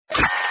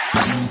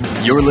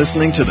You're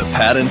listening to the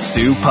Pat and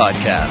Stu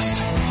podcast.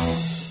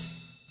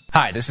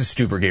 Hi, this is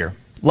Stu Burgier.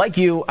 Like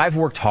you, I've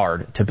worked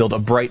hard to build a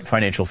bright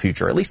financial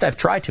future. At least I've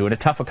tried to in a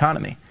tough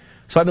economy.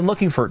 So I've been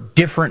looking for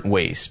different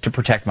ways to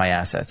protect my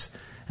assets.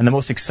 And the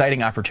most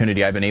exciting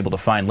opportunity I've been able to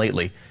find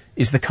lately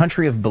is the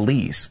country of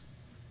Belize.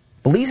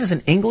 Belize is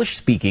an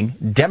English-speaking,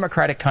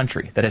 democratic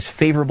country that has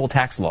favorable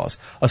tax laws,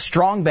 a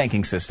strong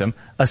banking system,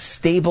 a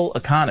stable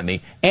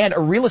economy, and a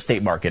real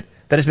estate market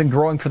that has been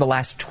growing for the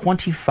last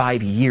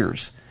 25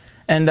 years.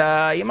 And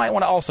you might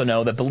want to also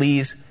know that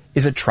Belize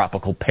is a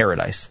tropical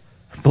paradise.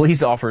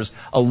 Belize offers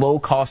a low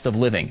cost of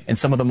living and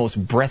some of the most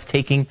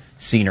breathtaking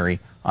scenery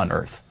on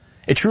Earth.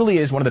 It truly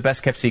is one of the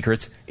best-kept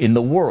secrets in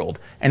the world,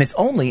 and it's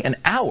only an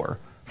hour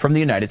from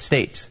the United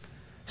States.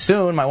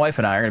 Soon, my wife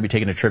and I are going to be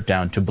taking a trip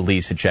down to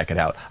Belize to check it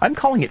out. I'm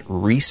calling it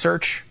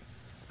research.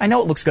 I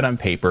know it looks good on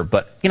paper,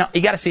 but,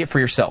 you got to see it for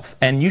yourself,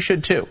 and you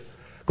should too.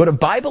 Go to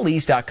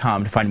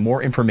buybelize.com to find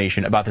more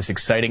information about this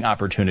exciting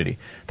opportunity.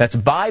 That's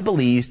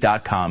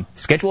buybelize.com.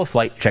 Schedule a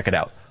flight, check it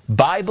out.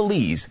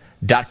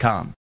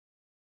 buybelize.com.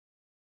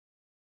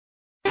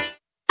 Here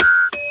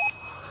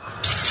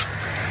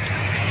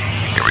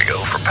we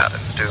go for Pat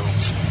and Stu.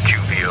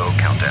 QVO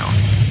countdown.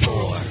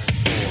 4,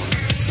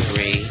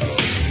 3,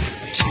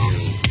 2,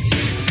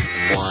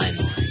 1.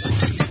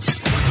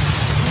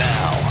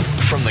 Now,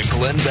 from the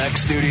Glenn Beck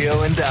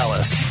studio in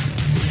Dallas.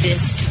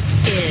 This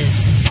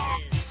is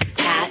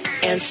Pat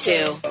and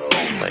Stu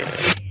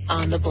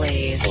on the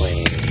Blaze.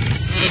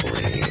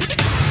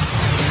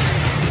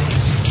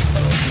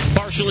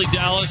 Partially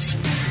Dallas,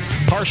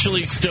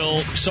 partially still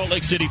Salt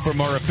Lake City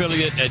from our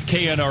affiliate at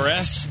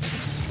KNRS.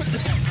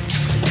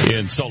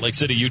 In Salt Lake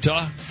City,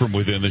 Utah, from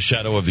within the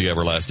shadow of the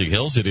everlasting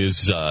hills, it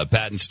is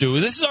Pat and Stu.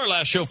 This is our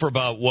last show for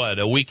about,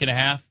 a week and a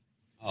half?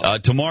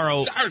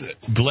 Tomorrow,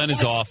 Glenn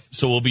is off,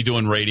 so we'll be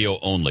doing radio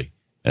only.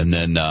 And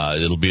then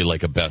it'll be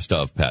like a best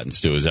of Pat and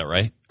Stu. Is that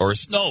right? Or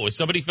is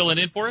somebody filling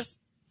in for us?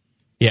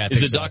 Yeah,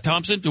 is it Doc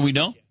Thompson? Do we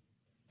know?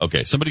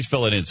 Okay, somebody's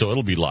filling in, so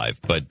it'll be live,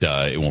 but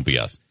it won't be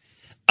us.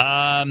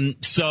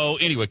 So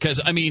anyway, because,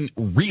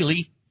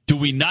 really, do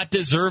we not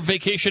deserve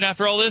vacation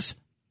after all this?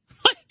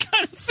 I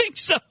kind of think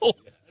so.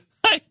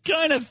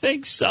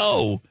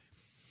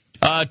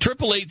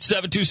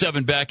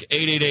 888-727-BECK,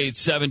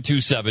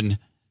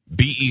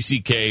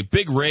 888-727-BECK.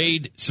 Big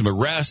raid, some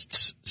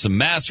arrests, some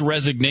mass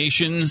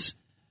resignations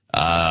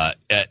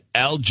at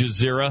Al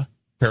Jazeera.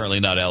 Apparently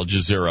not Al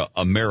Jazeera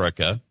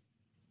America.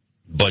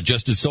 But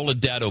Justice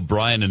Soledad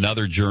O'Brien and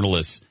other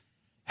journalists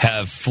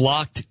have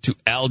flocked to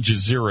Al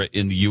Jazeera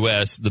in the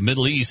U.S., the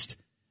Middle East.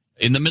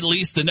 In the Middle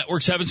East, the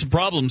network's having some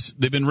problems.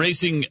 They've been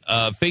facing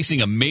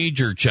a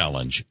major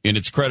challenge in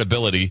its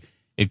credibility,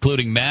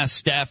 including mass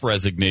staff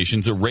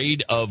resignations, a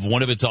raid of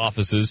one of its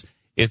offices,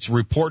 its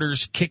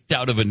reporters kicked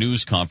out of a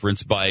news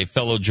conference by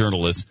fellow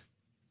journalists,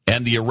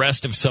 and the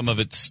arrest of some of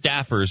its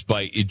staffers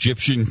by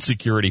Egyptian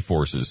security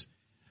forces.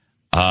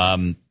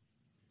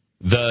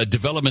 The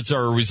developments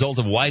are a result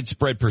of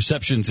widespread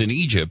perceptions in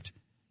Egypt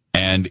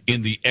and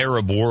in the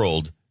Arab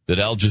world that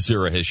Al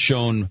Jazeera has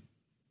shown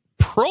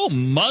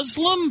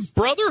pro-Muslim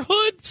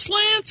Brotherhood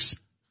slants?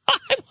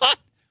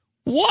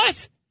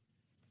 What?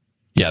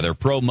 Yeah, they're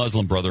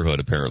pro-Muslim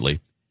Brotherhood, apparently.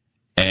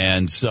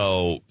 And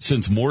so,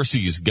 since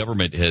Morsi's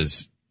government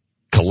has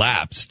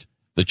collapsed,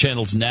 the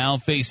channel's now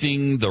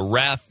facing the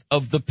wrath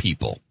of the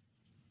people.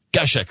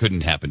 Gosh, that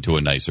couldn't happen to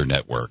a nicer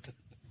network.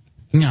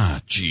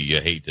 You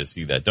hate to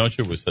see that, don't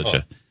you? It was such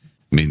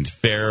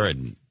fair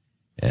and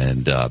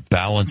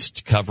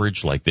balanced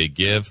coverage like they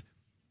give.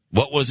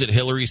 What was it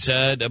Hillary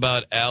said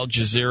about Al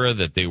Jazeera?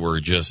 That they were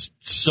just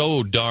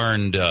so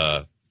darned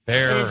fair.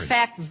 And in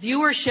fact,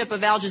 viewership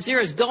of Al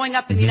Jazeera is going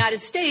up in the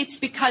United States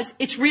because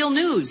it's real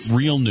news.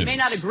 Real news. You may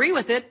not agree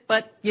with it,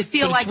 but you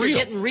feel like you're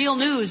getting real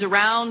news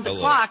around the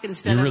clock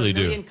instead of a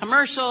million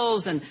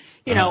commercials and,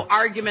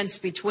 arguments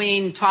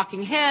between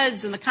talking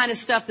heads and the kind of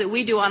stuff that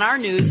we do on our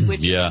news,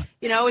 which,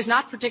 is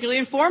not particularly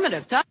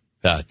informative.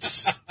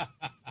 That's...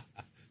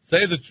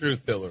 Say the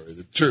truth, Hillary,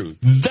 the truth.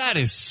 That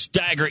is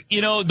staggering.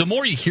 The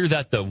more you hear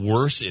that, the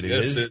worse it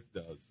is. Yes, it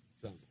does. It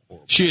sounds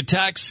horrible. She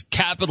attacks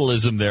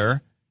capitalism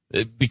there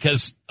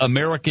because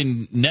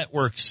American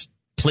networks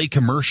play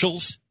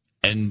commercials,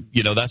 and,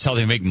 that's how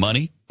they make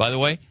money, by the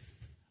way.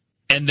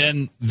 And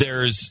then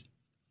there's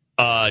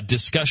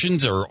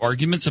discussions or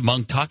arguments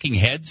among talking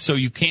heads, so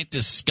you can't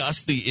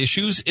discuss the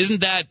issues.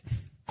 Isn't that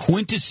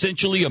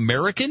quintessentially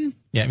American?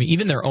 Yeah,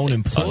 even their own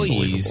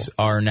employees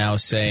are now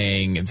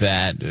saying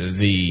that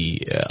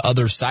the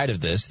other side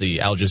of this,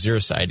 the Al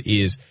Jazeera side,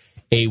 is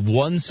a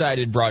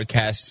one-sided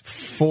broadcast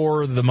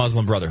for the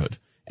Muslim Brotherhood.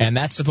 And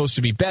that's supposed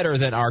to be better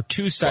than our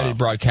two-sided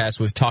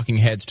broadcast with talking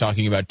heads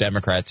talking about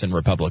Democrats and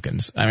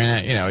Republicans.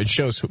 It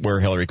shows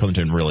where Hillary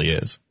Clinton really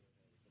is.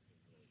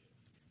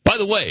 By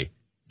the way,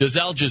 does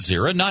Al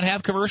Jazeera not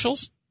have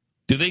commercials?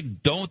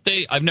 Don't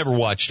they? I've never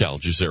watched Al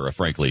Jazeera,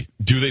 frankly.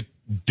 Do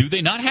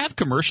they not have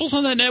commercials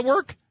on that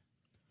network?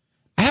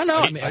 I don't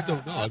know. I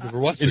don't know. I've never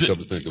watched it, come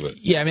to think of it.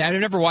 Yeah, I mean,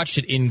 I've never watched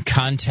it in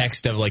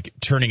context of, like,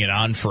 turning it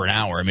on for an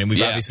hour. I mean,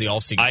 we've obviously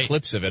all seen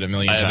clips of it a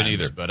million times. I haven't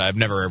either. But I've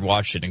never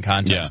watched it in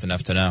context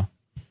enough to know.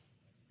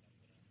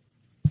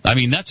 I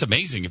mean, that's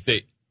amazing.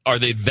 Are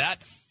they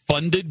that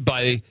funded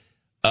by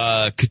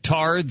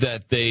Qatar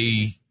that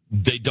they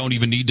don't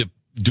even need to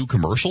do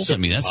commercials? I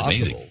mean, that's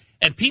amazing.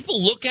 And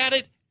people look at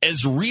it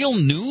as real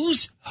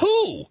news?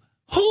 Who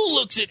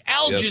looks at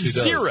Al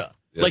Jazeera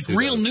like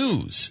real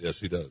news? Yes,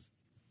 he does.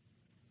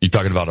 You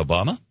talking about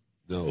Obama?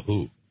 No,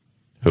 who?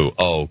 Who?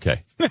 Oh,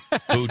 okay.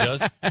 Who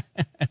does?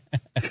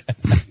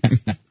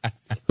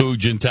 Who,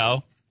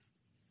 Jintao?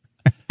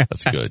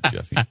 That's good,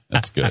 Jeffy.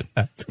 That's good.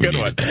 That's a good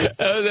one.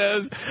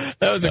 That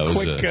was a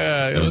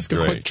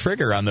quick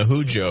trigger on the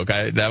who joke.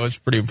 I was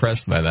pretty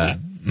impressed by that.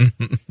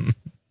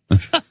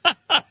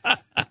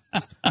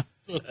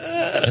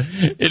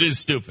 It is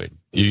stupid.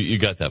 You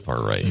got that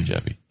part right,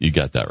 Jeffy. You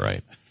got that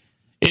right.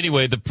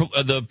 Anyway,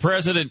 the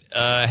president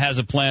has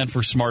a plan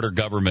for smarter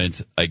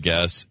government, I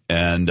guess,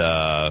 and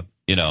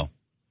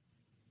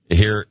here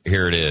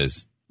it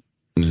is.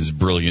 This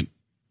brilliant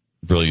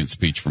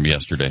speech from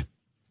yesterday.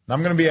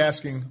 I'm going to be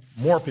asking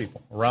more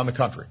people around the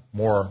country,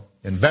 more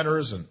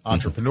inventors and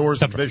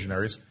entrepreneurs and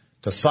visionaries,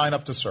 to sign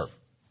up to serve.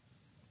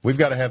 We've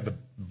got to have the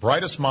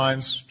brightest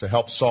minds to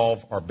help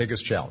solve our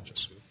biggest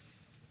challenges.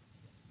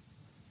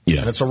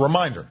 Yeah. And it's a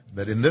reminder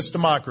that in this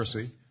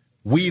democracy,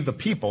 we, the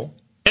people,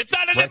 it's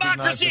not a recognize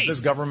democracy. that this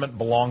government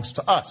belongs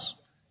to us.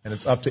 And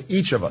it's up to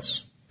each of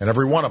us and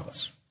every one of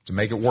us to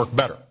make it work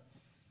better.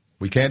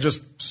 We can't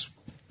just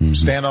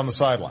stand on the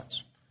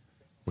sidelines.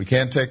 We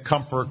can't take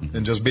comfort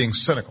in just being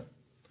cynical.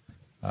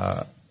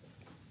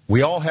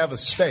 We all have a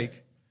stake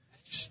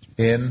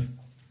in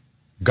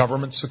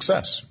government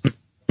success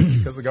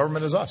because the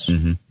government is us.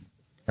 And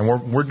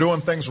we're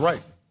doing things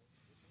right.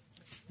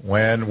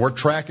 When we're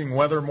tracking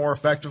weather more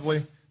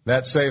effectively,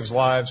 that saves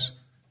lives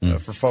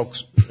for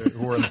folks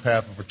who are in the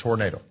path of a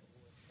tornado.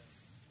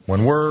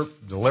 When we're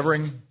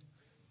delivering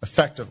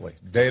effectively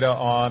data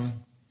on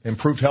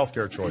improved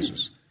healthcare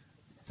choices,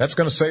 that's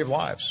going to save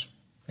lives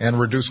and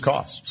reduce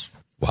costs.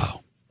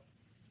 Wow.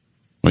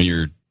 When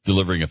you're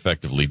delivering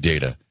effectively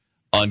data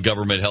on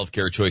government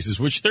healthcare choices,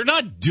 which they're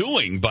not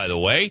doing, by the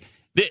way.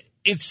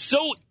 It's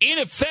so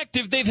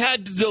ineffective, they've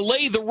had to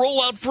delay the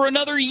rollout for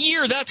another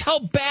year. That's how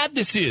bad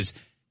this is.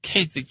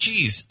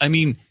 Geez, I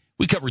mean,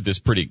 we covered this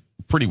pretty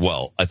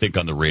well, I think,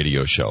 on the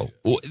radio show.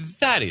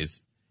 That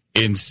is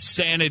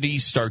insanity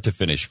start to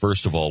finish.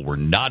 First of all, we're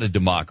not a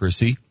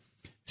democracy.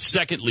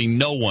 Secondly,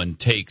 no one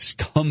takes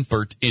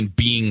comfort in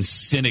being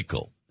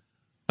cynical.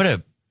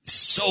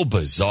 So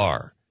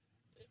bizarre.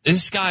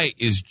 This guy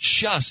is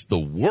just the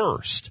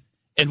worst.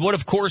 And what,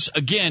 of course,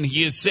 again,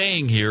 he is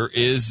saying here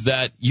is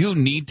that you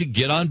need to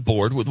get on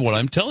board with what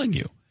I'm telling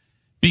you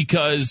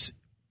because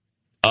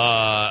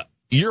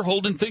you're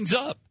holding things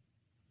up.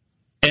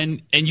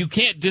 And you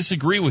can't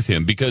disagree with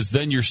him because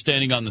then you're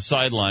standing on the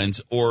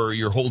sidelines or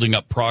you're holding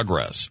up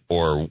progress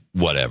or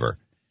whatever.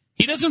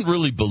 He doesn't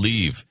really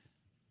believe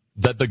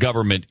that the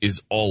government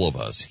is all of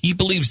us. He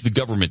believes the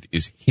government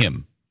is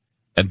him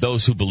and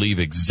those who believe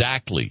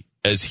exactly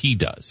as he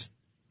does.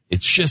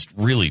 It's just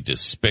really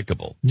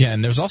despicable. Yeah,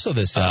 and there's also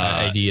this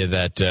idea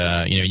that,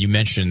 you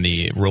mentioned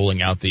the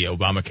rolling out the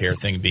Obamacare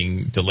thing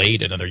being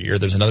delayed another year.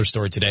 There's another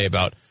story today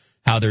about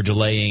how they're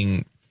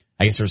delaying,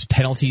 I guess there's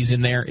penalties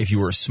in there if you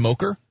were a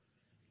smoker.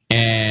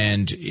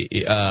 And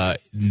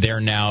they're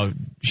now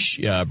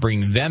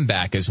bringing them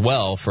back as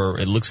well for,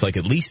 it looks like,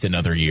 at least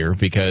another year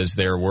because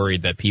they're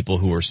worried that people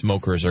who are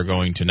smokers are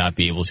going to not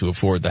be able to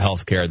afford the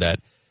health care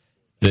that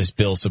this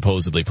bill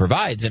supposedly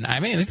provides. And I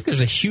mean, I think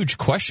there's a huge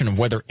question of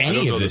whether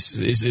any of this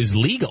is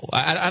legal.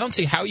 I don't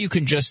see how you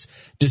can just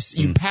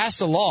you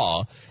pass a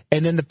law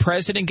and then the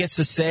president gets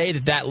to say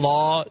that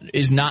law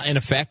is not in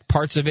effect.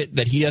 Parts of it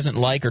that he doesn't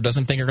like or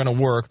doesn't think are going to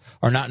work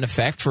are not in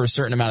effect for a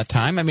certain amount of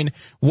time. I mean,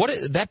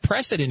 that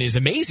precedent is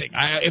amazing.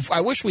 I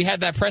wish we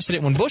had that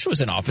precedent when Bush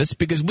was in office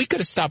because we could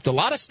have stopped a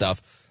lot of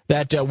stuff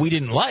that we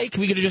didn't like.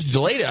 We could have just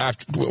delayed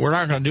it. We're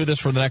not going to do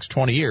this for the next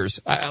 20 years.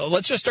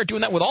 Let's just start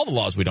doing that with all the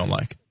laws we don't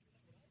like.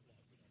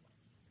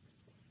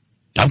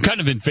 I'm kind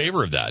of in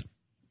favor of that.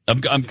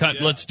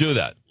 Let's do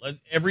that.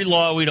 Every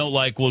law we don't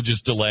like, we'll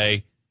just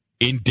delay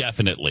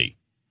indefinitely.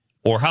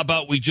 Or how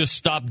about we just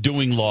stop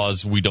doing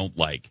laws we don't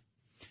like?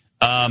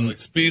 Like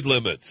speed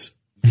limits.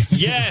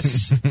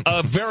 Yes,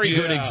 a very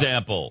good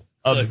example.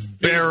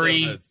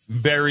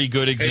 Very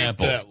good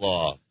example. Hate that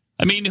law.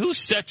 I mean, who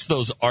sets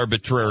those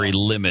arbitrary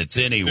limits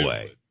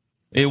anyway?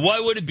 Why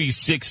would it be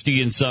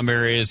 60 in some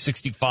areas,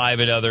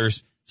 65 in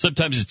others?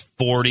 Sometimes it's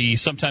 40.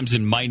 Sometimes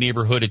in my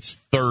neighborhood it's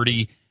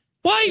 30.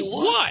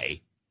 Why?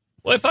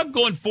 Well, if I'm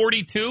going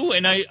 42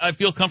 and I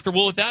feel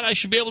comfortable with that, I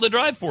should be able to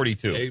drive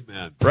 42.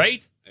 Amen.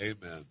 Right?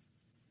 Amen.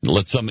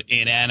 Let some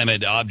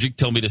inanimate object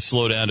tell me to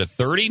slow down to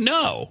 30?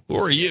 No. Who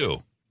are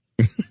you?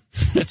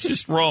 That's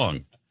just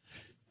wrong.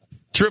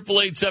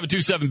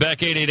 888-727-BECK,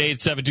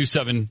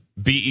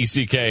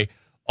 888-727-BECK.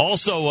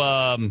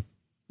 Also,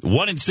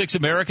 1 in 6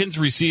 Americans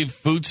receive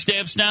food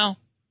stamps now.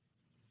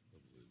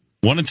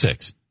 1 in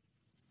 6.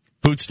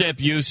 Food stamp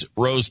use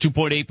rose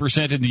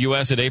 2.8% in the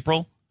U.S. in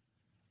April.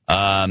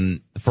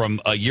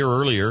 From a year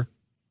earlier,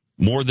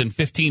 more than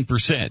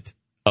 15%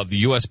 of the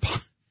U.S.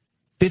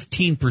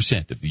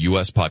 15% of the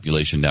U.S.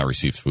 population now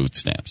receives food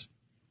stamps.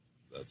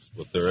 That's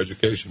what their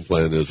education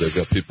plan is. They've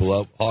got people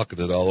out hawking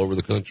it all over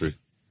the country.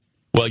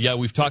 Well, yeah,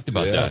 we've talked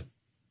about that,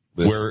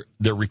 where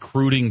they're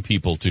recruiting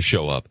people to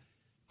show up.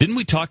 Didn't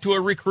we talk to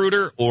a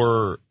recruiter,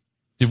 or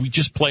did we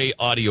just play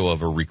audio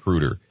of a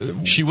recruiter?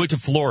 She went to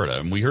Florida,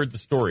 and we heard the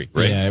story,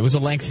 right? Yeah, it was a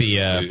lengthy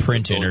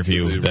print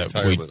interview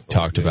that we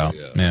talked about.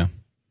 Yeah.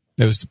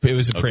 It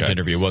was a print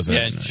interview, wasn't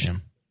it?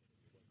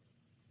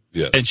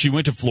 Yeah. And she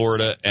went to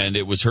Florida, and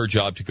it was her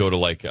job to go to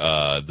like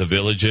the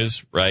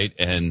villages, right,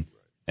 and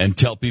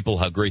tell people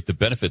how great the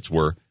benefits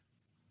were,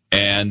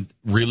 and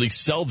really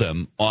sell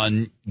them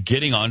on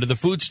getting onto the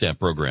food stamp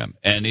program.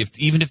 And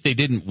even if they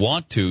didn't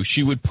want to,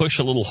 she would push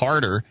a little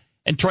harder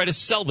and try to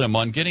sell them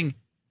on getting.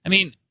 I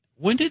mean,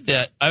 when did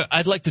that?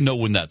 I'd like to know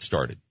when that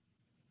started.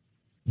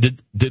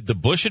 Did the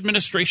Bush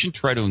administration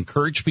try to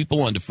encourage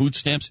people onto food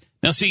stamps?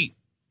 Now, see,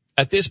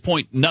 at this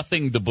point,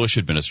 nothing the Bush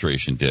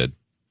administration did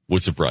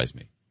would surprise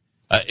me.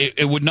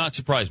 It would not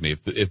surprise me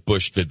if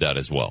Bush did that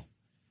as well.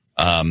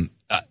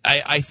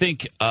 I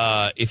think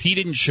if he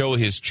didn't show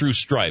his true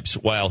stripes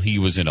while he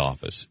was in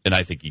office, and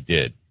I think he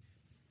did,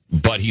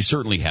 but he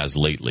certainly has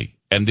lately.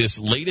 And this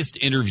latest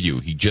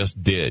interview he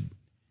just did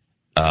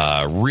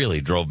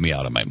really drove me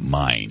out of my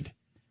mind.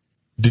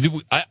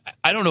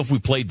 I don't know if we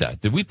played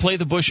that. Did we play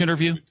the Bush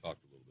interview?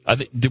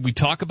 Did we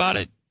talk about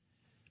it?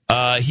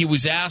 He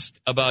was asked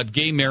about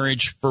gay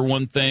marriage, for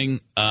one thing.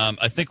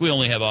 I think we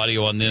only have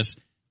audio on this,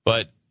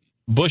 but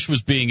Bush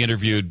was being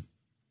interviewed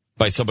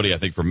by somebody, I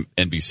think, from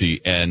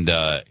NBC, and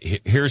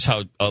here's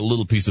how a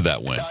little piece of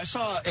that went. I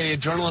saw a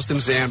journalist in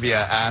Zambia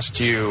asked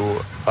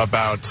you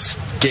about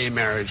gay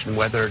marriage and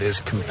whether it is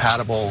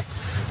compatible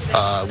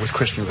with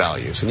Christian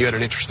values, and you had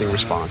an interesting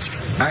response.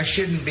 I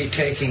shouldn't be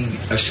taking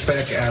a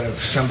speck out of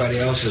somebody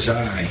else's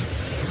eye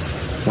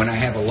when I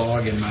have a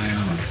log in my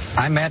own.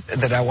 I meant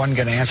that I wasn't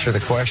going to answer the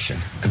question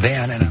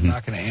then, and I'm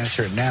not going to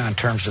answer it now in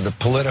terms of the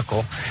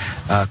political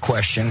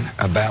question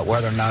about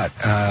whether or not,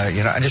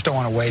 I just don't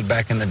want to wade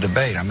back in the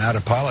debate. I'm out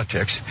of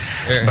politics.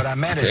 But I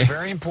meant it's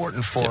very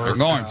important for... we're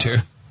going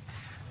to.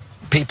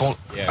 People,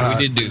 we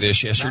did do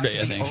this yesterday,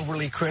 not to be I think.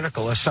 overly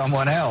critical of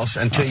someone else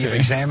until you've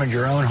examined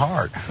your own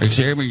heart.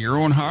 Examine your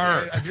own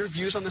heart. Have your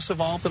views on this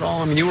evolved at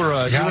all? I mean, you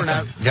were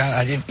John,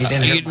 you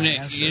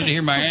didn't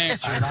hear my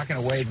answer. I'm not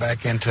going to wade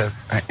back into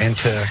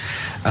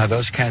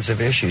those kinds of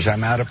issues.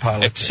 I'm out of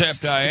politics.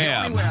 Except I am.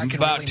 The only way I can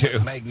about really to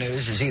make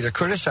news is either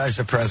criticize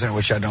the president,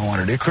 which I don't want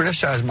to do,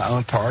 criticize my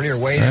own party, or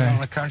weigh in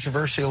on a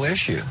controversial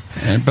issue.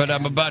 But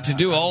I'm about to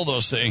do all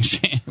those things,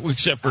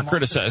 except for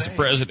criticize the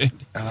president.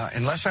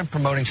 Unless I'm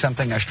promoting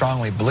something I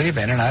strongly believe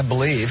in, and I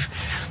believe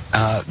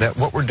that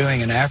what we're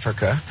doing in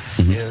Africa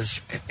is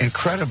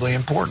incredibly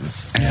important,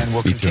 and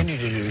will continue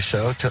to do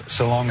so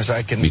so long as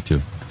I can. Me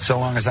too. So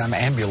long as I'm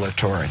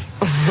ambulatory.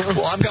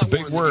 Well, I've got a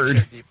big word.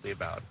 That you care deeply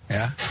about.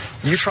 Yeah.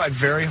 You tried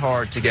very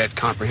hard to get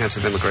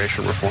comprehensive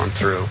immigration reform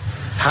through.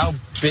 How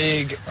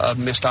big a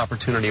missed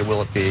opportunity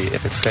will it be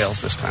if it fails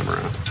this time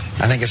around?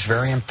 I think it's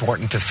very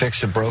important to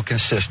fix a broken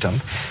system,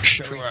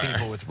 treat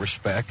people with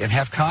respect, and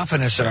have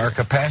confidence in our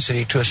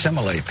capacity to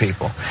assimilate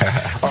people.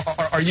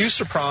 Are you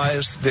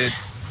surprised that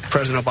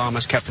President Obama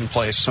has kept in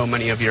place so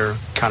many of your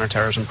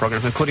counterterrorism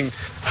programs, including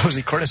those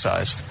he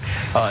criticized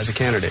as a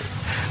candidate?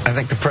 I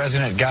think the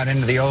president got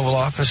into the Oval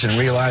Office and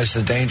realized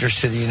the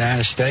dangers to the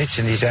United States,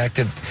 and he's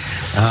acted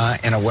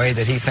in a way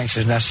that he thinks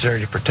is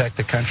necessary to protect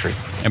the country.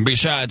 And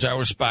besides, I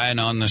was spying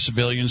on the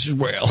civilians as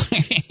well.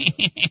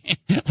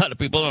 A lot of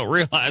people don't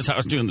realize I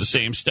was doing the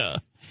same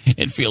stuff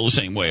and feel the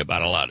same way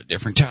about a lot of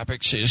different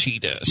topics as he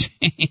does.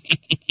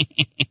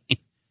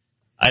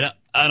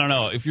 I don't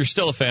know. If you're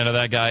still a fan of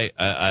that guy,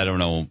 I don't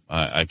know.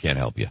 I can't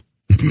help you.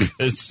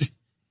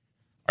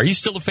 Are you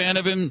still a fan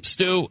of him,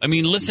 Stu? I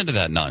mean, listen to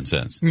that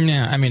nonsense.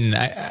 Yeah, I mean,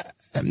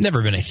 I've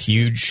never been a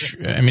huge...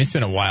 I mean, it's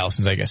been a while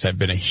since I guess I've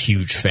been a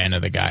huge fan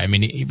of the guy. I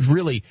mean, he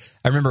really...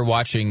 I remember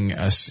watching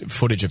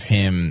footage of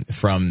him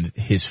from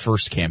his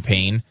first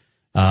campaign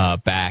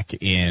back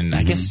in,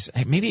 I guess,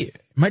 maybe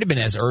it might have been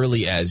as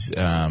early as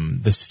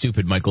the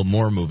stupid Michael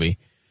Moore movie.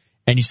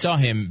 And you saw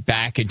him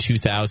back in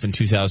 2000,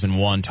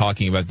 2001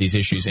 talking about these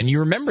issues. And you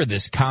remember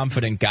this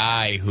confident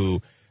guy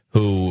who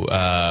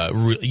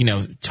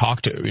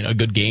talked a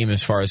good game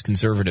as far as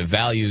conservative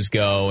values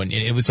go. And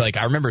it was like,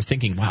 I remember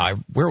thinking, wow,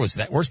 where's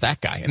that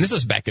guy? And this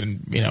was back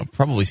in,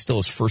 probably still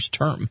his first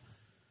term.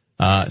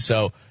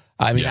 So,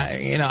 I mean,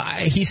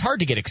 he's hard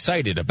to get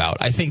excited about.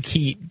 I think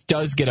he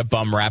does get a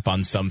bum rap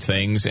on some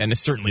things, and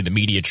certainly the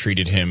media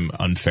treated him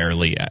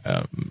unfairly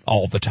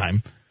all the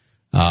time.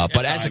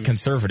 But as a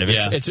conservative,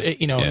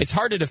 it's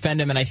hard to defend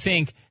him. And I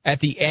think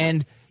at the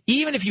end,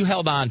 even if you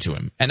held on to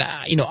him, and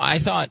I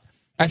thought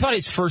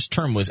his first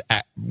term was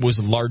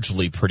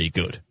largely pretty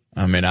good.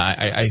 I mean,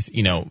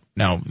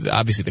 now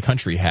obviously the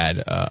country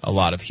had a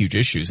lot of huge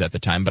issues at the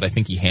time, but I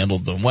think he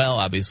handled them well.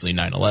 Obviously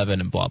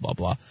 9/11 and blah, blah,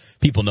 blah.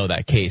 People know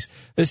that case.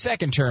 The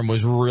second term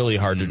was really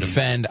hard to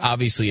defend.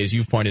 Obviously, as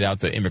you've pointed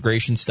out, the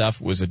immigration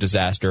stuff was a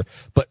disaster.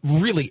 But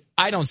really,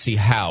 I don't see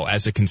how,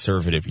 as a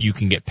conservative, you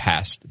can get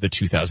past the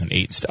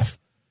 2008 stuff.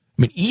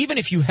 I mean, even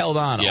if you held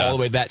on all the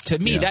way, to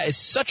me, that is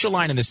such a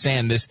line in the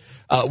sand.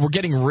 We're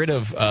getting rid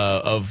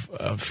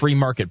of free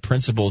market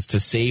principles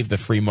to save the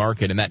free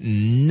market, and that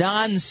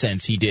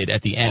nonsense he did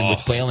at the end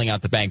with bailing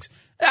out the banks.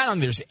 I don't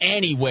think there's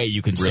any way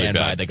you can stand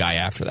by the guy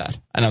after that.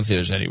 I don't see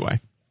there's any way.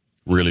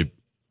 Really,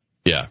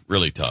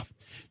 really tough.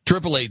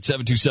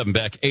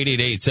 888-727-BECK,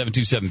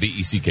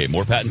 888-727-BECK.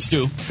 More Pat and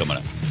Stu coming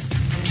up.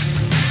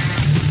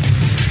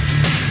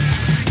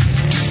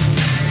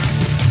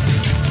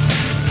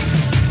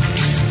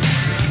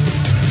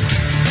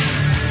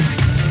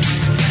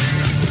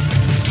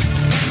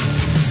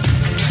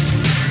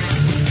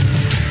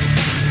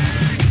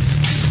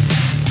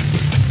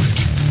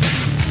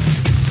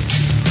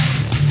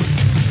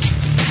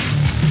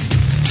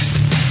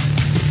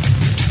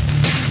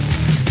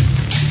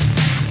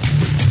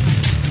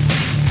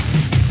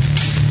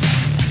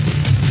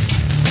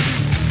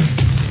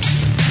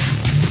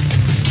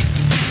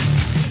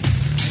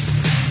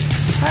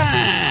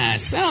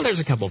 There's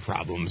a couple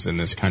problems in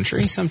this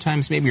country.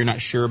 Sometimes maybe you're not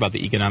sure about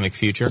the economic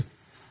future,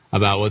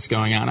 about what's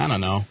going on. I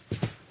don't know.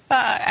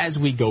 As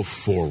we go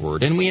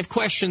forward, and we have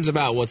questions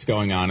about what's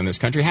going on in this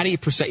country, how do you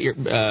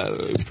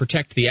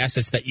protect the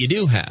assets that you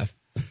do have?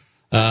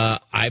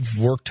 I've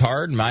worked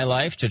hard in my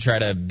life to try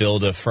to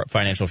build a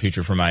financial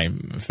future for my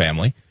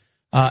family.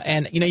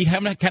 And, you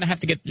kind of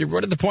have to you're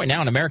at the point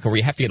now in America where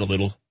you have to get a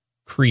little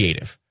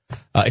creative.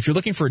 If you're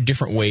looking for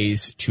different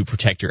ways to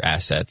protect your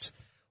assets,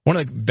 one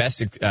of the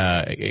best,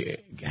 I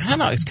don't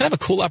know, it's kind of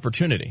a cool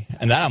opportunity,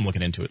 and that I'm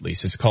looking into at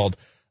least. It's called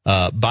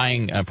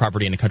buying a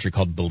property in a country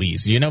called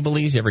Belize. Do you know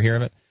Belize? You ever hear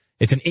of it?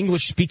 It's an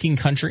English-speaking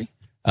country.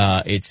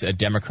 It's a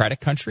democratic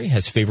country,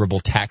 has favorable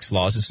tax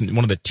laws. It's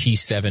one of the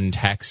T7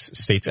 tax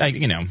states.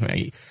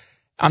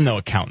 I'm no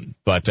accountant,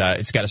 but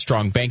it's got a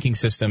strong banking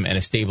system and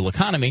a stable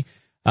economy.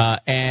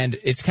 And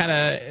it's kind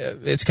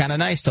of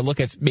nice to look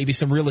at maybe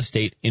some real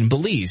estate in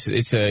Belize.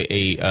 It's a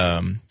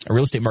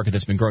real estate market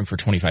that's been growing for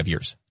 25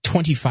 years,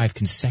 25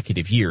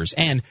 consecutive years.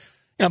 And,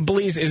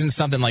 Belize isn't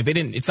something like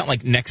it's not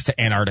like next to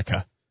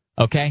Antarctica.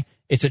 Okay.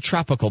 It's a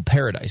tropical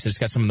paradise. It's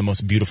got some of the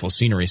most beautiful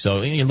scenery.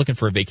 So you're looking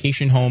for a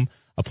vacation home,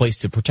 a place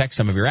to protect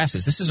some of your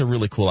assets. This is a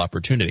really cool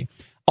opportunity.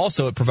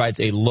 Also, it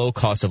provides a low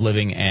cost of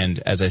living and,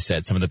 as I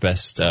said, some of the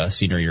best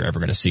scenery you're ever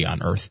going to see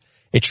on Earth.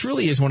 It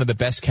truly is one of the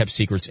best kept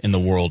secrets in the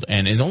world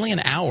and is only an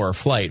hour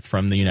flight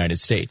from the United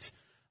States.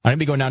 I'm going to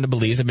be going down to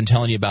Belize. I've been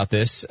telling you about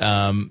this.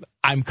 I'm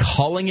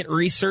calling it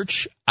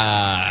research.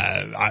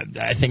 I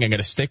think I'm going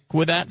to stick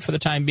with that for the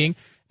time being.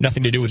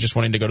 Nothing to do with just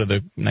wanting to go to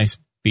the nice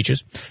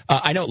beaches.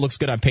 I know it looks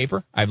good on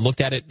paper. I've looked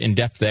at it in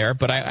depth there,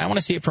 but I want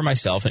to see it for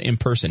myself in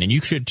person, and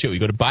you should too. You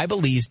go to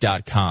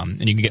buybelize.com,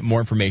 and you can get more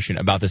information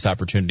about this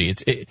opportunity.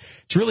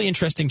 It's really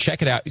interesting.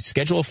 Check it out.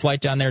 Schedule a flight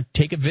down there.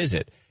 Take a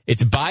visit.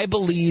 It's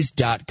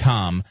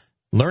buybelize.com.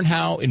 Learn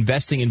how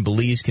investing in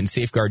Belize can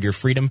safeguard your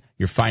freedom,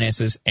 your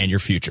finances, and your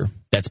future.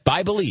 That's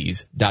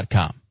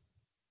buybelize.com.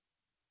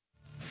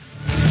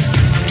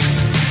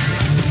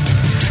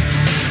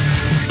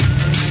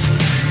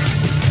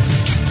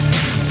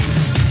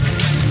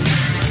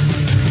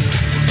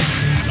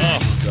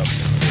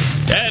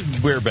 And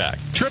we're back.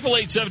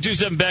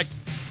 888-727-BECK,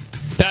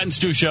 Pat and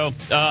Stu Show.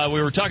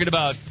 We were talking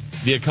about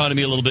the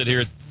economy a little bit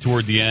here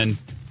toward the end.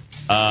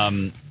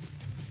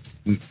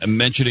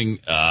 Mentioning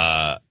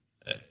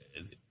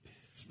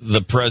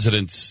the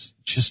president's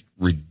just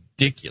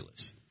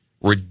ridiculous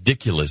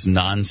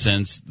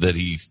nonsense that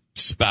he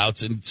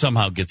spouts and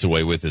somehow gets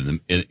away with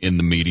in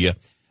the media.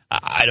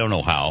 I don't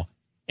know how.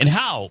 And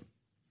how,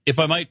 if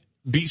I might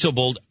be so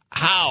bold,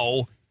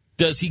 how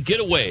does he get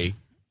away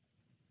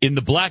in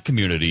the black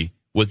community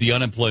with the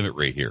unemployment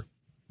rate here?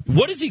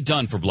 What has he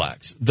done for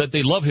blacks that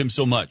they love him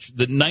so much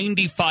that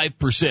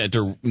 95%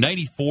 or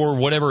 94,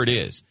 whatever it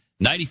is,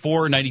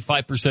 94 or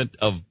 95%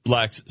 of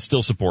blacks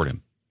still support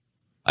him?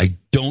 I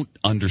don't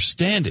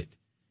understand it.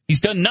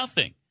 He's done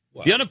nothing.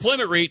 Wow. The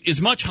unemployment rate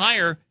is much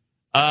higher,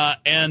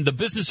 and the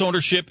business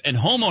ownership and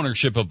home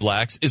ownership of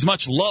blacks is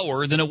much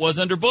lower than it was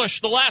under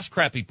Bush, the last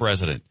crappy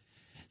president.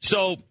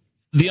 So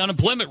the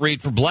unemployment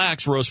rate for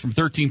blacks rose from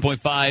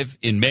 13.5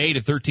 in May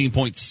to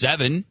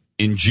 13.7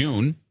 in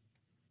June.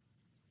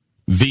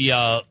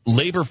 The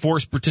labor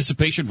force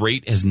participation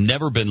rate has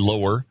never been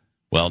lower.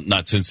 Well,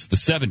 not since the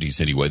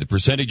 70s anyway. The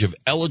percentage of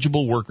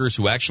eligible workers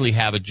who actually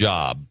have a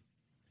job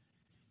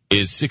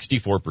is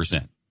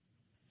 64%.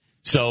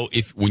 So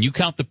when you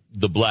count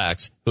the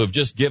blacks who have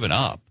just given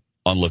up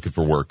on looking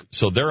for work,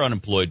 so they're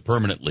unemployed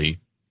permanently,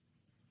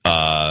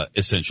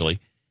 essentially,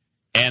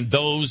 and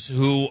those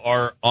who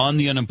are on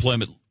the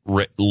unemployment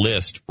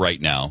list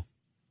right now,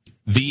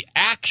 the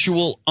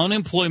actual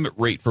unemployment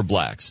rate for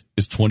blacks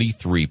is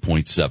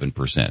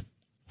 23.7%.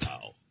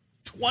 Wow.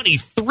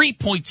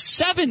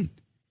 23.7%.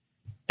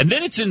 And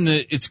then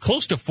it's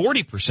close to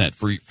 40%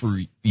 for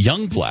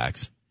young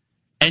blacks.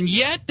 And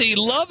yet they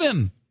love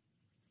him.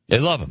 They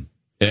love him.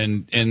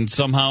 And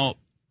somehow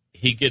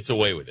he gets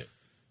away with it.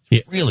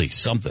 It's really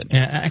something.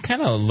 Yeah, I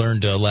kind of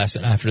learned a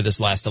lesson after this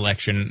last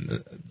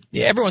election.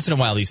 Every once in a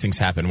while these things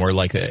happen where,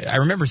 like, I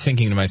remember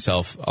thinking to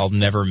myself, I'll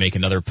never make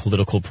another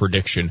political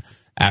prediction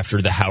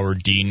after the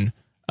Howard Dean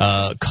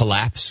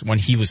collapse when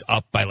he was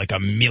up by like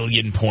 1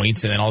 million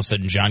points and then all of a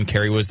sudden John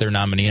Kerry was their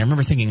nominee. And I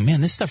remember thinking, man,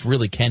 this stuff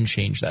really can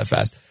change that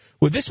fast.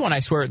 With this one, I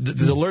swear,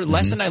 the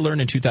lesson I learned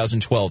in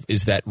 2012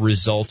 is that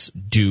results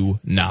do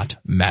not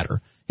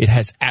matter. It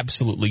has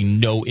absolutely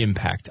no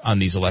impact on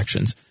these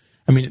elections.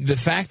 I mean, the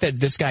fact that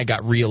this guy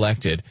got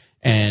reelected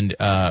and,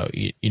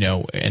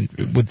 and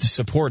with the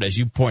support, as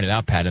you pointed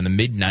out, Pat, in the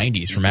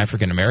mid-90s from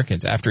African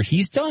Americans, after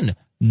he's done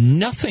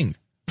nothing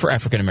for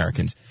African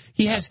Americans.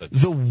 He has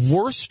the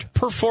worst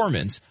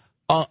performance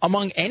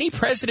among any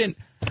president.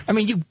 I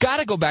mean, you've got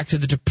to go back to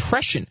the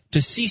Depression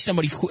to see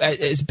somebody who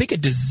as big a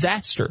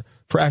disaster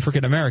for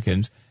African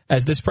Americans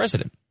as this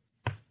president.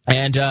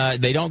 And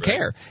they don't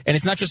care. And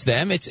it's not just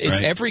them. It's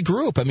every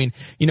group. I mean,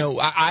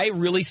 I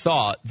really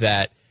thought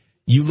that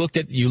you looked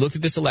at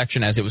this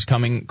election as it was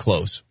coming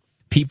close.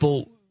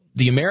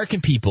 The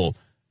American people,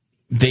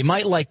 they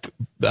might like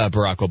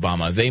Barack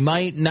Obama. They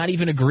might not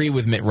even agree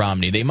with Mitt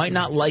Romney. They might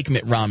not like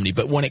Mitt Romney.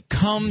 But when it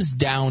comes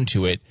down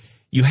to it,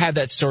 you have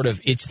that sort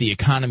of, it's the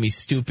economy,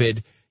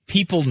 stupid.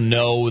 People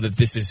know that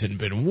this hasn't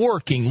been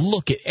working.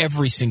 Look at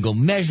every single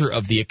measure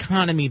of the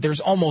economy.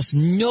 There's almost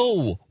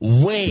no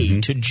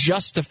way to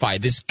justify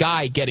this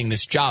guy getting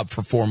this job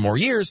for 4 more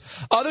years,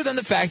 other than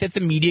the fact that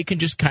the media can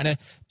just kind of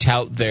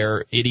tout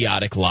their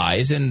idiotic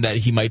lies and that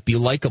he might be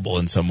likable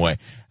in some way.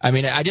 I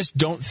mean, I just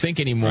don't think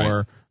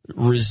anymore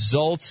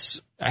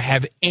results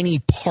have any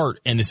part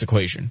in this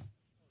equation.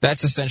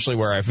 That's essentially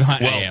where I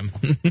am.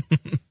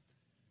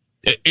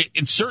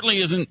 It certainly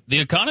isn't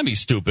the economy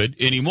stupid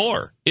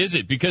anymore, is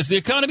it? Because the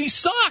economy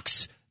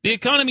sucks. The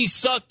economy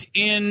sucked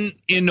in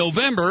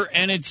November,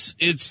 and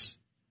it's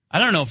I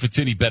don't know if it's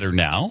any better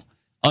now.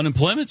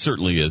 Unemployment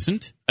certainly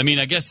isn't. I mean,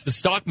 I guess the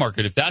stock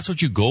market, if that's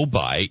what you go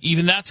by,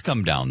 even that's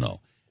come down, though.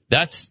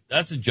 That's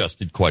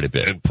adjusted quite a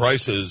bit. And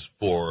prices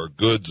for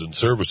goods and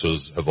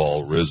services have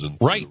all risen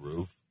through the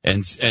roof.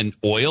 And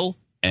oil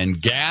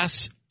and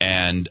gas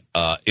and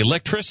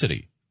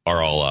electricity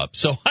are all up.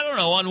 So I don't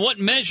know on what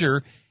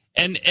measure.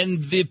 And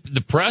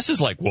the press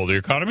is like, well, the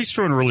economy's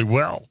doing really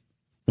well.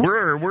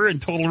 We're in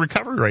total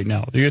recovery right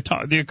now.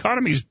 The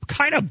economy's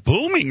kind of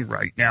booming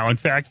right now. In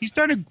fact, he's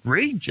done a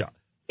great job.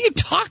 What are you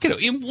talking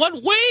about? In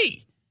what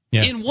way?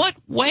 Yeah. In what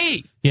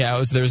way?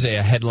 Yeah, there's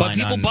a headline.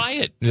 But people buy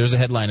it. There's a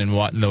headline in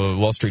the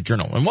Wall Street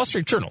Journal. And Wall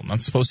Street Journal, not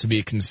supposed to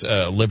be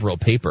a liberal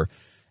paper.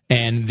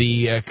 And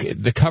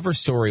the cover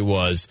story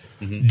was,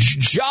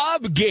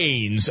 job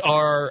gains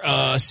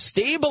are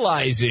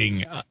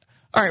stabilizing.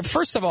 All right,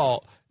 first of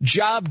all,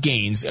 job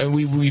gains.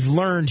 We've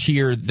learned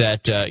here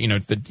that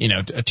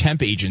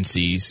temp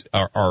agencies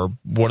are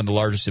one of the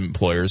largest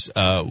employers.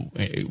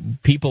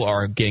 People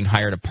are getting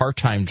hired at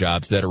part-time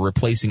jobs that are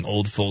replacing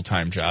old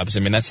full-time jobs.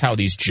 I mean, that's how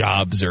these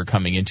jobs are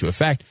coming into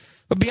effect.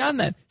 But beyond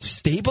that,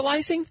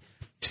 stabilizing.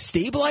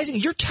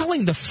 You're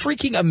telling the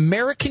freaking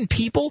American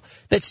people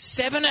that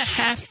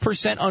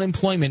 7.5%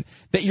 unemployment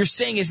that you're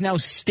saying is now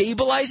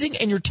stabilizing,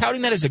 and you're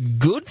touting that as a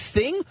good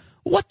thing?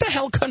 What the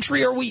hell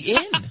country are we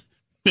in?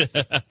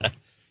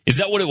 Is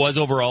that what it was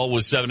overall?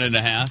 Was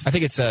 7.5? I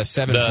think it's 7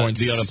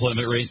 points. The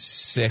unemployment rate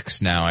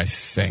 6 now. I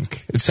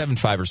think it's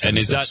 7.5 or 7.6. And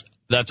is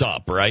that's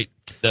up, right?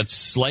 That's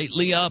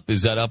slightly up.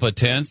 Is that up a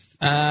tenth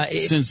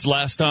since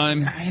last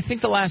time? I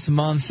think the last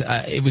month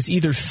it was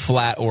either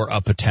flat or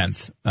up a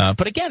tenth.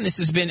 But again, this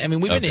has been. I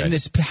mean, we've been in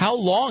this. How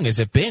long has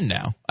it been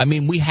now? I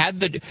mean, we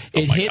had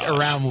hit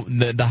around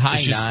the high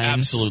nines,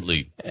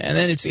 absolutely, and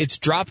then it's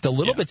dropped a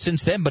little bit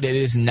since then. But it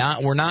is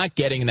not. We're not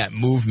getting that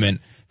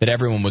movement that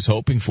everyone was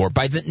hoping for.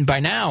 By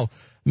now,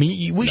 I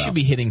mean, we should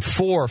be hitting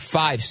 400,000,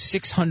 500,000,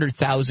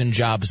 600,000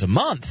 jobs a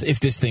month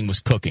if this thing was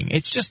cooking.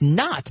 It's just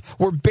not.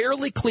 We're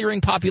barely clearing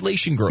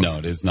population growth. No,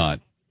 it is not.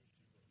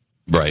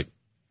 Right.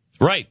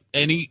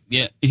 And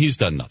he's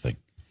done nothing.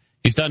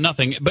 He's done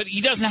nothing, but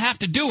he doesn't have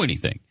to do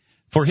anything.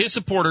 For his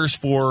supporters,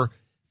 for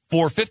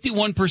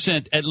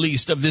 51% at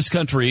least of this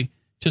country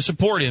to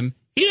support him,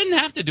 he didn't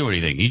have to do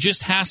anything. He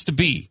just has to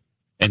be,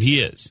 and he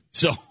is.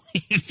 So,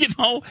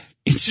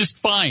 it's just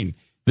fine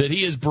that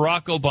he is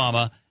Barack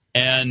Obama.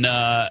 And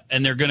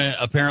they're going to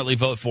apparently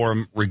vote for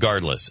him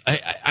regardless.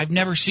 I've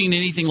never seen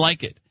anything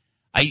like it.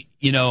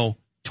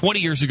 20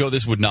 years ago,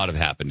 this would not have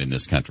happened in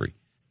this country.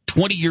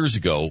 20 years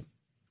ago,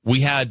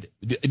 we had.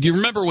 Do you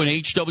remember when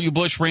H.W.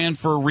 Bush ran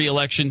for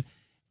re-election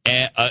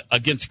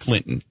against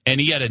Clinton, and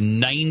he had a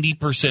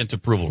 90%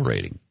 approval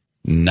rating?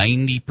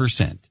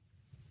 90%.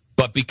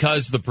 But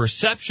because the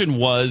perception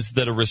was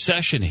that a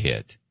recession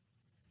hit,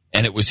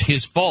 and it was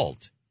his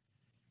fault,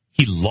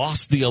 he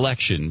lost the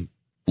election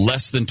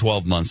less than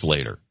 12 months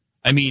later.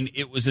 I mean,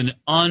 it was an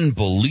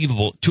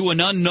unbelievable, to an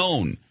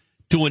unknown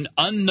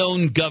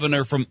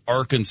governor from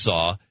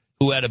Arkansas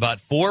who had about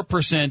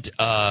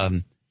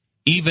 4%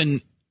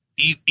 even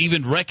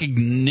even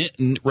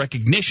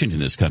recognition in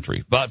this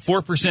country. About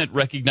 4%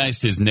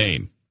 recognized his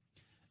name.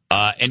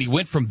 And he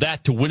went from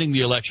that to winning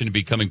the election and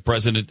becoming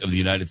president of the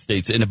United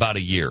States in about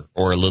a year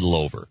or a little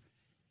over.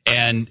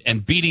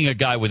 And beating a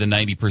guy with a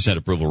 90%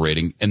 approval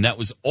rating. And that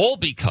was all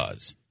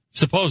because,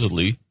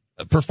 supposedly,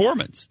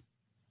 performance.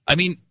 I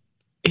mean,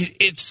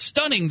 it's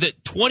stunning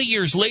that 20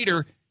 years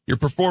later, your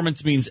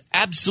performance means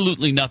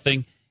absolutely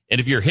nothing. And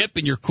if you're hip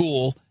and you're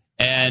cool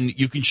and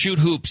you can shoot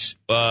hoops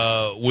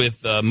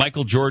with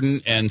Michael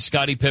Jordan and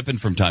Scottie Pippen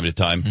from time to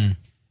time,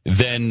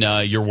 then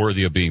you're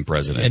worthy of being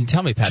president. And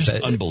tell me, Pat,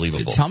 just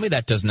unbelievable. Tell me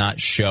that does not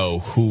show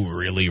who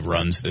really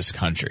runs this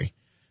country.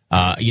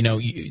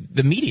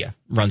 The media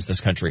runs this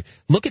country.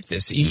 Look at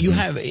this. You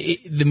have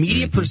the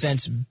media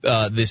presents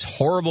this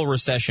horrible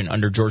recession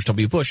under George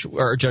W. Bush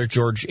or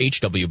George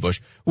H.W.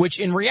 Bush, which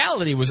in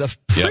reality was a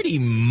pretty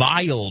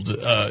mild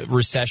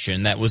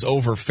recession that was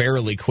over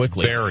fairly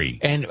quickly. Very.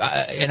 And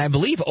I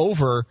believe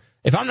over,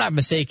 if I'm not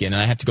mistaken,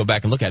 and I have to go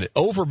back and look at it,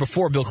 over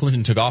before Bill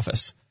Clinton took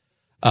office.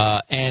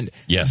 And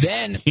yes.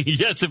 then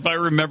yes, if I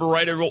remember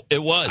right, it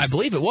was. I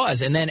believe it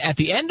was. And then at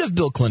the end of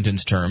Bill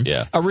Clinton's term,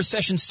 a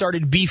recession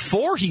started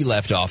before he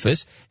left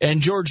office, and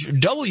George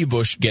W.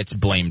 Bush gets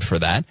blamed for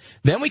that.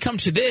 Then we come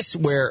to this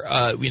where,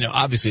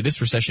 obviously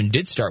this recession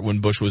did start when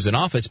Bush was in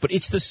office, but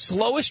it's the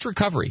slowest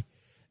recovery.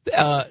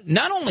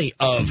 Not only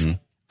of,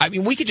 I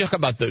mean, we could talk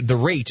about the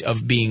rate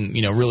of being,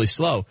 really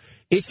slow.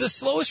 It's the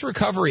slowest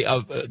recovery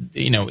of,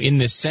 in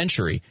this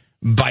century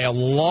by a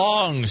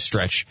long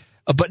stretch.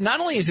 But not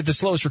only is it the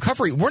slowest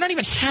recovery, we're not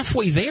even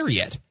halfway there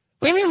yet.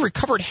 We haven't even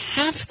recovered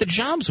half the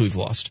jobs we've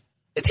lost.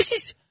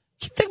 The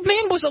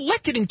man was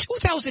elected in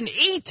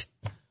 2008.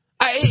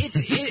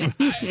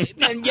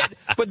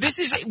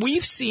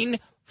 We've seen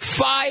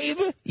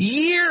 5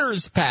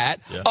 years,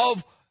 Pat,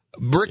 of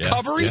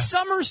recovery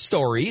summer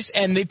stories,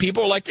 and the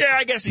people are like,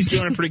 I guess he's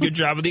doing a pretty good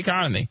job with the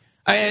economy.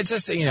 It's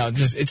just,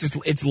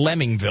 it's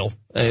Lemmingville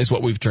is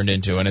what we've turned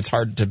into, and it's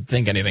hard to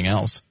think anything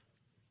else.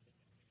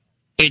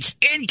 It's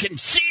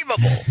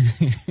inconceivable.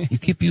 You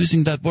keep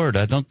using that word.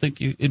 I don't think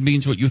it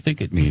means what you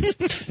think it means.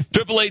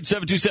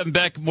 888-727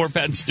 back. More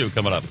Pat and Stu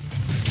coming up.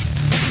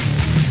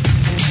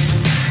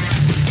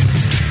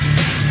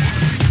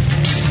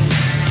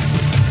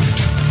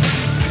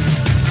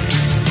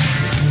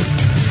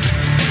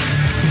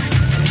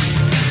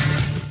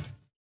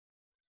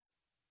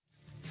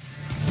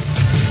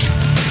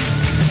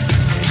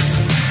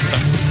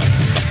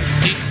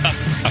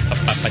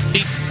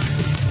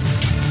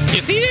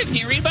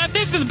 You read about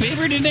this in the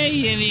paper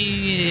today?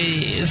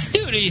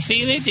 Stu, did you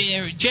see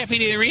that? Jeffy,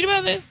 did you read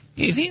about this?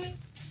 Did you see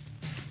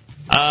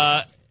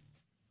that?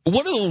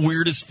 One of the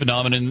weirdest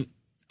phenomenon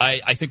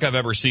I think I've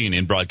ever seen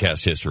in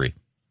broadcast history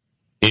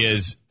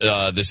is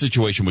the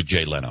situation with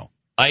Jay Leno.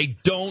 I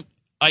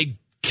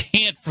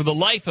can't for the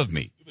life of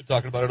me. You've been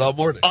talking about it all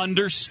morning.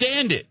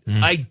 Understand it.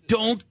 I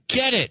don't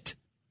get it.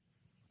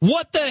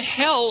 What the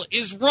hell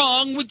is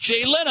wrong with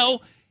Jay Leno?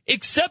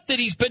 Except that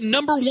he's been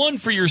number one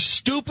for your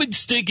stupid,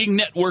 stinking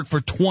network for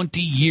 20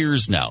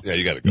 years now. Yeah,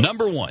 you got to go.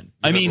 Number one.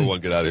 Number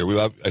one, get out of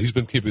here. He's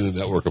been keeping the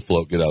network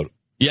afloat. Get out.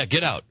 Yeah,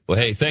 get out. Well,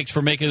 hey, thanks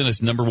for making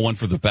us number one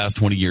for the past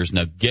 20 years.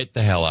 Now get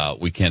the hell out.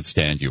 We can't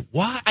stand you.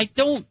 Why?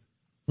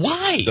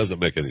 Why? It doesn't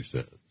make any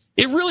sense.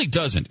 It really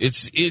doesn't.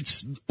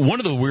 It's one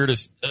of the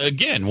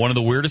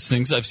weirdest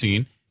things I've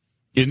seen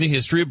in the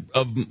history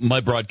of my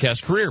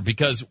broadcast career.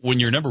 Because when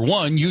you're number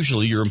one,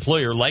 usually your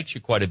employer likes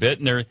you quite a bit,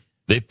 and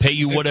they pay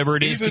you whatever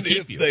it is to keep you.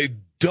 Even if they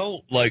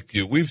don't like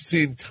you, we've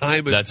seen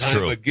time and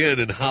time again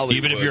in Hollywood.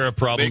 Even if you're a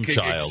problem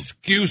child,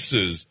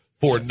 excuses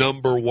for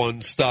number one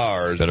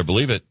stars. Better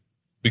believe it,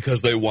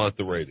 because they want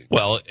the rating.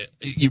 Well,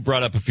 you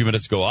brought up a few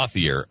minutes ago off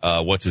the air.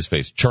 What's his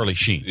face? Charlie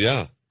Sheen.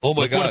 Yeah. Oh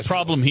my gosh. What a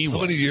problem he was.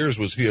 How many years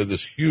was he in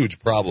this huge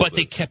problem? But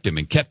they kept him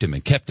and kept him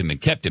and kept him and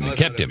kept him and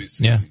kept him.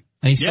 Yeah.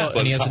 And he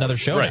has another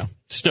show now.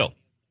 Still.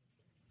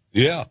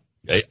 Yeah.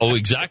 Oh,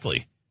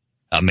 exactly.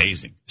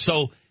 Amazing.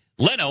 So.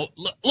 Leno,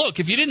 look,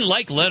 if you didn't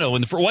like Leno,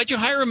 why'd you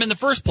hire him in the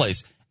first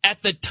place?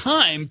 At the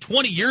time,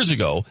 20 years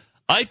ago,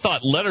 I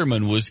thought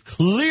Letterman was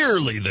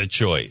clearly the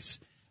choice.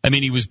 I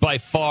mean, he was by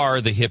far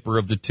the hipper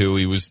of the two.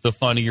 He was the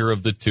funnier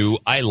of the two.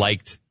 I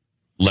liked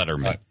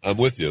Letterman. I'm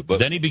with you. But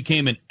then he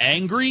became an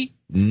angry,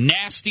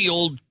 nasty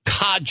old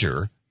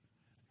codger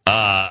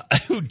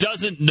who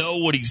doesn't know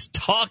what he's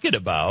talking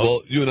about.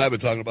 Well, you and I have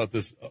been talking about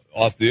this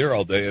off the air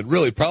all day, and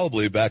really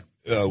probably back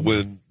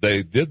when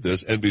they did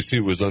this,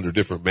 NBC was under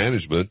different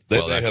management.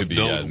 They have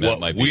known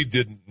what we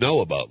didn't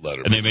know about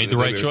Letterman. And they made the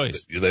right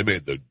choice. They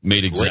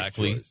made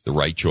exactly the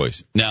right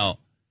choice. Now,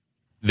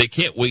 they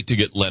can't wait to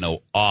get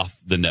Leno off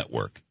the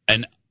network.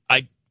 And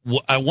I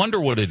wonder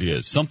what it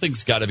is.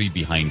 Something's got to be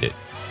behind it.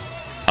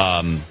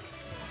 I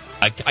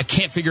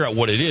can't figure out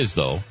what it is,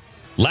 though.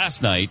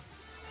 Last night,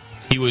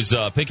 he was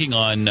picking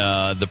on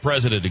the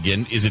president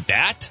again. Is it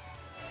that?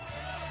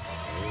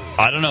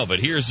 I don't know, but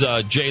here's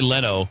Jay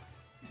Leno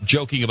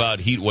joking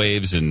about heat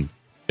waves and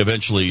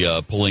eventually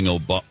pulling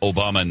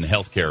Obama and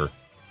healthcare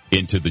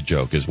into the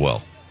joke as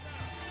well.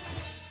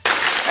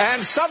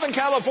 And Southern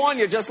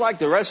California, just like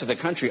the rest of the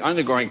country,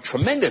 undergoing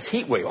tremendous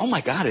heat wave. Oh,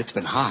 my God, it's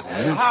been hot,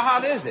 hasn't it? How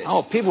hot is it?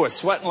 Oh, people were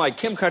sweating like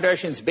Kim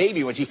Kardashian's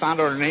baby when she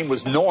found out her name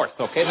was North,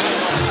 okay? Man,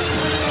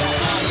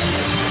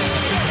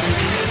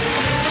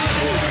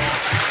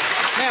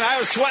 I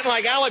was sweating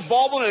like Alec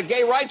Baldwin at a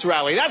gay rights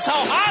rally. That's how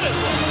hot it was.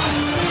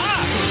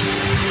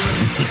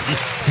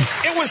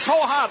 It was so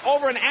hot.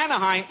 Over in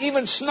Anaheim,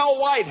 even Snow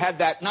White had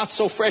that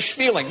not-so-fresh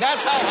feeling.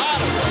 That's how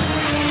hot it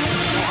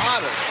was.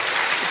 Hotter.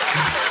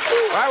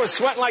 I was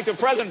sweating like the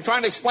president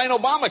trying to explain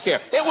Obamacare.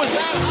 It was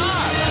that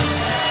hot.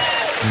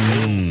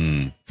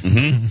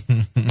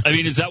 I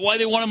mean, is that why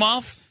they want him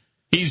off?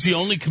 He's the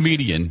only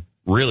comedian,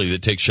 really,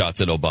 that takes shots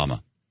at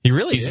Obama. He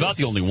really He's about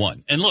the only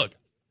one. And look,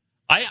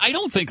 I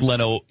don't think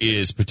Leno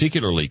is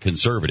particularly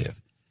conservative.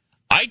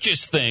 I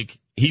just think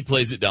he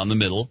plays it down the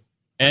middle,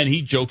 and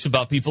he jokes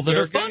about people that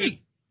are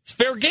funny. It's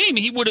fair game.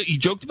 He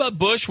joked about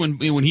Bush when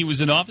he was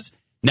in office.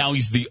 Now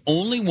he's the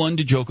only one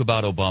to joke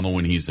about Obama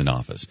when he's in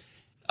office.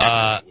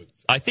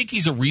 I think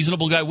he's a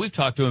reasonable guy. We've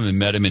talked to him and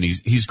met him, and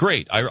he's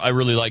great. I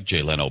really like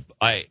Jay Leno.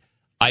 I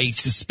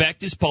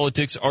suspect his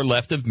politics are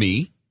left of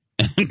me,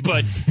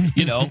 but,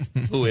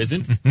 who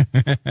isn't? That's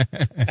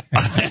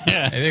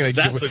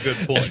a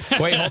good point.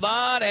 Wait, hold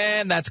on,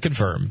 and that's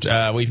confirmed.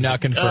 We've now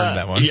confirmed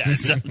that one.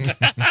 Yes.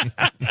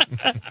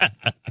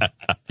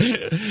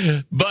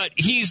 But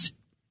he's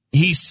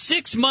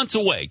 6 months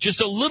away, just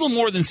a little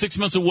more than 6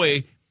 months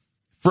away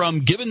from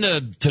giving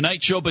the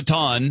Tonight Show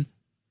baton,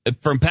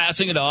 from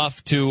passing it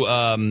off to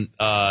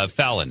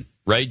Fallon,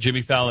 right?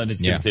 Jimmy Fallon is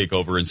going to take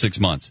over in 6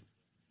 months.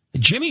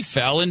 Jimmy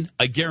Fallon,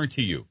 I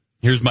guarantee you,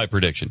 here's my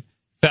prediction.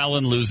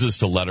 Fallon loses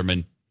to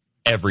Letterman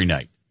every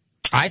night.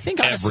 I think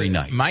honestly, every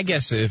night. My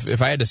guess,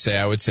 if I had to say,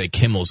 I would say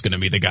Kimmel's going to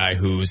be the guy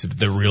who's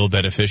the real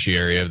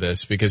beneficiary of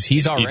this, because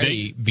he's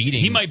already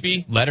beating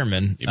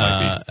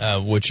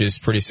Letterman, which is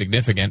pretty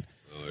significant.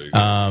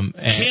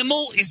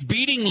 Kimmel is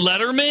beating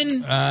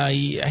Letterman?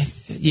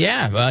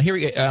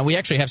 Here we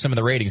actually have some of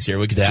the ratings here.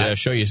 We could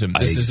show you some.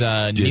 This is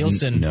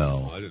Nielsen.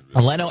 No.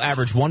 Leno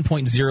averaged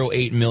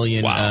 1.08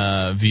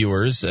 million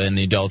viewers in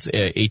the adults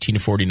 18 to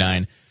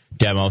 49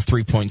 demo,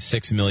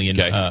 3.6 million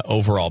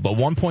overall, but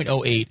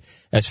 1.08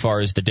 as far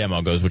as the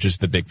demo goes, which is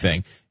the big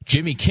thing.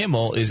 Jimmy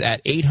Kimmel is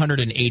at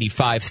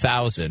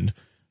 885,000.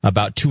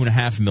 About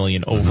 2.5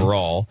 million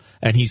overall,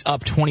 and he's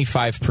up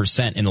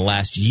 25% in the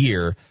last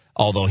year,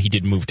 although he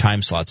did move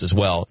time slots as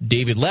well.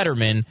 David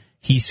Letterman,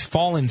 he's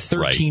fallen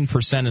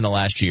 13% in the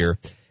last year,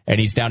 and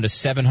he's down to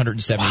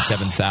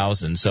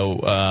 777,000.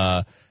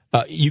 So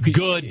you could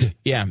good.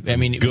 Yeah, I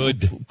mean,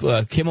 good.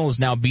 Kimmel is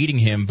now beating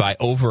him by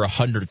over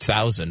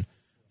 100,000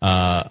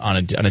 on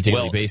a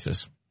daily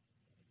basis.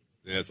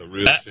 Yeah, it's a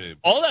real shame.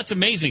 All that's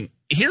amazing.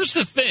 Here's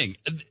the thing: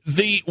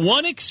 the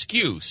one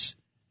excuse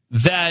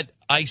that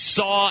I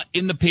saw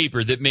in the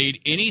paper that made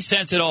any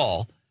sense at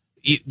all,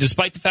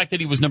 despite the fact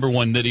that he was number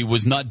one, that he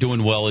was not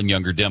doing well in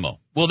younger demo.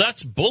 Well,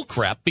 that's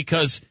bullcrap,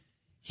 because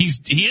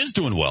he is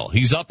doing well.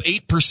 He's up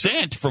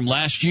 8% from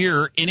last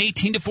year in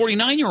 18 to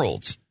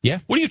 49-year-olds. Yeah.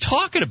 What are you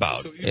talking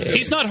about?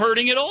 He's not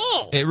hurting at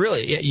all. It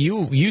really,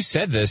 you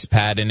said this,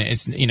 Pat, and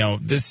it's,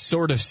 this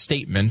sort of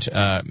statement,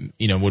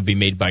 would be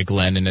made by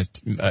Glenn, and it,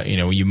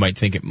 you might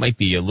think it might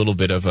be a little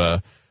bit of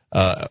a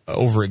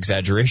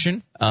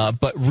over-exaggeration,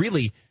 but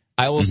really,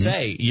 I will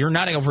say, you're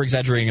not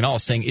over-exaggerating at all,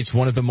 saying it's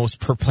one of the most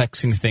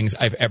perplexing things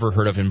I've ever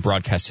heard of in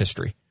broadcast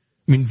history.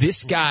 I mean,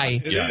 this guy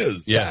it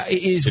is.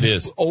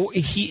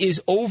 He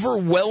is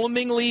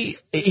overwhelmingly,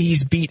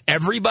 he's beat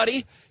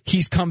everybody.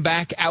 He's come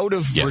back out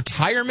of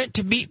retirement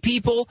to beat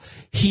people.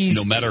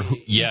 No matter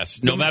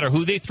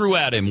who they threw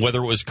at him,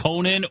 whether it was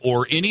Conan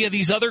or any of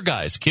these other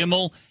guys,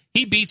 Kimmel,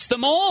 he beats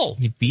them all.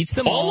 He beats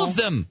them all. All of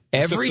them.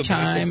 Every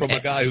time. From a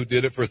guy who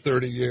did it for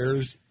 30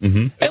 years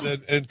and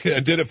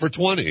did it for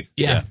 20.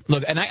 Yeah.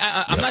 Look, and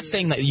I'm not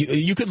saying that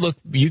you could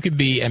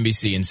be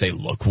NBC and say,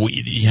 look,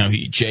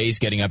 Jay's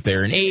getting up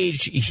there in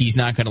age. He's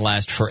not going to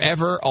last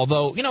forever.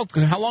 Although,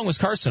 how long was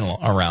Carson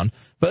around?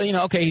 But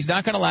he's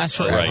not going to last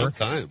forever. Right.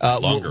 Time.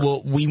 Longer.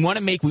 We want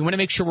to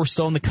make sure we're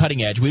still on the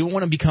cutting edge. We don't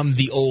want to become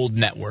the old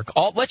network.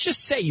 Let's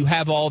just say you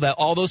have all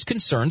those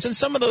concerns, and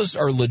some of those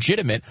are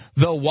legitimate.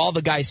 Though while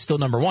the guy's still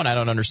number one, I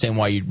don't understand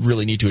why you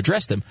really need to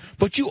address them.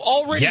 But you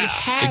already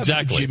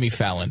have Jimmy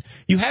Fallon.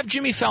 You have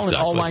Jimmy Fallon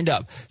all lined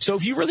up. So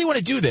if you really want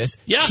to do this,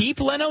 keep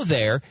Leno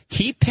there,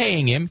 keep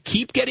paying him,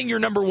 keep getting your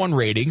number one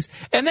ratings,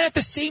 and then at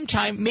the same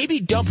time, maybe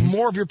dump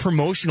more of your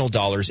promotional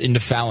dollars into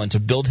Fallon to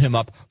build him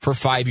up for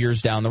 5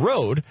 years down the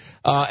road.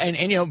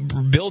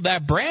 And build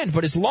that brand.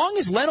 But as long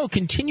as Leno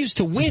continues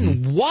to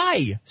win,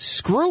 why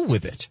screw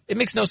with it? It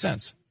makes no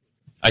sense.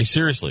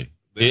 Seriously.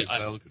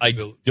 I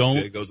don't.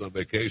 Jay goes on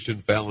vacation.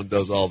 Fallon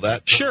does all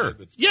that. Sure.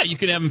 Yeah, you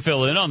can have him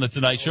fill in on the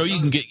Tonight Show.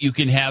 You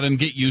can have him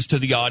get used to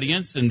the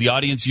audience, and the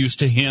audience used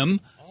to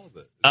him. All of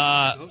it.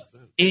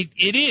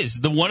 It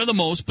is one of the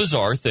most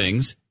bizarre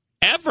things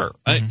ever.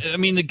 I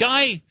mean, the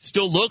guy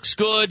still looks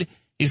good.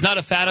 He's not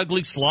a fat,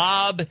 ugly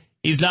slob.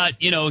 He's not,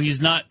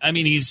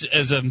 he's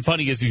as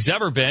funny as he's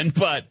ever been,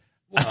 but,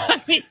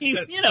 that's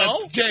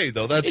Jay,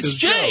 though. That's it's his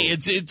Jay. show.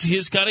 It's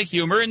his kind of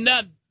humor, and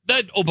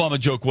that Obama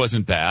joke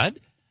wasn't bad.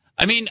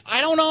 I mean, I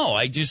don't know.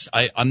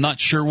 I'm not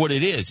sure what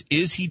it is.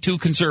 Is he too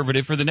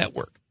conservative for the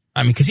network?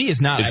 I mean, because he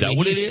is not. Is that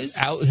what it is?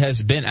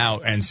 Has been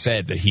out and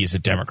said that he's a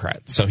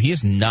Democrat. So he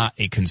is not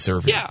a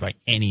conservative by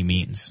any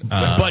means.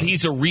 But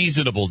he's a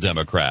reasonable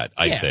Democrat,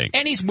 I think.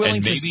 And he's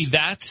willing to... maybe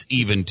that's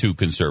even too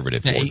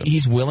conservative for them.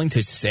 He's willing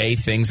to say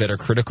things that are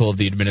critical of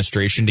the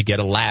administration to get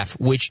a laugh,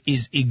 which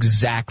is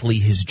exactly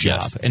his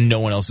job. Yes. And no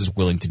one else is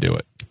willing to do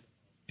it.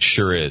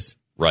 Sure is.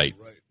 Right.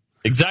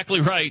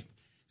 Exactly right.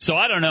 So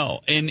I don't know.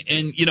 And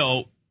you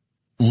know,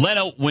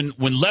 Leno, when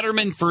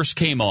Letterman first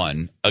came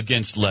on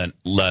against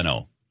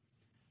Leno,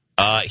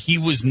 he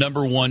was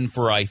number one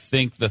for, I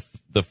think,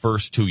 the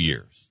first 2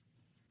 years.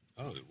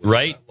 Oh,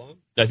 right? That long?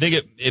 I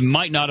think it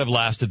might not have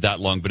lasted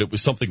that long, but it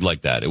was something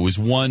like that. It was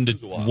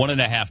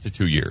 1.5 to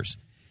 2 years.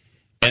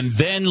 And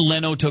then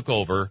Leno took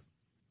over,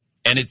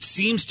 and it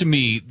seems to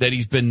me that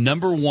he's been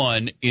number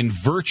one in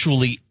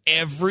virtually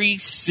every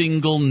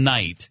single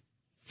night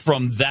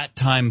from that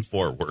time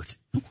forward,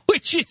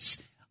 which is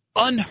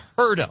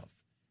unheard of.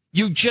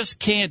 You just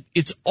can't,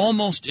 it's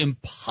almost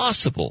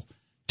impossible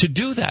to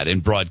do that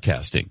in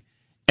broadcasting.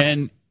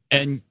 And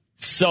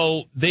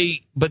so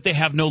they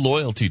have no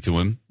loyalty to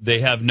him.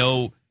 They have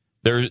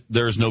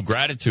there's no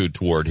gratitude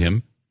toward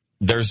him.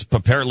 There's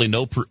apparently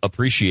no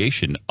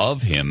appreciation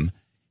of him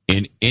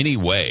in any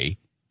way,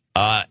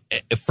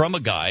 from a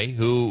guy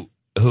who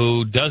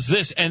does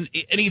this. And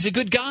he's a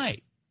good guy,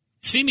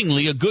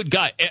 seemingly a good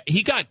guy.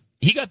 He got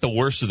the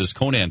worst of this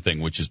Conan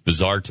thing, which is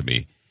bizarre to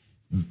me,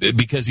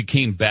 because he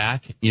came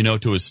back,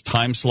 to his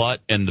time slot,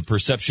 and the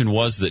perception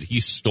was that he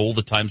stole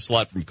the time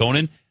slot from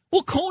Conan.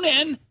 Well,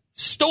 Conan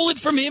stole it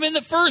from him in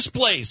the first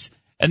place.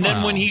 And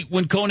then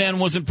when Conan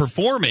wasn't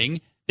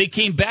performing, they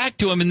came back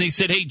to him and they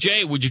said, "Hey,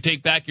 Jay, would you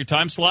take back your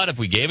time slot if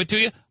we gave it to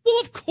you?" Well,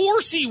 of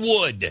course he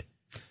would.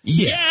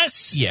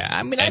 Yes. Yeah,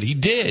 I mean, and he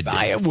did.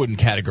 I wouldn't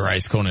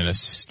categorize Conan as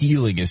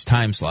stealing his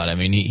time slot. I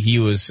mean, he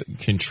was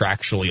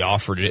contractually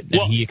offered it,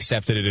 and he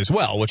accepted it as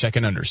well, which I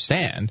can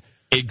understand.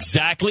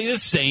 Exactly the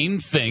same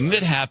thing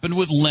that happened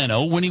with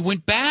Leno when he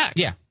went back.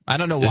 Yeah. I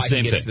don't know why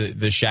he gets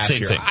the shaft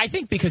here. Thing. I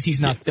think because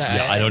he's not...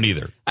 I don't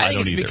either. I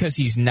think it's because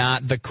he's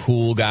not the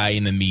cool guy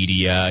in the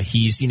media.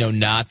 He's,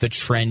 not the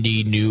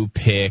trendy new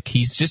pick.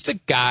 He's just a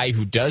guy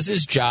who does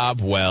his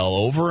job well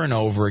over and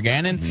over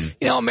again. And,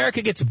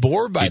 America gets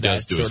bored by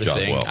that sort of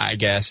thing, I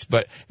guess.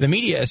 But the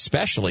media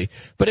especially.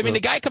 But, I mean, the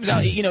guy comes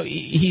out,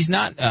 he's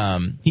not...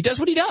 he does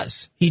what he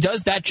does. He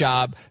does that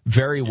job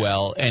very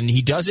well. And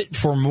he does it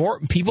for more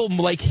people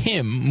like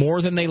him more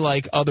than they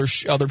like other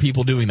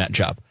people doing that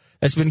job.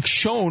 That's been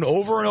shown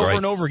over and over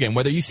and over again.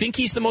 Whether you think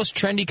he's the most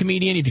trendy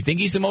comedian, if you think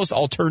he's the most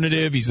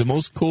alternative, he's the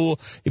most cool,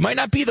 he might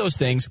not be those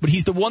things, but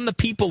he's the one that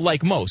people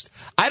like most.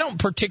 I don't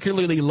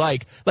particularly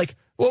like,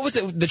 what was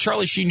it, the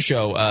Charlie Sheen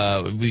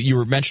show you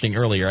were mentioning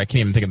earlier? I can't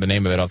even think of the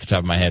name of it off the top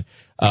of my head.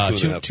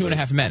 Two and a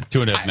Half Men.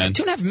 Two and a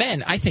Half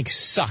Men, I think,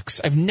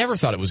 sucks. I've never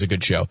thought it was a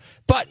good show.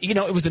 But,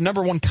 it was the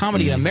number one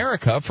comedy in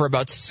America for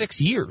about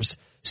 6 years.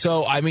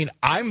 So, I mean,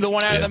 I'm the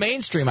one out of the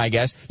mainstream, I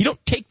guess. You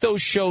don't take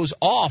those shows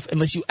off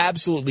unless you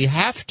absolutely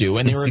have to.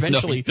 And they were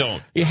eventually,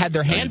 you had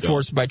their hand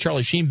forced by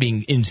Charlie Sheen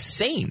being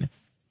insane.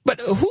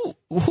 But who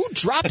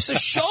drops a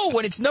show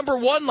when it's number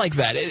one like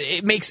that?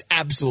 It makes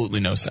absolutely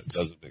no sense. It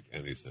doesn't make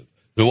any sense.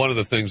 But one of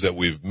the things that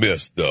we've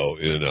missed, though,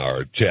 in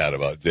our chat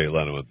about Jay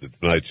Leno at the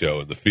Tonight Show,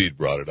 and the feed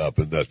brought it up,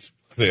 and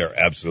they are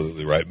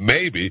absolutely right.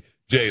 Maybe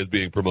Jay is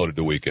being promoted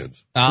to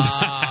weekends. It's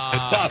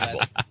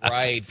possible.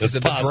 Right. Because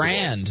of the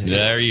brand.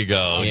 There you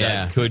go.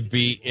 Yeah. That could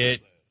be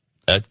it.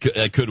 That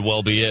could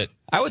well be it.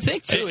 I would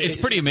think, too. It's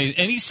pretty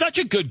amazing. And he's such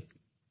a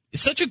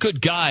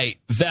good guy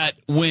that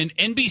when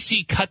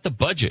NBC cut the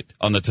budget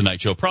on the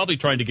Tonight Show, probably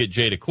trying to get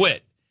Jay to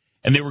quit,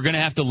 and they were going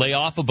to have to lay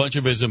off a bunch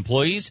of his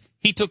employees,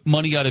 he took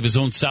money out of his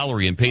own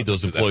salary and paid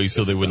those employees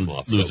so they wouldn't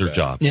lose their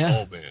job.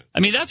 Yeah. Oh, man. I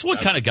mean, that's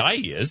what kind of guy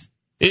he is.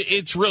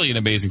 It's really an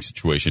amazing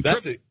situation.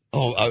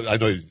 I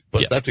know,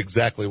 but that's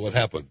exactly what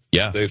happened.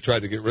 Yeah. They've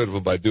tried to get rid of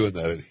him by doing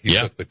that, and he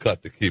took the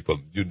cut to keep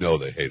him.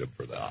 They hate him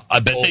for that. I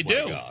bet they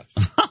do. Gosh.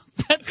 I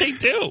bet they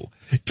do.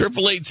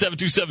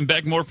 888-727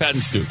 back. More Pat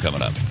and Stu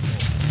coming up.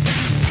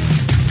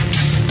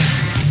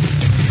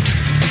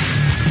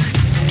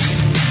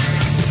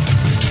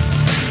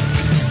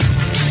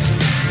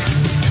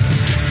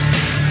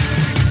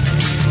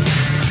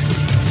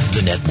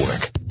 The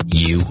network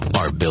you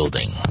are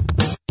building.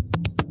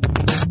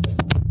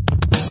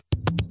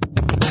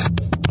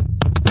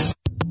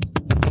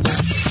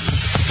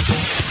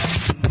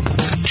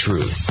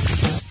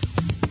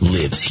 Truth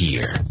lives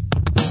here.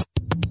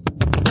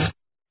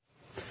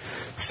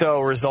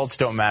 So results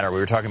don't matter. We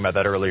were talking about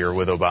that earlier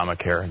with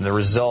Obamacare. The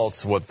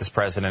results, what this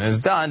president has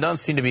done, don't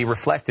seem to be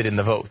reflected in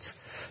the votes.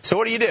 So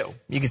what do?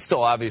 You can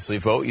still obviously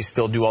vote. You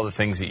still do all the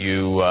things that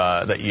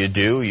you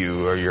do.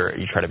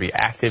 You try to be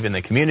active in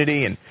the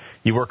community, and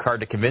you work hard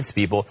to convince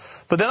people.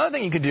 But the other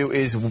thing you can do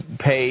is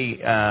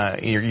pay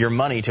your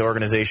money to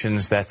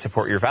organizations that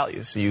support your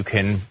values. So you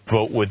can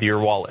vote with your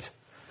wallet.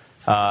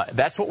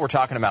 That's what we're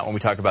talking about when we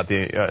talk about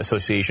the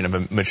Association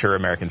of Mature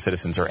American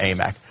Citizens, or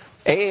AMAC.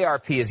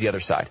 AARP is the other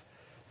side.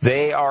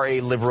 They are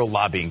a liberal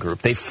lobbying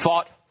group. They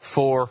fought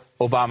for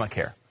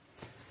Obamacare.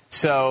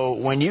 So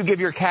when you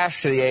give your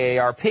cash to the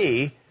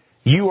AARP,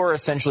 you are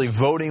essentially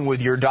voting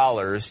with your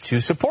dollars to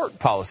support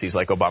policies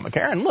like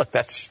Obamacare. And look,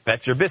 that's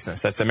your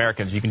business. That's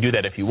Americans. You can do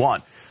that if you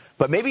want.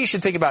 But maybe you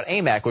should think about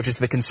AMAC, which is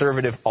the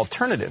conservative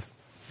alternative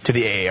to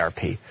the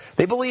AARP.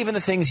 They believe in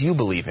the things you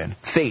believe in: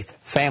 faith,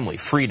 family,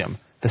 freedom,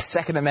 the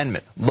Second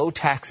Amendment, low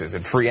taxes,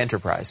 and free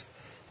enterprise.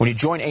 When you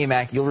join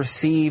AMAC, you'll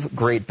receive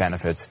great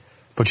benefits,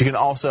 but you can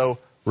also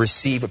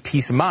receive a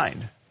peace of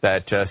mind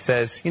that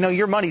says,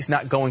 your money's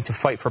not going to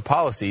fight for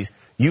policies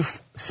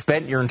you've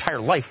spent your entire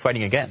life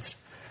fighting against.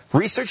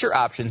 Research your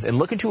options and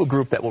look into a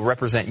group that will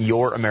represent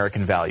your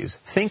American values.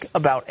 Think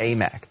about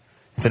AMAC.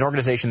 It's an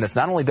organization that's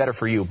not only better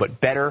for you,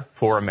 but better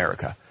for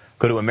America.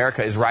 Go to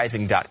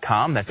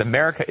americaisrising.com. That's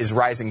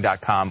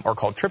americaisrising.com, or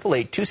call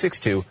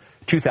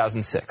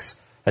 888-262-2006.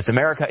 That's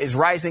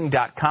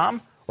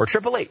americaisrising.com or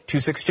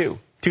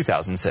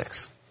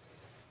 888-262-2006.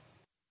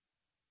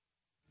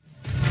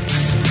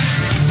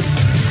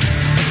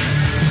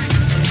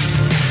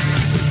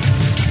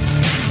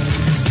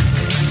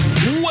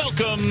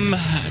 Welcome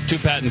to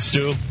Pat and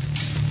Stu.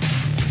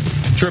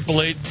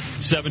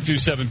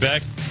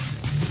 888-727-BECK.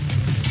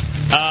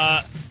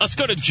 Let's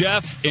go to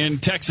Jeff in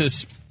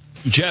Texas.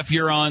 Jeff,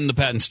 you're on the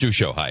Pat and Stu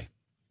Show. Hi.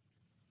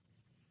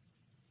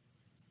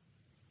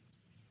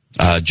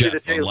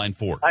 Jeff on line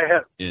 4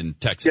 in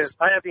Texas. Yes,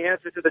 I have the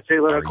answer to the Jay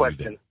Leno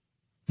question.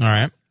 All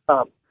right.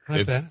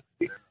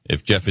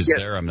 If Jeff is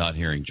there, I'm not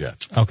hearing Jeff.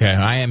 Okay,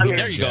 I am here.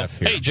 There you Jeff.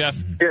 go. Hey,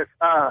 Jeff. Yes.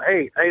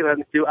 Hey,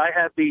 Stu. I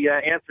have the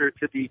answer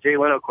to the Jay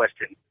Leno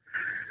question,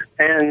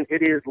 and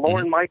it is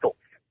Lorne Michaels,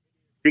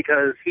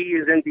 because he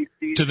is NBC's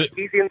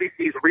he's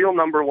NBC's real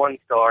number one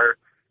star,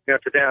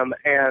 to them,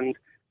 and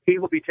he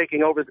will be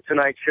taking over the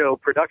Tonight Show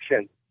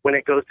production when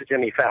it goes to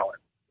Jimmy Fallon.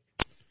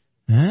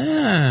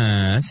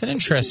 That's an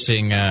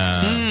interesting,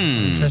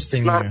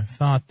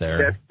 thought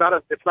there. Yeah,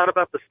 it's not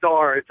about the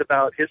star. It's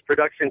about his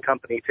production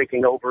company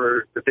taking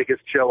over the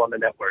biggest show on the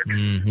network.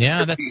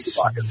 Yeah, that's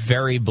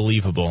very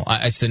believable.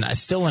 It's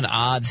still an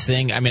odd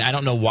thing. I mean, I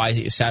don't know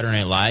why Saturday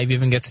Night Live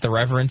even gets the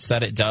reverence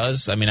that it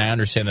does. I mean, I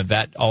understand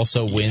that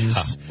also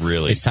wins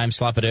its time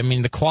slot, but I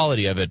mean, the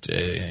quality of it,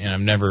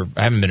 and I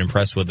haven't been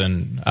impressed with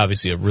in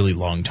obviously a really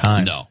long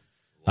time. No.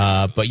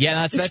 But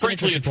yeah, that's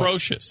frankly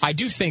atrocious. I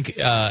do think,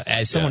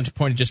 as someone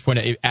pointed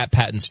at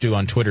Pat and Stu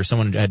on Twitter,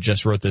 someone had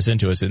just wrote this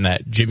into us, in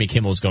that Jimmy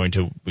Kimmel is going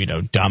to,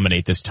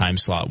 dominate this time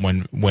slot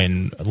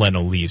when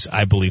Leno leaves.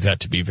 I believe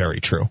that to be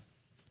very true.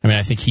 I mean,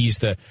 I think he's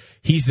the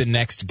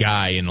next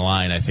guy in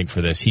line, I think,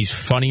 for this. He's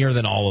funnier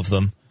than all of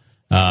them.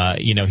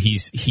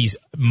 He's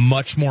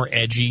much more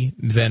edgy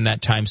than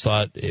that time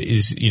slot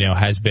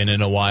has been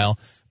in a while,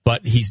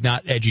 but he's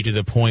not edgy to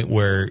the point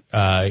where,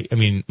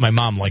 my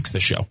mom likes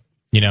the show.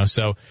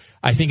 So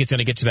I think it's going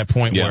to get to that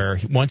point where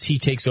once he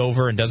takes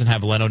over and doesn't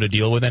have Leno to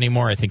deal with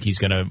anymore, I think he's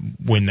going to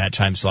win that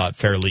time slot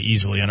fairly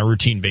easily on a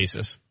routine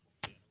basis.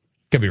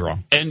 Could be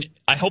wrong. And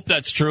I hope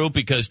that's true,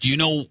 because do you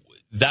know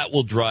that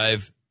will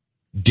drive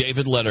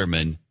David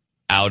Letterman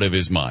out of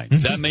his mind?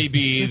 That may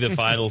be the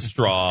final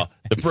straw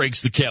that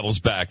breaks the camel's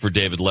back for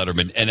David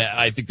Letterman. And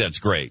I think that's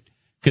great,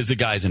 because the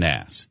guy's an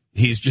ass.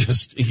 He's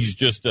just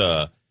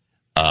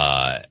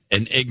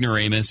an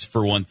ignoramus,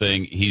 for one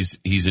thing.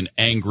 He's an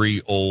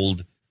angry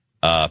old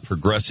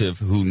progressive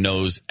who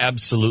knows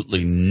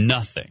absolutely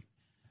nothing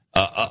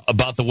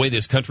about the way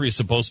this country is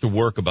supposed to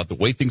work, about the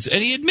way things,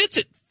 and he admits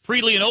it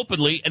freely and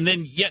openly, and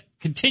then yet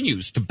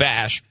continues to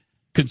bash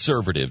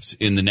conservatives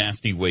in the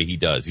nasty way he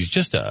does. He's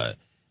just an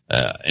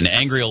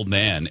angry old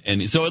man,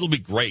 and so it'll be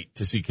great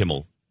to see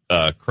Kimmel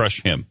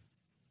crush him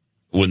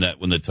when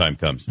the time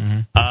comes.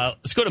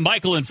 Let's go to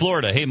Michael in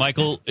Florida. Hey,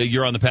 Michael,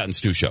 you're on the Pat and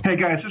Stu Show. Hey,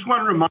 guys, just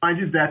want to remind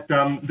you that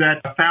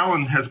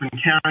Fallon has been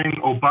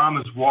carrying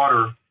Obama's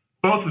water,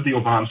 both of the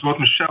Obamas, both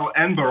Michelle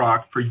and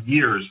Barack, for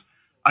years.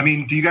 I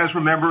mean, do you guys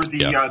remember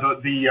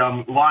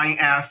the lying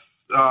ass,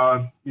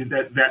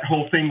 that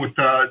whole thing with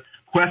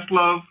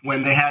Questlove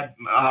when they had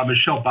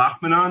Michelle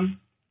Bachmann on?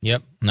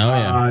 Yep.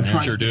 I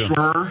sure do.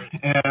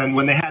 And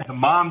when they had the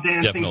mom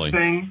dancing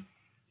thing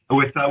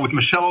with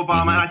Michelle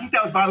Obama. And I think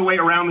that was, by the way,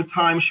 around the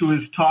time she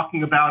was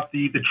talking about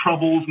the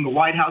troubles in the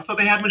White House. So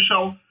they had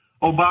Michelle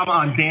Obama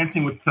on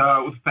Dancing with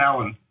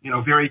Fallon.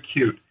 Very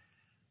cute.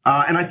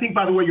 And I think,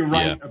 by the way, you're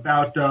right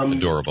about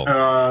adorable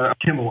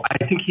Kimmel. I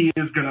think he's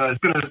gonna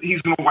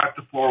wipe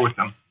the floor with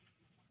them.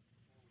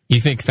 You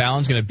think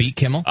Fallon's gonna beat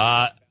Kimmel?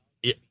 I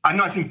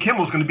think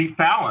Kimmel's going to beat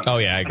Fallon. Oh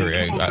yeah, I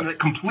agree. Kimmel's going to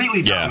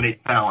completely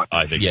dominate Fallon.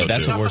 I think so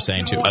that's too. what we're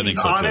saying too. I think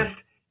so honest,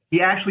 too.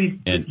 He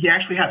actually has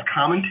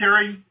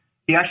commentary.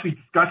 He actually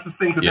discusses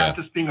things without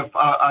just being a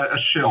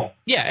shill.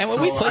 Yeah, and when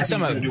we played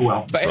some of,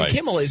 but and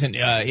Kimmel isn't.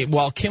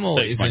 While Kimmel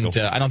isn't,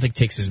 I don't think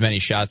takes as many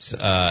shots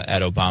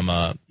at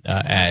Obama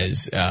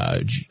as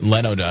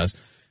Leno does.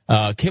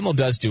 Kimmel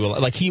does do a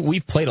lot. Like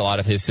we've played a lot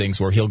of his things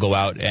where he'll go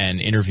out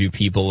and interview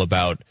people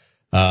about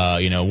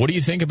What do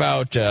you think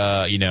about,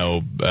 the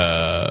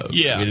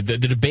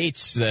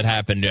debates that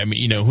happened? I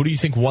mean, who do you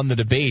think won the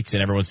debates?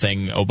 And everyone's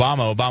saying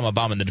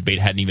Obama, and the debate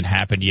hadn't even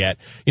happened yet.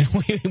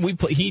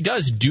 He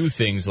does do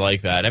things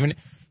like that. I mean,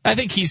 I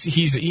think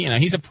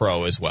he's a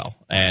pro as well,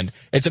 and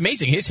it's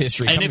amazing his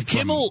history. And if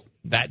Kimmel,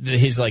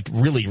 his like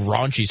really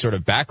raunchy sort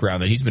of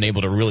background, that he's been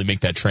able to really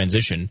make that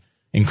transition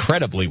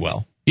incredibly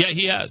well. Yeah,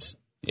 he has.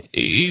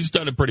 He's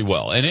done it pretty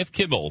well. And if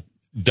Kimmel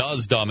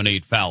does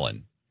dominate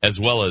Fallon as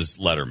well as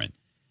Letterman,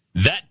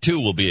 that too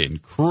will be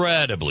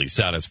incredibly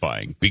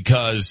satisfying,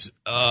 because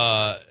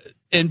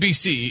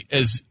NBC,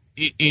 as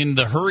in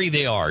the hurry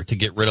they are to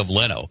get rid of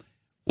Leno,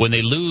 when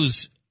they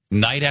lose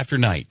night after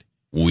night,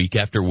 week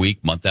after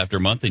week, month after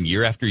month, and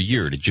year after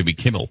year to Jimmy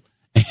Kimmel,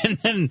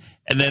 and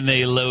then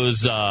they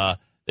lose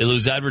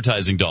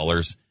advertising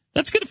dollars,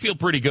 that's going to feel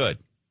pretty good.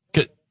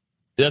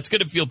 That's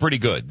going to feel pretty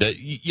good. That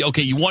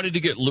okay, you wanted to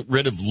get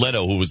rid of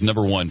Leno, who was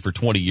number one for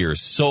 20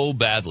 years, so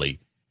badly.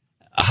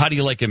 How do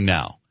you like him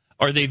now?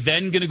 Are they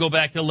then going to go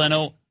back to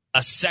Leno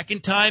a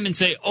second time and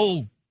say,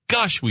 oh,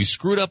 gosh, we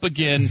screwed up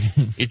again.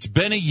 It's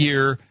been a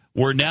year.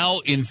 We're now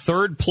in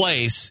third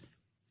place.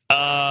 Do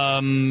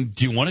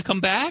you want to come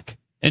back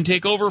and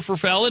take over for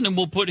Fallon, and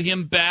we'll put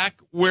him back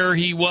where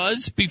he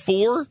was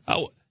before?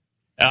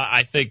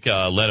 I think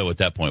Leno at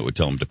that point would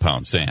tell him to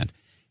pound sand.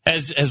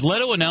 Has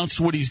Leno announced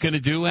what he's going to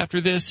do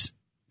after this?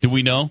 Do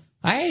we know?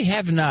 I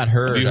have not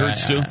heard. Have you heard,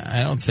 Stu?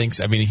 I don't think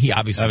so. I mean, he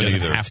obviously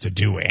doesn't have to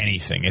do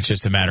anything. It's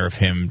just a matter of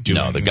him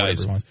doing the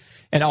guys.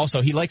 And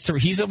also,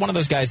 he's one of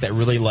those guys that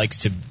really likes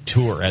to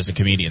tour as a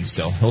comedian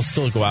still. He'll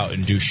still go out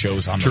and do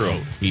shows on the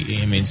road.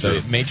 So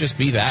it may just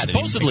be that.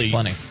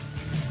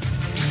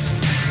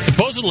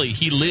 Supposedly,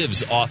 he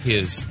lives off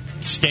his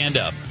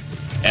stand-up,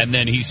 and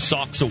then he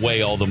socks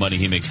away all the money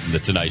he makes from The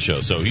Tonight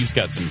Show. So he's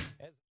got some...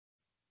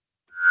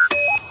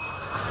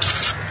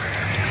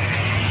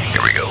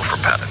 Here we go for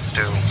Pat and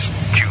Stu.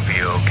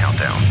 QVO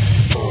Countdown.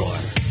 4,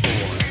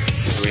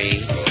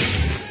 3,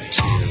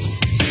 2,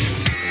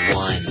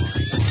 1.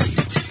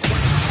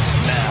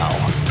 Now,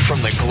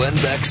 from the Glenn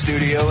Beck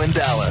Studio in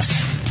Dallas,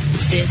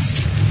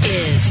 this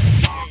is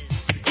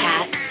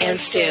Pat and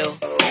Stu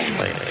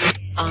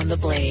on the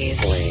Blaze.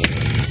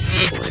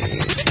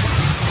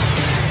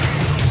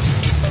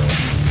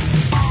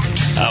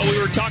 We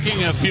were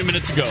talking a few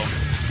minutes ago.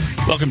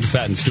 Welcome to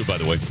Pat and Stu, by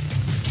the way.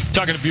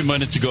 Talking a few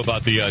minutes ago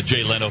about the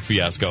Jay Leno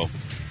fiasco.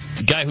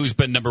 Guy who's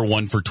been number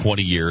one for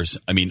 20 years.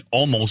 I mean,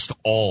 almost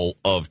all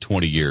of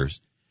 20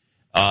 years.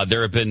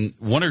 There have been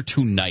one or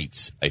two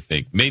nights, I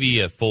think,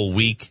 maybe a full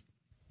week,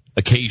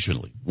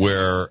 occasionally,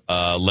 where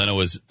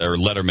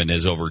Letterman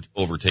has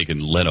overtaken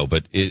Leno,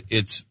 but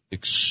it's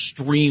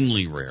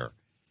extremely rare.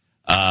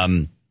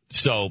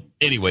 So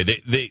anyway,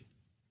 they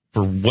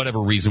for whatever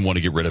reason want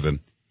to get rid of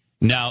him.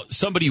 Now,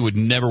 somebody you would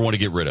never want to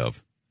get rid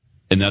of,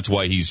 and that's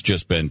why he's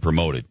just been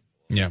promoted.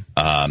 Yeah.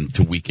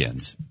 To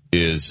weekends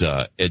is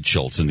Ed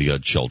Schultz and the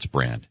Ed Schultz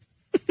brand.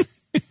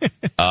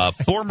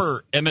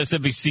 Former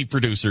MSNBC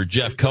producer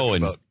Jeff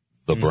Cohen. About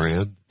the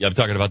brand? Yeah, I'm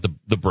talking about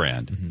the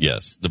brand. Mm-hmm.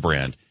 Yes, the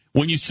brand.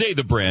 When you say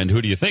the brand,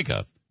 who do you think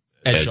of?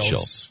 Ed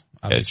Schultz.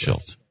 Ed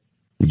Schultz.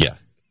 Yeah,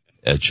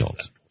 Ed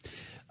Schultz.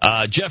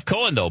 Jeff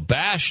Cohen, though,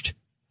 bashed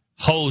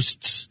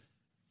hosts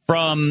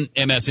from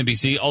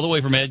MSNBC, all the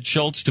way from Ed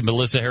Schultz to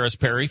Melissa Harris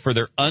Perry, for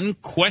their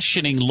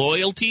unquestioning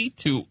loyalty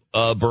to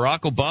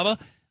Barack Obama,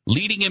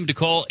 leading him to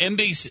call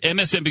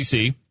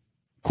MSNBC,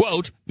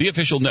 quote, the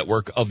official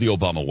network of the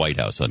Obama White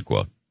House,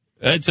 unquote.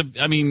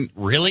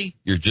 Really?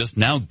 You're just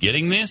now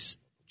getting this,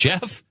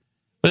 Jeff?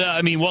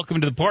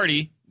 Welcome to the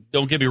party.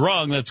 Don't get me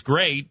wrong, that's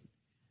great.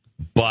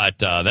 But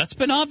that's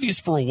been obvious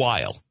for a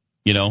while,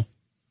 you know.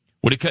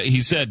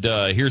 He said,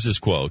 here's his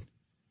quote,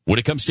 when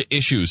it comes to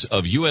issues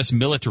of U.S.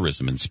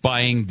 militarism and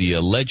spying, the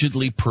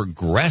allegedly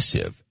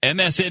progressive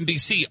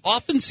MSNBC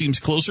often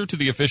seems closer to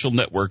the official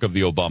network of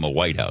the Obama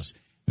White House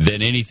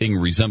than anything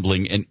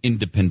resembling an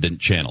independent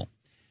channel.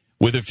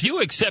 With a few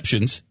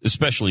exceptions,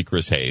 especially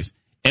Chris Hayes,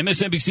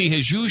 MSNBC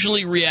has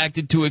usually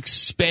reacted to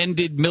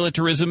expanded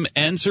militarism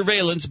and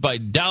surveillance by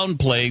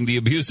downplaying the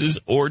abuses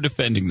or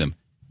defending them.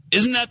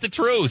 Isn't that the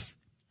truth?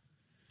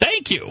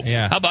 Thank you.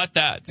 Yeah. How about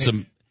that?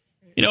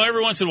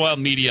 Every once in a while,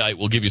 Mediaite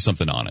will give you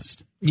something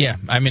honest. Yeah,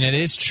 it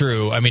is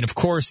true. Of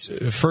course,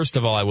 first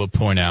of all, I will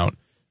point out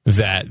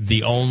that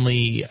the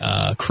only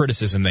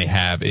criticism they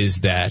have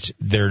is that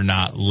they're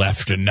not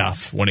left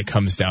enough when it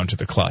comes down to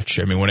the clutch.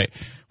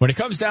 When it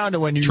comes down to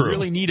when you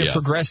really need a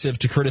progressive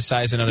to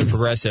criticize another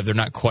progressive, they're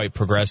not quite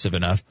progressive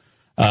enough.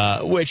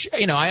 Which,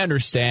 I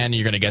understand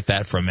you're going to get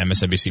that from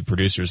MSNBC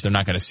producers. They're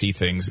not going to see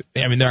things.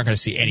 They're not going to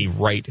see any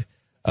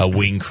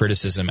right-wing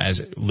criticism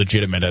as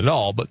legitimate at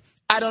all. But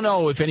I don't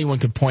know if anyone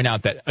could point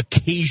out that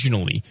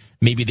occasionally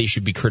maybe they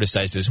should be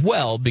criticized as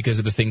well because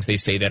of the things they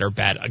say that are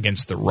bad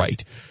against the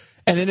right.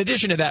 And in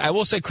addition to that, I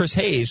will say Chris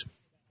Hayes,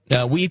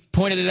 we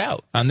pointed it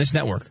out on this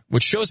network,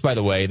 which shows, by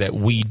the way, that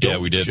we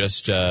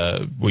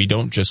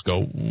don't just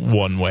go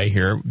one way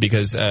here,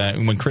 because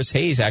when Chris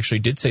Hayes actually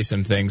did say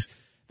some things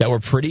that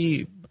were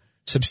pretty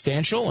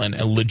substantial and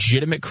a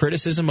legitimate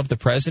criticism of the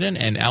president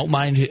and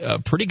outlined a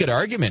pretty good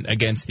argument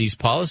against these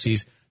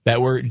policies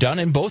that were done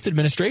in both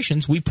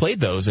administrations. We played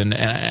those, and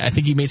I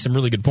think he made some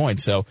really good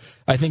points. So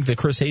I think the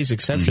Chris Hayes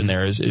exception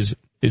there is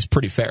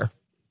pretty fair.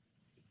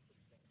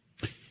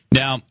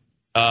 Now,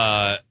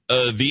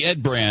 the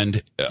Ed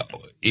brand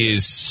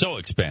is so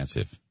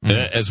expansive,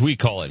 as we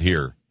call it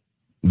here,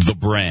 the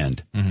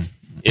brand.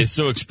 It's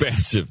so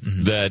expansive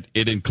that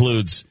it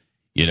includes,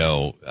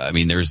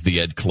 there's the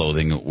Ed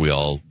clothing we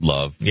all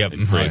love. Yep.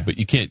 Great, but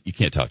you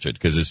can't touch it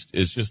because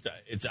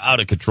it's out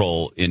of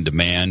control in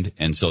demand,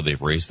 and so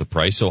they've raised the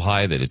price so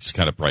high that it's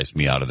kind of priced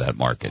me out of that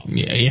market.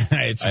 Yeah,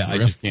 I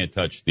just can't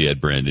touch the Ed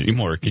brand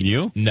anymore. Can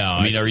you? No.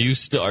 Are you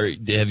still?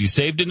 Have you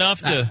saved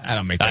enough to? I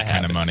don't make that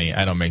kind of money.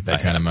 I don't make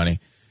that kind of money.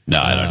 No,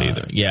 I don't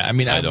either. Yeah, I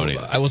don't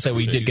either. I will say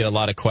we did get a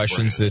lot of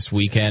questions this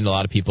weekend. A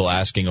lot of people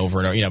asking over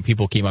and over.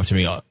 People came up to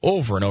me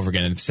over and over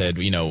again and said,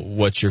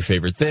 what's your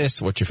favorite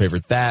this? What's your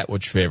favorite that?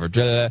 What's your favorite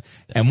da?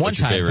 And one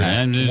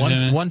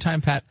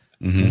time, Pat,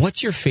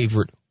 what's your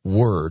favorite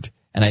word?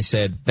 And I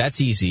said,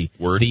 that's easy.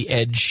 Word? The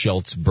Ed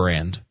Schultz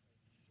brand.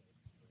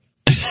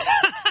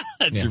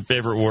 That's your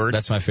favorite word?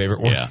 That's my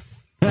favorite word. Yeah.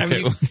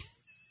 Okay.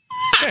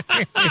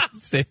 I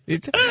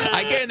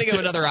can't think of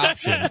another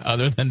option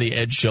other than the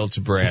Ed Schultz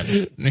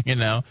brand. I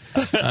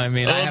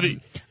have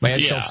my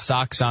Ed Schultz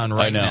socks on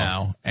right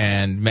now,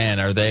 and man,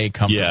 are they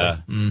comfortable?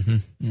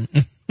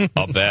 Yeah,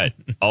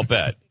 I'll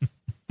bet,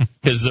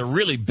 because they're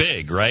really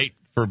big, right?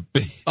 For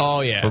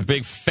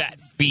big fat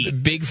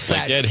feet, big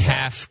fat like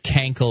calf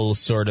cankle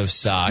sort of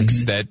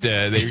socks that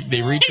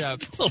they reach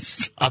up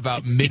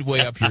about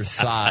midway up your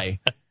thigh.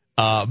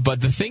 But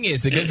the thing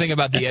is, the good thing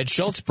about the Ed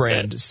Schultz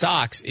brand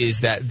socks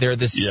is that they're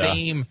the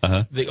same.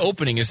 The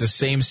opening is the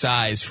same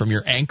size from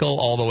your ankle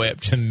all the way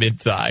up to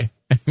mid-thigh.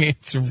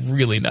 It's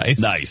really nice.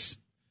 Nice.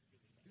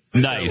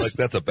 Like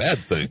that's a bad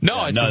thing.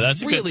 No,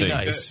 that's really a good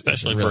thing, nice.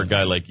 especially for a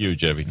guy like you,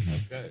 Jeffy.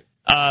 Okay.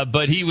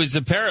 But he was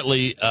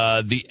apparently,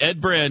 the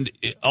Ed brand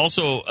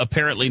also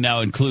apparently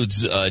now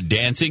includes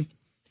dancing.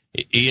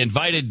 He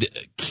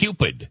invited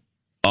Cupid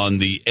on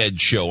the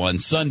Ed Show on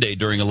Sunday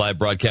during a live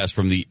broadcast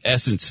from the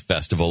Essence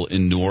Festival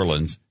in New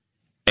Orleans.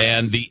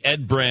 And the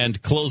Ed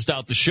brand closed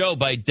out the show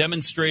by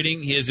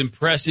demonstrating his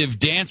impressive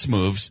dance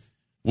moves,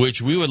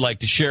 which we would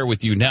like to share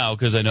with you now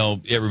because I know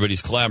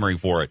everybody's clamoring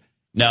for it.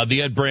 Now,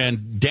 the Ed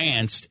brand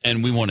danced,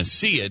 and we want to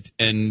see it,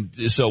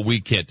 and so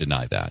we can't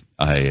deny that.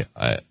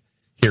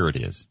 Here it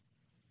is.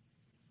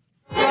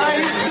 Right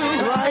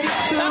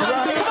to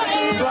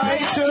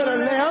the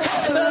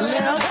left, to the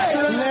left, to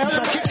the left.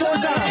 Now kick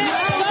one time.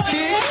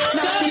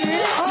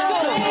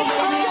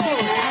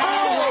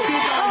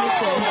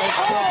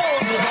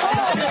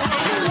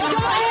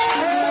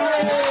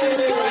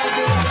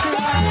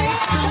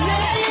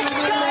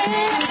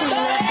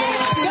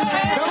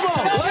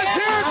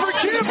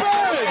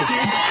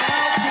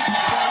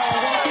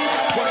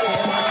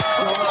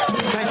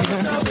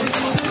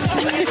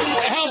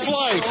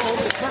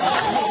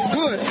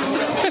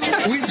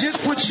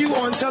 You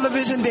on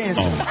television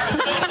dancing.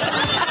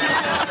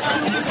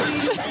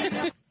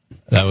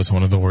 That was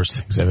one of the worst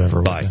things I've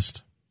ever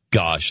witnessed.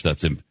 Gosh,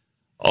 that's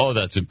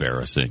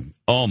embarrassing.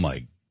 Oh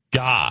my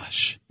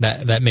gosh,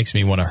 that makes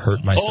me want to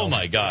hurt myself. Oh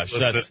my gosh,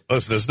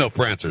 listen, there's no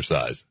Prancer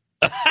size.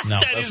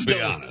 No, let's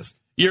be honest.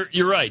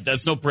 You're right.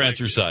 That's no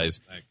Prancer size.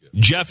 Thank you.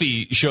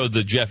 Jeffy showed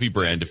the Jeffy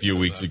brand a few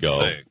weeks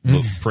ago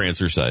of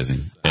Prancer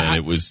sizing, and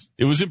it was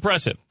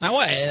impressive. I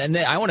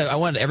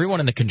want everyone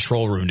in the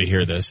control room to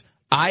hear this.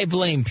 I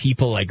blame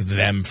people like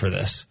them for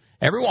this.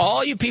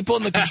 All you people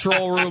in the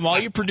control room, all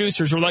you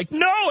producers were like,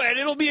 no, Ed,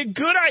 it'll be a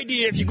good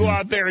idea if you go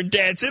out there and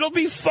dance. It'll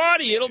be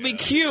funny. It'll be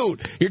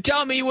cute. You're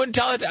telling me you wouldn't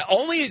tell it?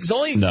 It's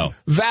only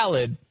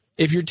valid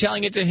if you're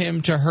telling it to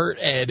him to hurt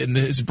Ed and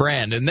his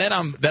brand. And then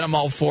I'm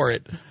all for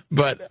it.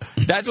 But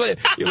that's what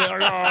you're like,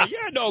 oh,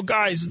 yeah, no,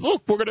 guys,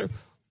 look, we're going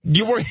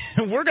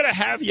to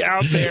have you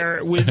out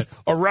there with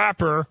a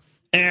rapper.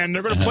 And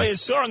they're going to play a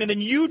song, and then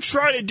you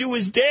try to do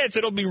his dance.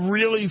 It'll be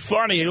really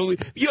funny. It'll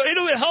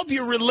help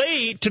you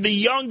relate to the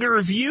younger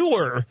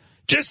viewer.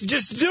 Just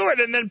do it,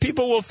 and then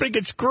people will think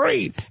it's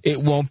great.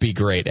 It won't be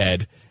great,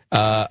 Ed.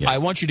 I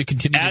want you to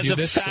continue to do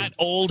this. As a fat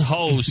old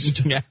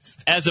host, yes.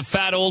 As a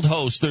fat old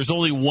host, there's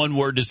only one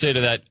word to say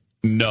to that.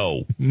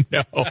 No.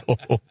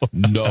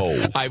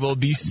 No. I will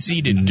be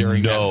seated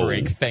during that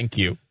break. Thank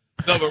you.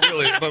 No,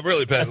 but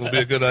really, Pat, it'll be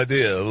a good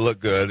idea. It'll look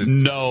good.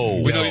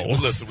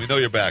 Listen, we know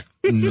you're back.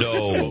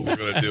 No. What we're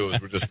going to do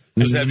is we're just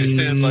have you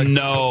stand like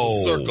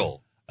a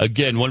circle.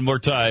 Again, one more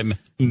time.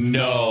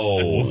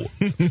 No.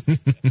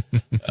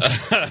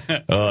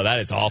 Oh, that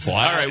is awful.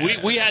 All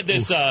right, we had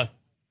this. You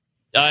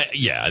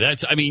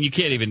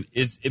can't even.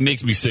 It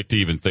makes me sick to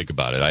even think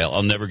about it.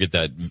 I'll never get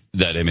that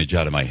image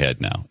out of my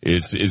head now.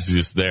 It's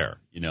just there.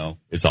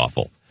 It's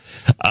awful.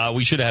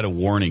 We should have had a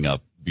warning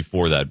up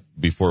before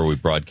we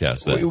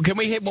broadcast that. Can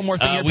we hit one more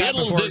thing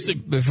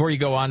before you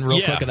go on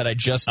real quick that I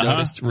just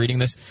noticed reading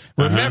this?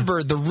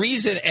 Remember, the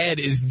reason Ed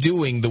is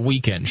doing the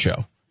weekend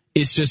show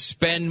is to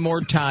spend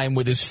more time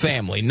with his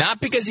family. Not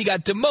because he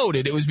got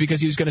demoted, it was because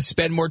he was going to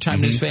spend more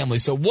time with his family.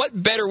 So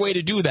what better way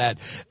to do that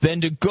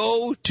than to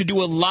go to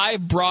do a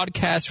live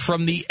broadcast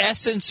from the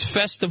Essence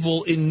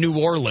Festival in New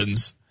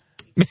Orleans?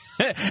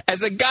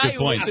 As a guy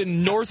who lives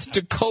in North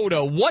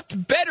Dakota,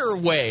 what better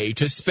way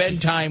to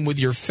spend time with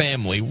your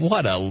family?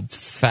 What a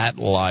fat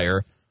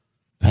liar.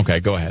 Okay,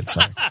 go ahead.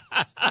 Sorry.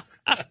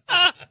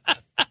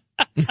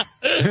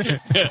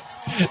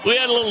 We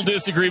had a little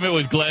disagreement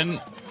with Glenn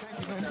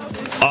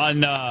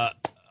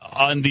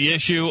on the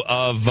issue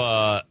of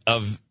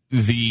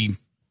the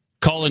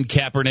Colin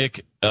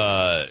Kaepernick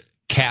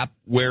cap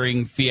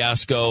wearing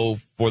fiasco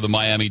for the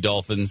Miami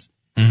Dolphins.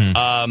 We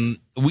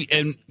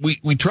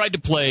tried to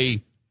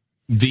play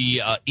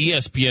the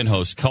ESPN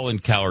host Colin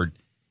Cowherd.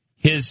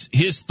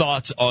 His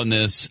thoughts on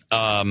this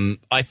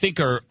I think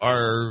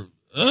are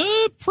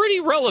pretty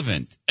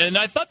relevant, and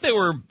I thought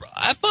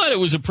it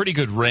was a pretty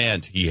good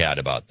rant he had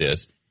about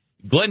this.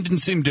 Glenn didn't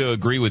seem to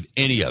agree with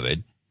any of it.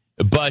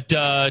 But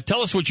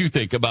tell us what you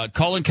think about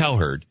Colin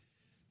Cowherd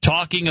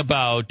talking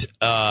about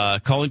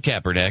Colin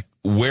Kaepernick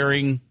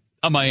wearing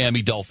a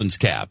Miami Dolphins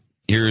cap.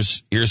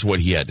 Here's what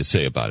he had to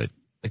say about it.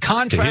 The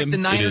contract the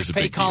Niners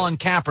pay Colin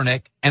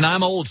Kaepernick, and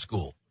I'm old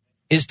school,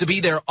 is to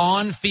be their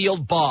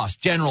on-field boss,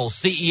 general,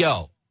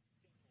 CEO.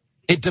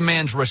 It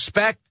demands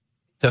respect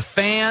to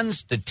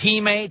fans, to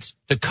teammates,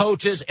 to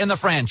coaches, and the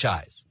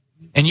franchise.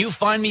 And you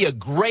find me a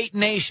great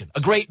nation, a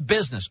great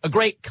business, a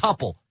great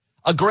couple,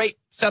 a great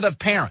set of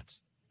parents.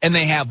 And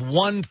they have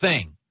one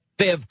thing.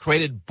 They have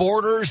created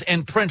borders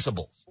and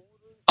principles.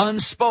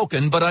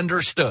 Unspoken but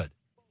understood.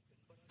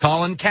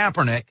 Colin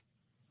Kaepernick,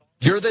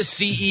 you're the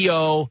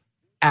CEO.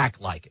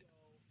 Act like it.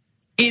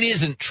 It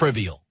isn't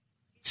trivial.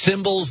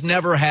 Symbols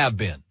never have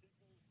been.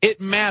 It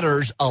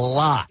matters a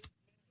lot.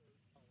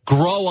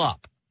 Grow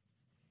up.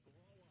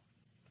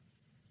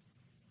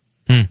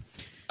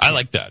 I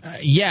like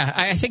that. Yeah,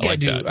 I think I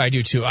do. I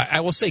do too.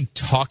 I will say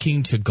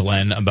talking to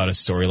Glenn about a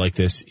story like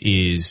this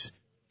is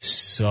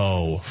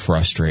so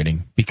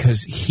frustrating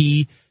because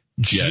he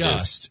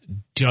just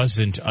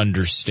doesn't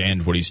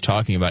understand what he's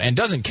talking about and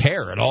doesn't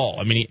care at all.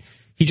 I mean,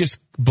 he just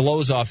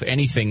blows off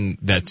anything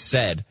that's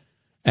said.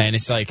 And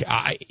it's like,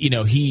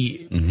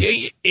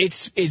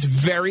 it's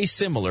very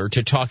similar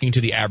to talking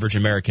to the average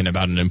American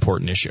about an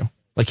important issue.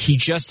 Like, he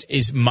just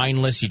is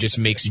mindless. He just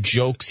makes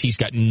jokes. He's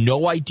got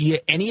no idea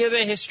any of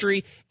the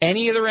history,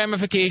 any of the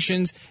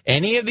ramifications,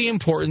 any of the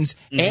importance,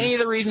 any of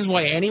the reasons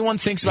why anyone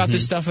thinks about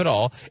this stuff at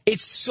all.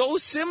 It's so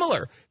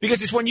similar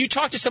because it's when you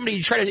talk to somebody,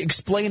 you try to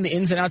explain the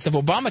ins and outs of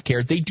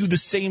Obamacare, they do the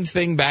same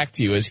thing back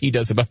to you as he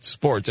does about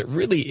sports. It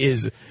really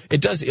is.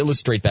 It does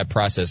illustrate that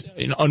process,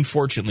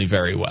 unfortunately,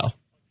 very well.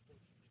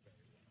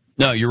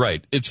 No, you're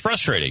right. It's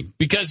frustrating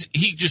because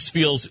he just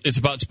feels it's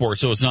about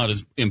sports, so it's not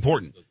as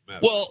important.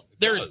 Well,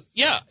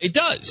 it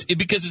does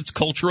because it's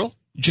cultural,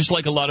 just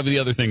like a lot of the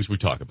other things we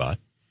talk about.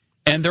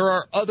 And there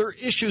are other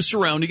issues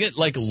surrounding it,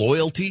 like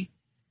loyalty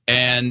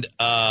and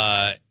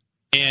the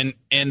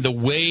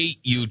way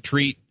you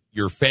treat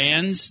your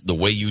fans, the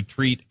way you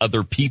treat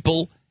other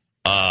people,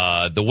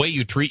 the way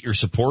you treat your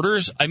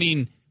supporters. I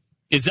mean,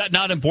 is that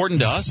not important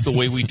to us, the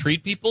way we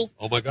treat people?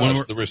 Oh, my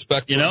gosh, the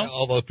respect for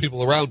all the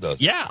people around us.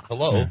 Yeah.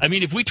 Hello. I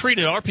mean, if we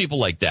treated our people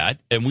like that,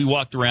 and we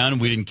walked around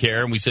and we didn't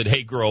care, and we said,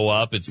 hey, grow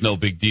up, it's no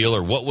big deal,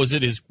 or what was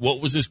his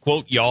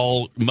quote?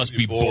 Y'all must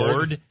be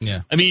bored.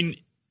 Yeah. I mean,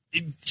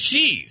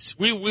 geez,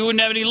 we wouldn't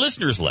have any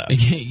listeners left.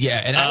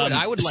 Yeah, and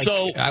I would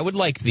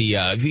like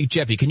the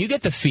Jeffy, can you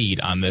get the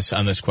feed on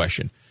this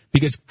question?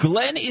 Because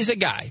Glenn is a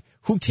guy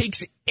who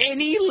takes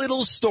any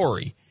little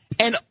story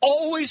and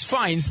always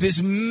finds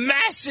this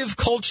massive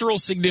cultural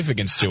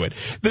significance to it.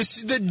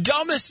 The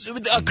dumbest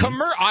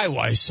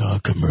I saw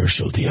a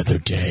commercial the other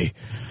day.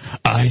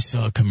 I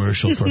saw a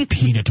commercial for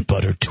peanut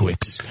butter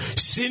Twix.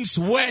 Since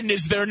when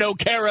is there no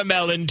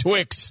caramel in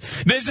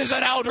Twix? This is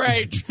an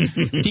outrage.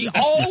 He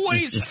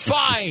always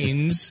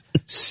finds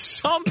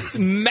some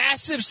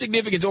massive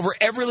significance over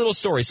every little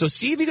story. So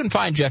see if you can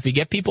find, Jeffy,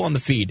 get people on the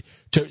feed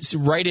to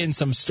write in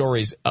some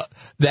stories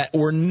that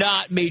were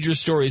not major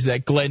stories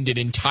that Glenn did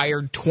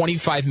entire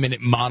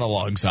 25-minute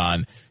monologues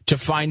on to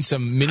find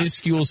some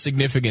minuscule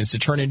significance to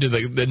turn into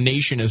the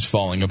nation is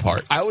falling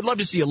apart. I would love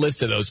to see a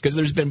list of those because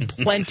there's been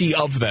plenty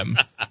of them.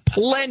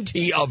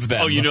 Plenty of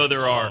them. Oh, you know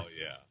there are. Oh,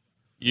 yeah.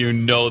 You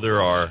know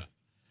there are.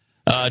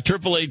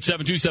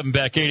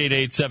 888-727-BECK,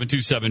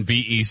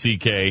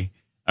 888-727-BECK.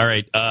 All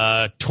right,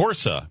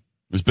 Torsa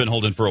has been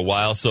holding for a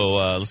while, so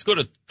let's go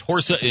to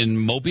Torsa in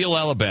Mobile,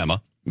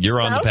 Alabama.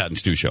 You're on the Pat and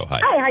Stu Show. Hi.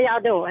 Hi, how y'all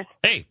doing?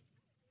 Hey.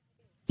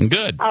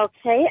 Good.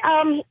 Okay.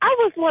 I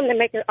was wanting to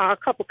make a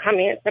couple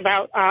comments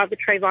about the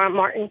Trayvon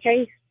Martin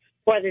case,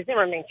 or the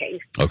Zimmerman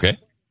case. Okay.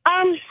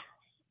 I've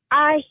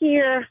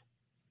been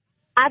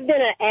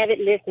an avid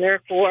listener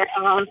for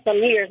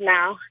some years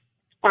now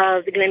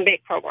of the Glenn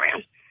Beck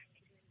program.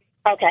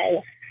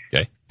 Okay.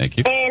 Okay, thank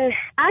you. And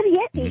I've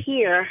yet to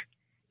hear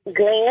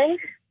Glenn,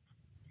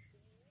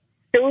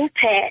 Stu,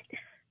 Pat,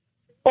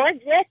 or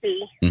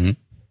Jesse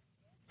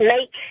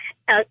make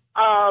a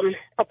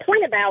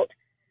point about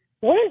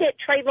when did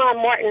Trayvon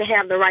Martin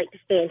have the right to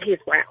stand his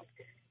ground?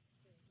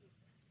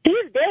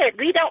 He's dead.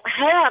 We don't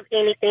have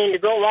anything to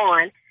go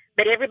on,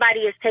 but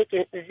everybody is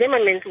taking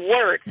Zimmerman's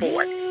word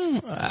for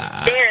it.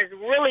 There's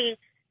really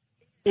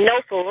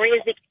no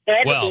forensic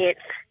evidence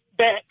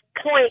that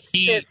points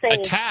to saying...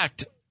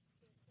 attacked...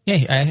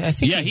 Yeah, I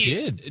think he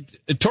did.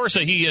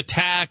 Torsa, he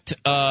attacked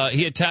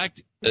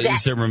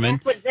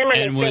Zimmerman,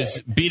 and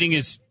was beating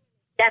his...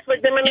 That's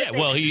what Zimmerman said. Yeah,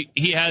 well,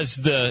 he has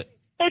the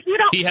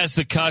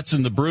cuts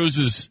and the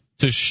bruises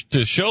to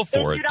show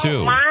for it,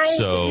 too. If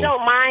you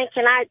don't mind,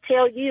 can I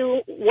tell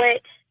you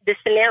what the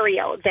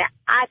scenario that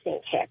I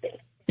think happened?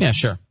 Yeah,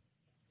 sure.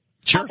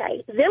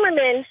 Okay,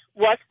 Zimmerman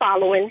was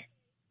following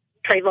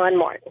Trayvon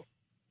Martin.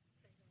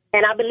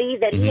 And I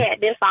believe that he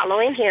had been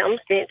following him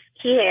since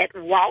he had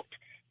walked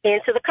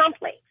into the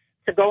complex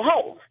to go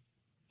home.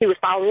 He was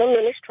following him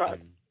in his truck.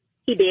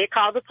 He did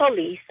call the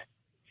police.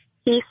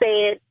 He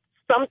said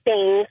some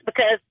things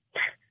because,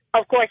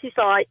 of course, he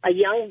saw a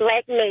young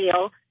black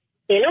male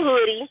in a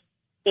hoodie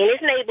in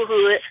his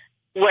neighborhood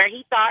where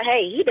he thought,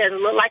 hey, he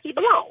doesn't look like he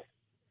belongs.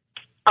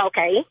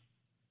 Okay.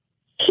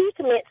 He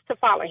commenced to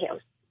follow him.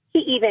 He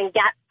even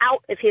got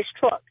out of his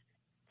truck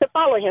to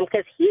follow him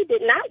because he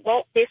did not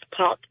want this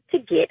punk to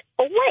get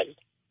away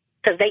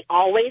because they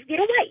always get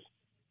away.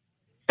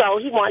 So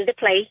he wanted to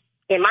play,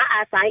 in my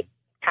eyesight,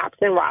 cops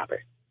and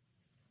robbers.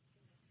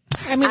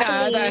 I mean,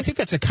 I think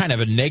that's a kind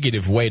of a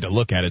negative way to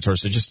look at it,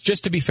 Torsa.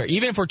 Just to be fair,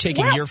 even if we're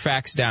taking your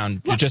facts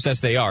down just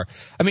as they are,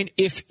 I mean,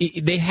 if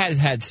they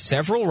had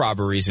several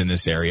robberies in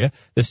this area,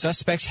 the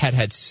suspects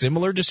had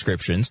similar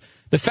descriptions.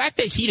 The fact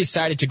that he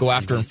decided to go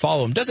after and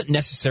follow him doesn't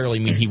necessarily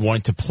mean he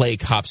wanted to play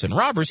cops and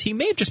robbers. He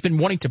may have just been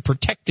wanting to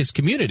protect his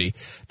community.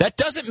 That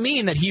doesn't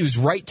mean that he was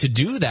right to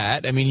do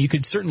that. I mean, you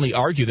could certainly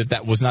argue that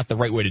that was not the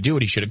right way to do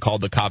it. He should have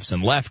called the cops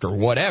and left or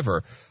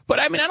whatever. But,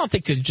 I mean, I don't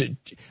think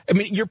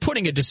you're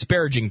putting a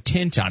disparaging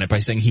tint on it by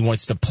saying he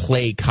wants to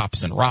play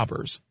cops and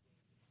robbers.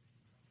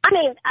 I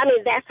mean,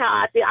 that's how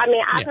I feel. I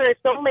mean, I've heard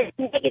so much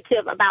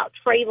negative about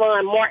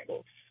Trayvon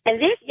Martin. And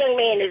this young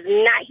man is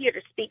not here to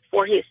speak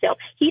for himself.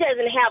 He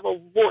doesn't have a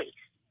voice.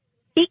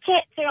 He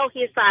can't tell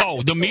his side.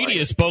 Oh, the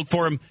media spoke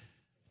for him.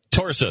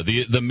 Torsa,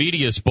 the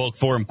media spoke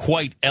for him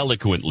quite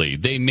eloquently.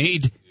 They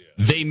made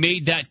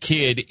that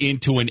kid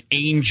into an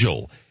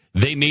angel.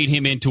 They made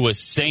him into a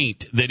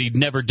saint, that he'd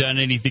never done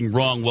anything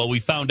wrong. Well,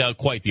 we found out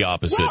quite the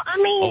opposite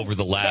over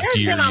the last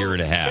year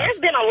and a half. There's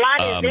been a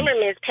lot in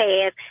Zimmerman's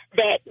past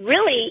that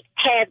really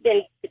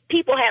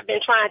people have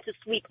been trying to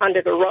sweep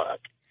under the rug.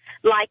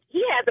 Like,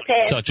 he has a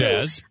past. Such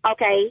as?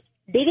 Okay,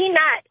 did he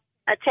not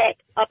attack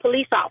a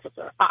police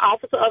officer, an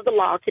officer of the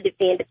law, to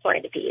defend a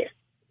friend of his?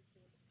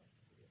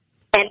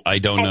 And, I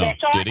don't know.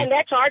 Did he? And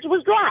that charge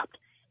was dropped.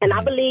 And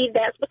I believe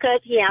that's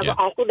because he has an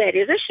uncle that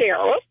is a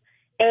sheriff,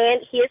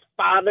 and his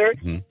father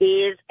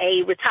is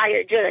a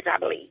retired judge, I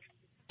believe.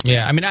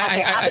 Yeah, I mean,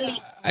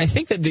 I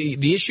think that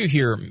the issue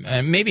here,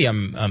 maybe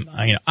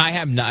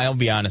I'll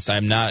be honest, I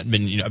have not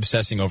been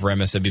obsessing over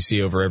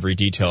MSNBC over every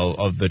detail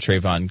of the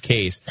Trayvon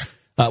case.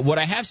 What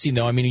I have seen,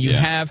 though, I mean, you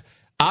have,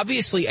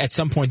 obviously, at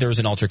some point there was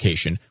an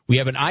altercation. We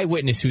have an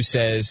eyewitness who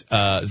says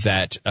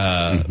that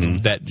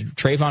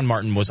Trayvon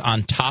Martin was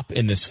on top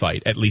in this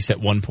fight, at least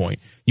at one point.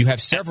 You have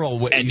several...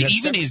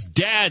 his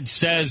dad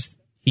says...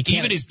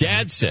 His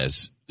dad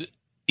says...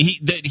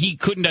 that he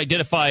couldn't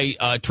identify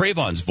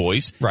Trayvon's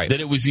voice, that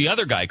it was the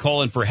other guy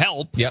calling for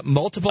help. Yeah,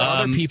 multiple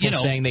other people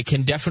saying they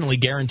can definitely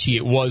guarantee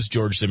it was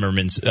George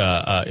Zimmerman's,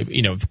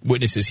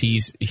 witnesses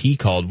he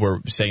called were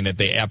saying that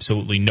they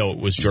absolutely know it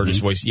was George's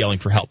voice yelling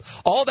for help.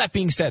 All that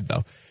being said,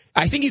 though,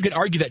 I think you could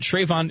argue that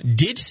Trayvon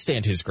did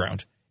stand his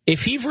ground.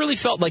 If he really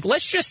felt like,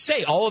 let's just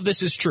say all of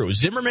this is true.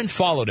 Zimmerman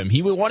followed him.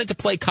 He wanted to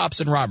play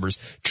cops and robbers.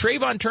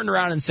 Trayvon turned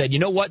around and said, you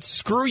know what?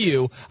 Screw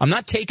you. I'm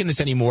not taking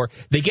this anymore.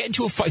 They get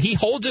into a fight. He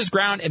holds his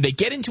ground and they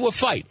get into a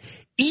fight.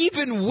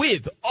 Even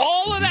with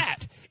all of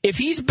that, if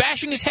he's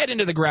bashing his head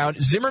into the ground,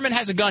 Zimmerman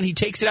has a gun. He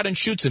takes it out and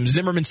shoots him.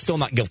 Zimmerman's still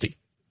not guilty.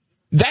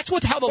 That's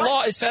how the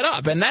law is set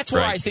up. And that's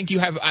where I think you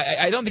have,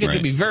 I don't think it's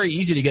going to be very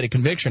easy to get a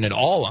conviction at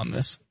all on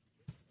this.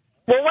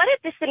 Well, what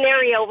if the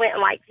scenario went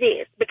like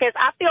this? Because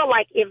I feel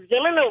like if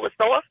Zimmerman was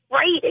so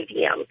afraid of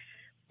him,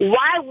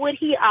 why would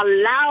he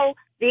allow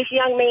this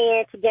young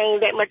man to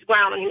gain that much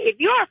ground on him? If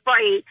you're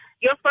afraid,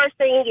 your first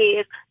thing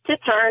is to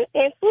turn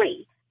and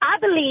flee. I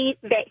believe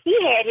that he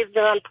had his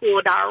gun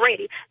pulled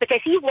already because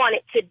he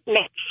wanted to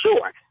make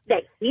sure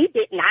that he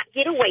did not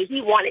get away.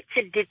 He wanted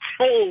to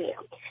detain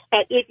him.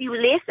 And if you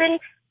listen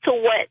to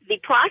what the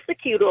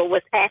prosecutor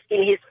was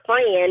asking his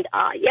friend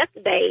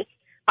yesterday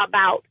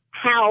about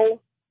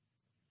how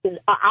an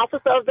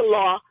officer of the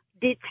law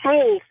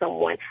detained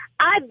someone,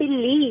 I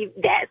believe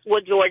that's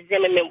what George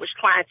Zimmerman was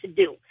trying to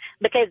do.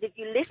 Because if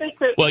you listen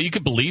to... Well, you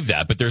could believe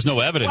that, but there's no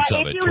evidence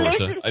of it,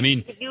 Torsa. I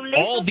mean,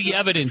 all the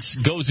evidence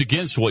goes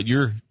against what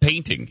you're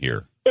painting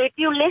here. If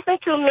you listen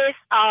to Miss...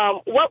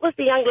 what was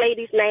the young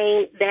lady's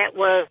name that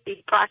was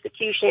the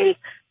prosecution's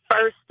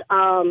first...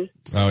 Gentile.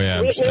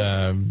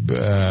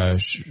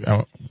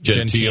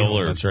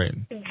 That's right.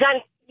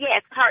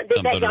 Yes,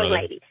 that young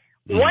lady.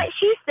 What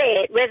she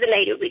said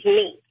resonated with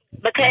me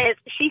because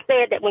she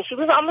said that when she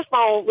was on the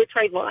phone with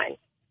Trayvon,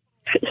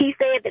 he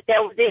said that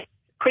there was this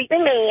creepy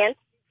man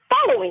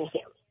following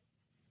him.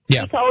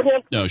 Yeah. He told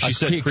him. No, she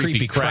said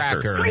creepy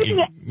cracker.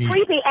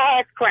 Creepy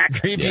ass cracker.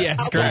 Creepy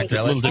ass cracker.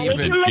 A little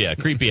different. Yeah,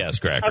 creepy ass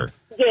cracker.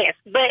 Yes,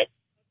 but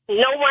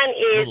no one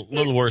is. A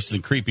little worse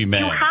than creepy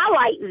man. You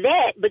highlight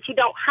that, but you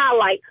don't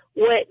highlight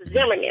what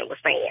Zimmerman was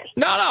saying.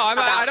 No,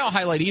 I don't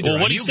highlight either.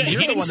 Well, what he said, he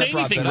didn't say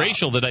anything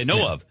racial that I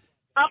know of.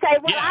 Okay,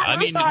 well, Yeah, I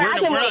mean, sorry, we're I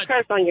didn't not- want to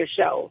curse on your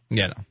show.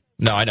 Yeah,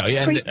 no, I know.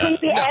 Yeah,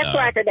 Creepy ass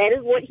cracker. That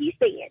is what he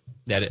said.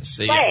 That is.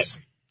 But Yes.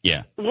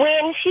 Yeah.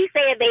 when she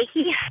said that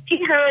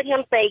she heard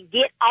him say,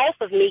 "Get off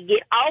of me,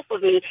 get off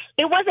of me,"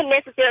 it wasn't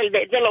necessarily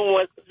that Zimmerman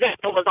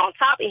was on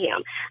top of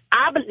him.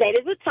 I believe that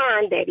is a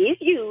term that is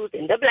used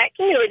in the black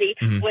community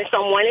when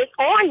someone is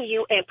on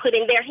you and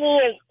putting their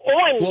hands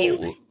on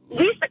you.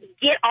 We said,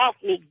 "Get off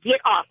me,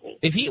 get off me."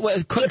 If he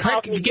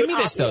give me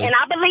this though, and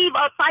I believe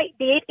a fight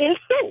did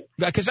ensue.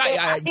 Because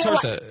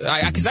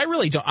I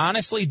really don't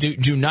honestly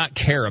do not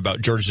care about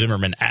George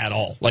Zimmerman at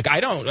all. Like I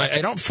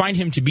don't find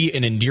him to be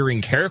an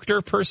endearing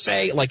character per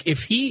se. Like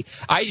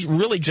I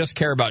really just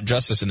care about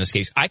justice in this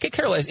case. I could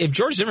care less if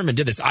George Zimmerman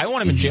did this. I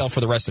want him in jail for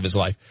the rest of his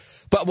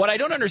life. But what I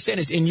don't understand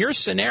is in your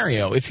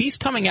scenario, if he's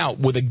coming out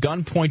with a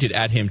gun pointed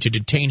at him to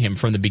detain him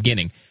from the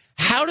beginning,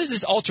 how does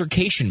this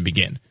altercation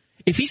begin?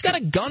 If he's got a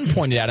gun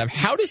pointed at him,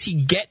 how does he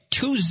get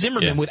to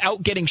Zimmerman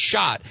without getting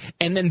shot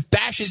and then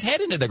bash his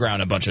head into the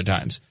ground a bunch of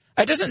times?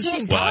 It doesn't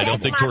seem possible. Well, I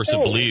don't think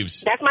Torsa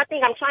believes. That's my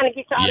thing. I'm trying to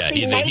get y'all to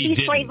see. Maybe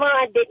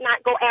Trayvon did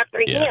not go after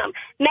him.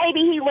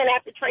 Maybe he went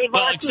after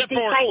Trayvon to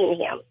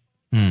detain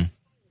him.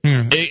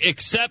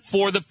 Except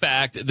for the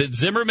fact that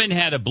Zimmerman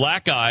had a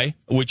black eye,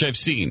 which I've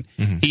seen.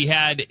 He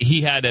had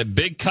a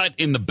big cut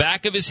in the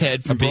back of his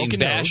head from being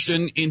bashed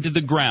into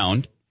the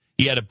ground.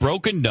 He had a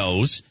broken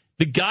nose.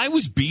 The guy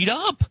was beat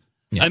up.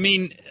 Yeah. I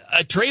mean,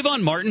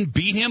 Trayvon Martin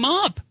beat him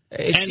up.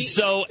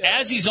 So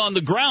as he's on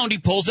the ground, he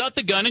pulls out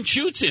the gun and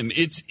shoots him.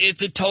 It's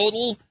a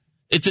total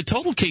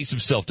case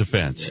of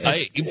self-defense.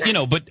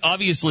 But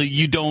obviously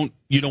you don't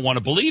want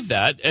to believe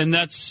that, and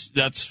that's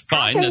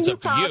fine. That's up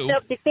to you.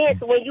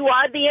 Self-defense when you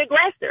are the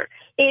aggressor.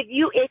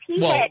 He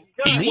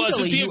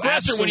wasn't the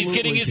aggressor when he's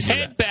getting his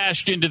head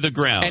bashed into the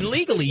ground. And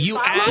legally, you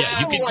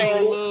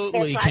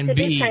absolutely can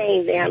be.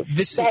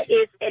 That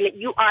is, and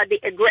you are the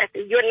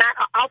aggressor. You're not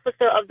an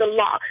officer of the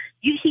law.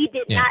 He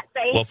did not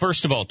say. Well,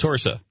 first of all,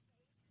 Torsa,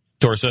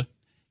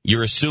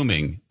 you're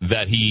assuming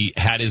that he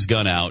had his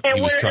gun out. And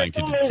he was trying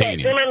to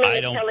detain him.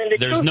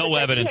 There's no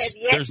evidence.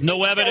 There's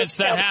no evidence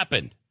that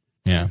happened.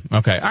 Yeah.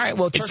 Okay. All right.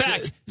 Well, Torsa, in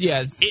fact,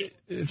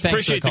 thanks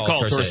appreciate for the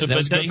call, Torsa. That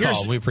was a good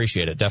call. We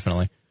appreciate it,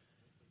 definitely.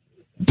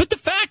 But the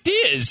fact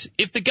is,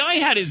 if the guy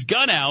had his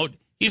gun out,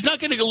 he's not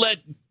going to let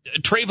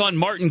Trayvon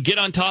Martin get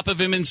on top of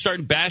him and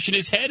start bashing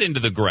his head into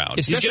the ground.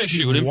 Especially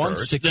he's going to shoot him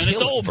first, then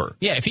it's over.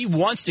 Yeah, if he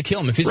wants to kill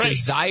him, if his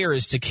desire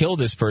is to kill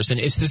this person,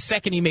 it's the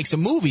second he makes a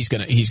move, he's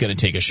going to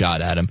take a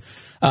shot at him.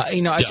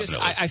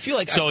 I feel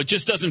like it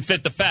just doesn't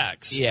fit the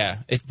facts. Yeah,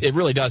 it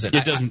really doesn't.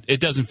 It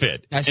doesn't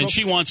fit, and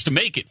she wants to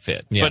make it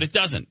fit, but it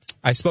doesn't.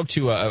 I spoke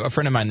to a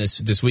friend of mine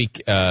this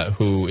week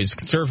who is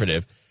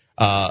conservative.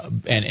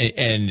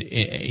 And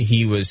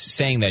he was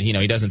saying that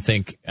he doesn't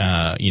think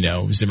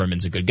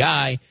Zimmerman's a good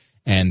guy,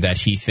 and that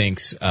he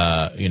thinks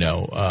that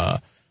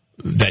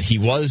he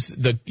was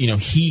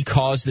he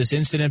caused this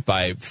incident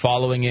by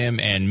following him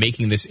and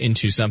making this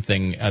into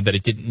something that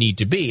it didn't need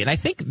to be. And I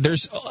think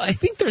there's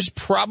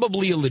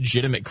probably a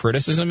legitimate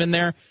criticism in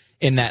there,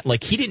 in that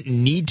like he didn't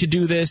need to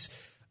do this.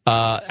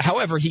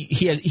 However,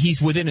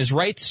 he's within his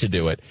rights to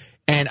do it.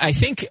 And I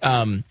think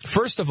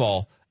first of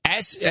all,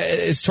 as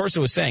Torsa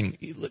was saying,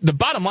 the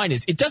bottom line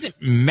is it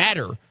doesn't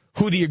matter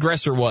who the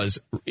aggressor was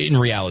in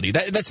reality.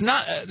 That's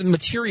not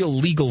material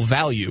legal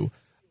value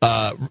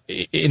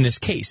in this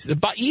case.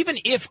 But even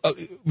if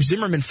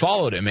Zimmerman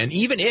followed him, and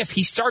even if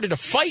he started a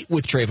fight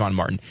with Trayvon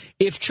Martin,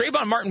 if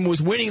Trayvon Martin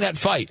was winning that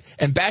fight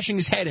and bashing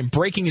his head and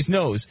breaking his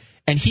nose,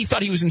 and he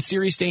thought he was in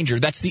serious danger,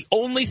 that's the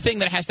only thing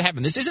that has to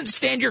happen. This isn't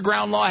stand your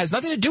ground law. It has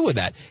nothing to do with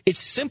that. It's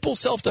simple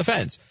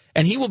self-defense.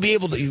 And he will be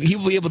able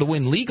to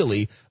win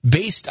legally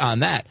based on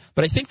that.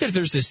 But I think that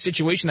there's this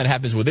situation that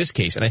happens with this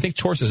case, and I think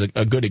Torsa is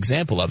a good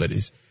example of it.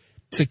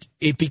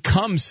 It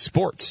becomes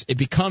sports. It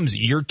becomes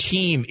your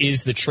team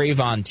is the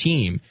Trayvon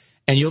team,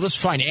 and you'll just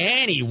find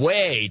any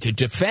way to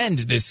defend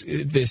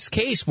this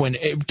case when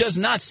it does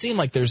not seem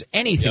like there's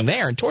anything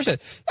there. And Torsa,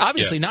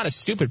 obviously not a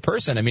stupid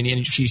person. I mean,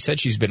 and she said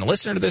she's been a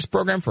listener to this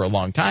program for a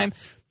long time.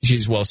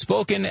 She's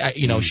well-spoken,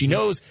 she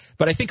knows,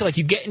 but I think like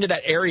you get into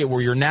that area where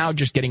you're now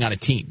just getting on a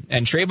team,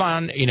 and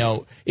Trayvon,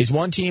 is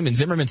one team and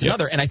Zimmerman's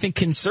another, and I think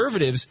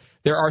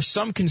there are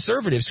some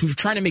conservatives who are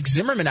trying to make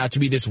Zimmerman out to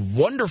be this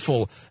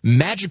wonderful,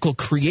 magical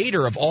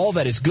creator of all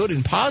that is good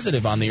and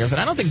positive on the earth, and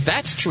I don't think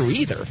that's true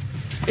either.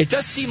 It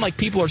does seem like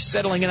people are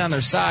settling in on their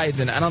sides,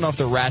 and I don't know if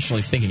they're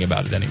rationally thinking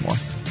about it anymore.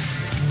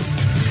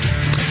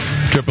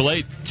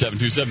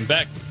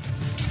 888-727-BECK.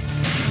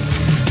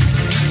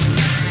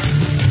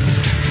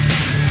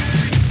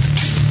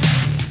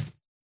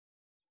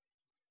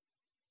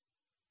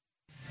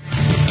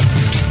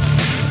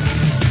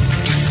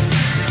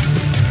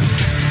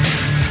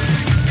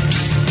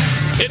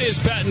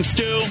 and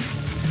Stu.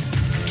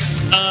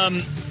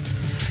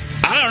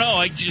 I don't know.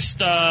 I just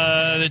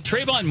the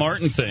Trayvon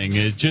Martin thing.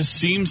 It just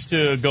seems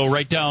to go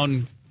right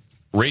down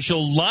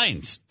racial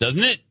lines,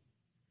 doesn't it?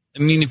 I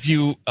mean, if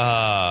you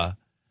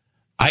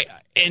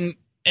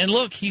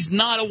look, he's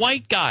not a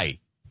white guy.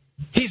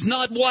 He's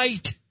not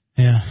white.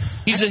 Yeah,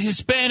 he's a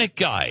Hispanic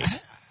guy.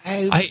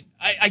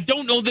 I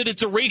don't know that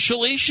it's a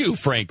racial issue,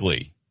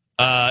 frankly.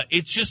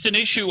 It's just an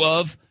issue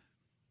of.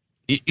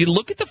 You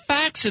look at the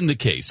facts in the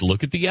case.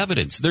 Look at the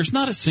evidence. There's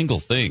not a single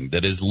thing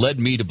that has led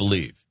me to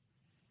believe.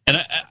 And,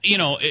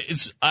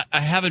 I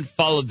haven't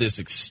followed this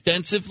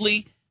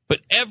extensively,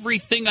 but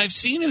everything I've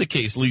seen in the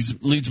case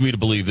leads me to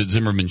believe that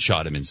Zimmerman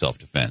shot him in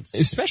self-defense.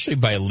 Especially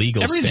by a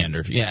legal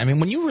standard. Yeah, I mean,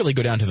 when you really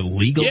go down to the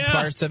legal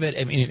parts of it,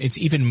 I mean, it's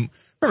even...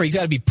 Remember, he's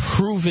got to be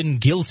proven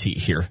guilty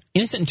here.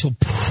 Innocent until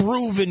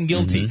proven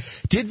guilty.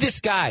 Mm-hmm. Did this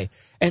guy...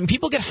 And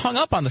people get hung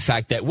up on the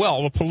fact that,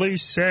 well, the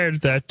police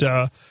said that,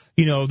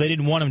 they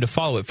didn't want him to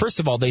follow it. First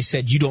of all, they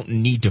said you don't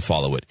need to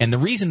follow it. And the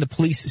reason the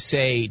police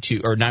say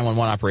or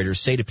 911 operators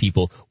say to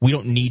people, we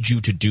don't need you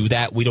to do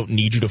that, we don't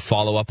need you to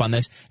follow up on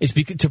this, is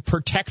because to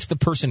protect the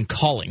person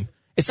calling.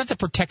 It's not to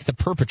protect the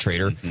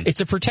perpetrator. Mm-hmm. It's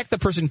to protect the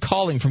person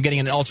calling from getting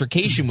in an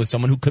altercation with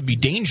someone who could be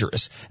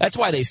dangerous. That's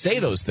why they say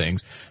those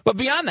things. But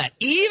beyond that,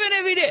 even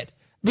if he did...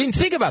 I mean,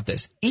 think about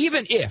this.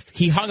 Even if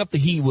he hung up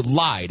he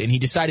lied and he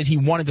decided he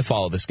wanted to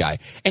follow this guy,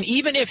 and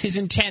even if his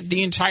intent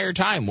the entire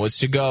time was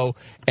to go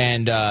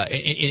and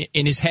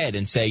in his head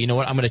and say, you know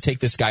what, I'm going to take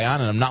this guy on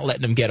and I'm not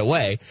letting him get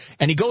away,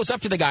 and he goes up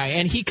to the guy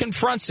and he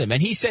confronts him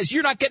and he says,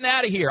 you're not getting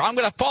out of here, I'm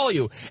going to follow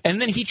you, and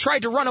then he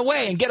tried to run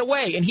away and get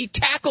away and he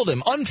tackled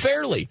him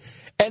unfairly.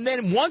 And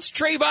then once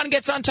Trayvon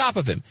gets on top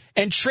of him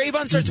and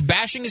Trayvon starts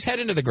bashing his head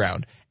into the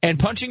ground and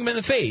punching him in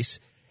the face,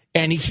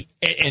 and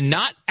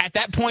not at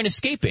that point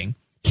escaping,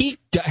 he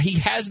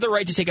has the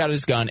right to take out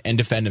his gun and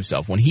defend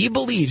himself. When he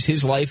believes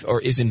his life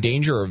is in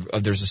danger or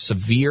there's a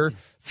severe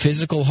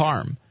physical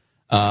harm,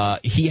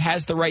 he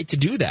has the right to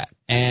do that.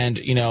 And,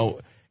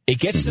 it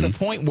gets to the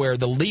point where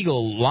the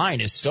legal line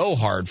is so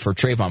hard for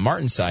Trayvon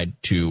Martin's side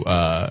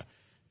to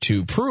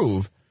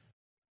prove.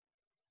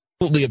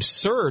 Absolutely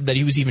absurd that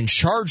he was even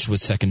charged with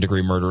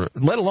second-degree murder,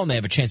 let alone they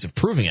have a chance of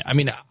proving it. I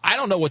mean, I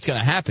don't know what's going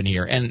to happen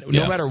here. And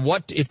no matter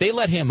what, if they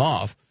let him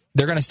off,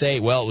 they're going to say,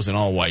 well, it was an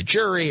all-white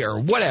jury or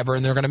whatever,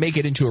 and they're going to make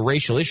it into a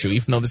racial issue,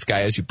 even though this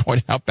guy, as you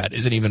pointed out, Pat,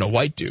 isn't even a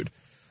white dude.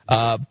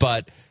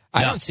 But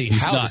I don't see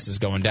how this is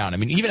going down. I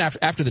mean, even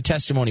after the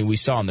testimony we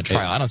saw in the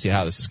trial, I don't see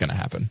how this is going to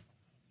happen.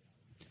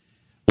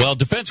 Well,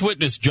 defense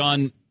witness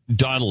John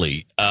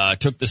Donnelly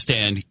took the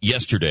stand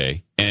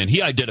yesterday, and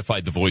he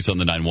identified the voice on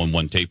the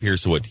 911 tape.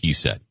 Here's what he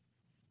said.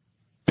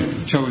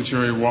 Tell the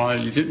jury why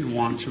you didn't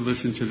want to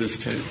listen to this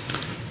tape.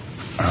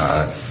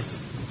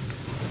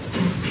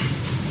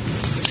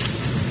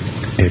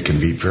 It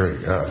can be very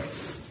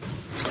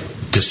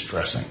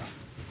distressing.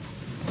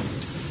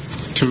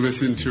 To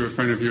listen to a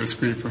friend of yours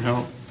scream for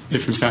help,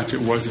 if in fact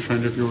it was a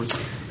friend of yours?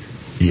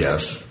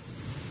 Yes.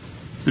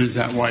 And is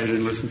that why you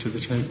didn't listen to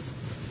the tape?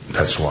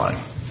 That's why.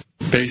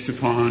 Based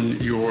upon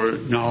your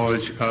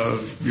knowledge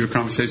of your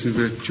conversation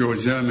with George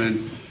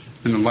Zimmerman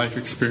and the life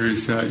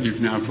experience that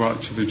you've now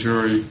brought to the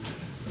jury,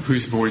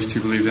 whose voice do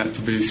you believe that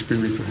to be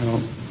screaming for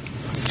help?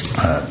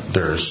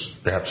 There's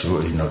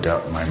absolutely no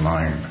doubt in my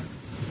mind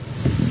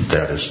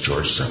that is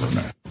George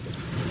Zimmerman.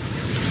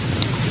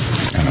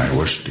 And I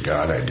wish to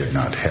God I did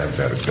not have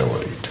that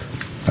ability to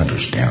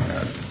understand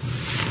that.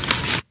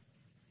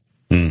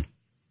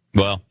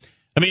 Well,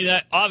 I mean,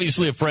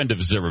 obviously a friend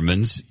of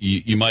Zimmerman's.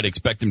 You might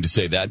expect him to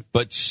say that,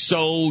 but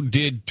so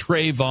did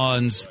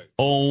Trayvon's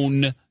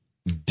own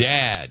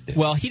dad.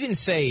 Well, he didn't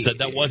say... Said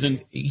that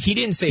wasn't... He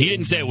didn't say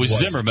it was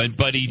Zimmerman,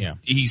 but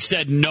he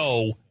said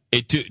no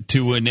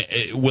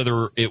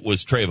whether it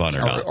was Trayvon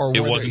or not. Or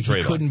it whether wasn't he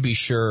Trayvon. couldn't be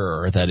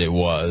sure that it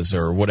was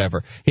or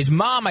whatever. His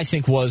mom, I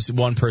think, was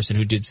one person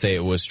who did say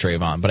it was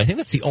Trayvon, but I think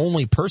that's the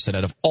only person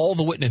out of all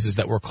the witnesses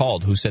that were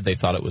called who said they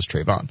thought it was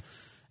Trayvon.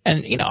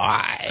 And,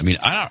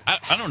 I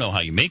don't know how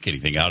you make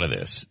anything out of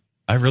this.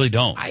 I really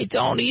don't. I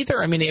don't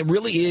either. I mean, it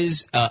really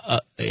is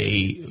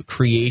a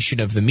creation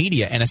of the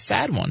media and a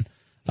sad one.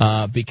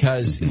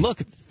 Because,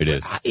 look,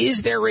 it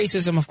is there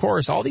racism? Of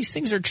course. All these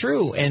things are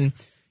true. And,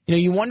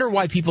 you wonder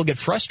why people get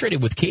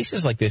frustrated with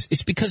cases like this.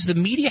 It's because the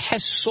media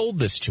has sold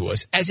this to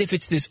us as if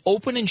it's this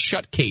open and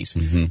shut case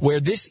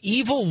where this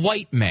evil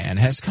white man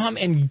has come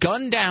and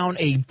gunned down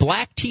a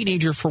black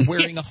teenager for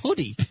wearing a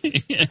hoodie.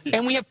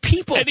 And we have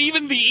people... And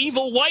even the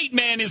evil white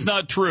man is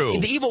not true.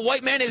 The evil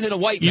white man isn't a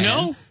white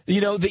man.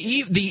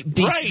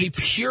 The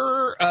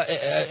pure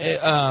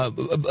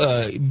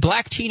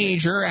black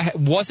teenager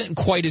wasn't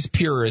quite as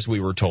pure as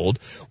we were told.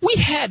 We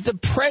had the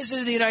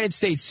president of the United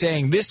States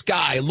saying, this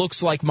guy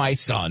looks like my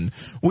son.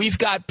 We've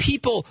got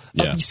people,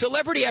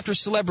 celebrity after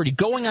celebrity,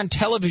 going on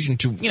television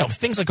to,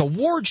 things like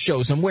award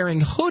shows and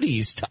wearing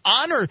hoodies to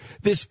honor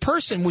this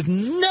person with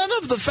none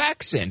of the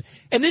facts in.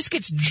 And this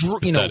gets,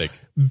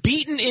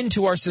 beaten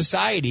into our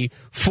society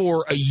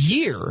for a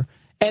year.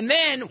 And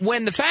then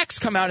when the facts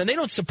come out and they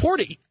don't support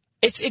it,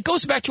 it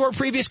goes back to our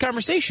previous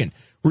conversation.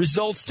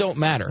 Results don't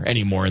matter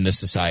anymore in this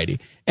society.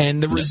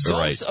 And the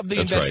results of the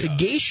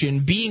investigation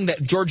being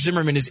that George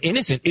Zimmerman is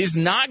innocent is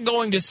not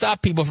going to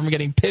stop people from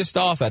getting pissed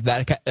off at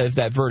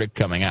that verdict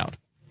coming out.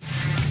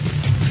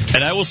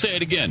 And I will say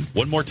it again,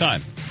 one more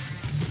time.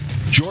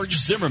 George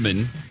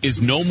Zimmerman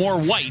is no more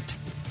white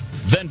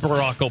than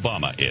Barack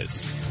Obama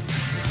is.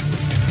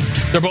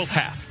 They're both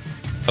half.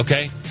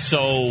 Okay?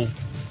 So,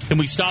 can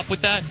we stop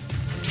with that?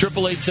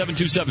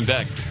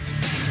 888-727-BECK.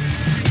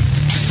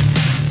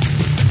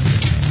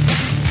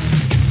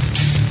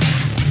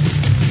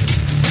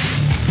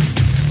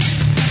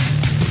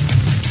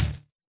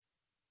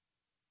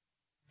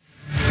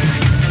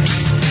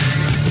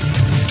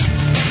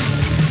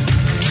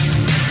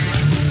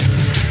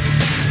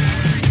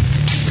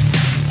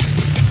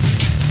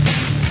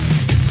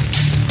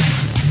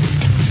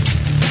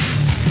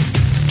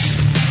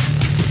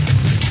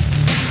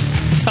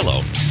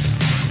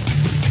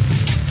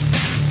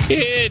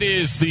 It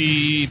is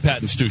the Pat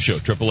and Stu Show.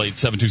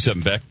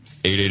 888-727-BECK.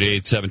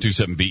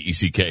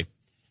 888-727-BECK.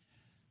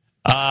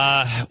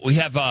 We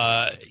have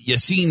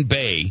Yassine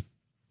Bey,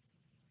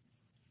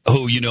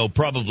 who you know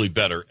probably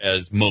better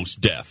as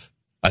Most Def.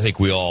 I think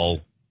we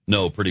all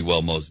know pretty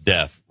well Most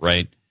Def,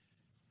 right?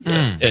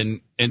 And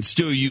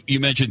Stu, you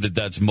mentioned that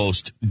that's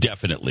Most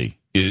Definitely.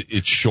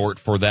 It's short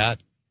for that,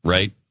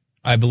 right?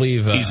 I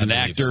believe he's an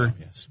actor. So,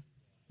 yes.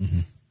 Mm-hmm.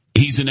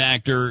 He's an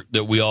actor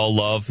that we all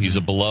love. He's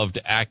a beloved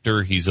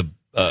actor. He's a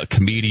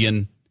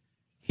comedian.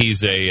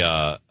 He's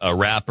a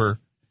rapper.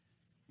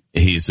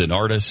 He's an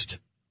artist.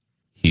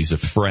 He's a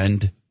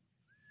friend.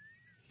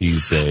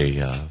 He's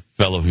a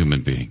fellow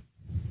human being.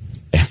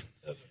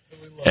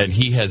 And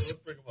he has...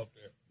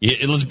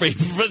 Yeah, let's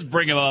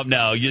bring him up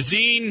now.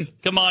 Yassine,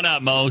 come on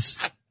up, Mos.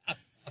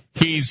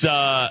 He's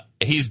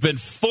been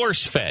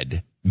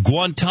force-fed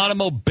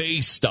Guantanamo Bay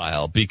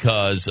style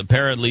because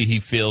apparently he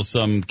feels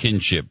some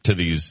kinship to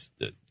these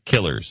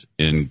killers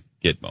in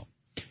Gitmo.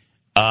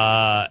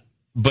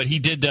 But he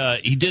did.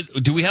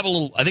 Do we have a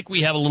little? I think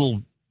we have a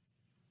little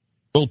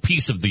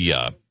piece of the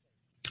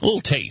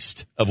little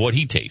taste of what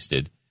he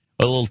tasted.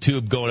 A little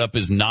tube going up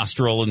his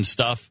nostril and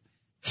stuff.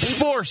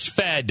 Force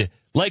fed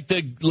like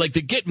the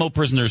Gitmo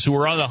prisoners who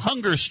were on a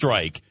hunger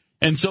strike,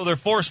 and so they're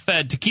force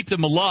fed to keep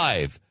them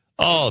alive.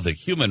 Oh, the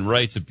human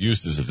rights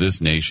abuses of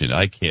this nation.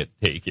 I can't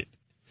take it.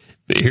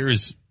 But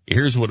here's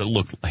what it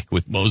looked like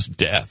with Most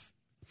Def.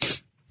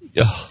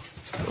 Oh,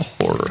 the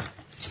horror.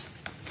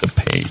 The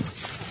pain.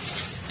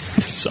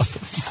 The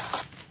suffering.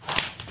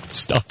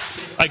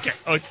 Stuff. I can't.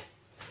 Oh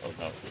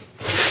no.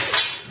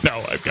 No,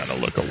 I've got to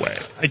look away.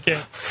 I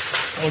can't.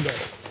 Oh, no.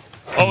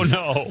 Oh,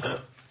 no.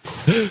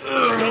 Don't do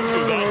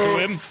that to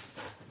him.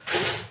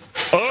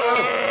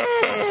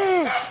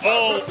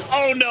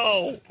 Oh,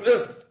 no.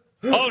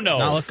 Oh, no.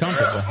 Not look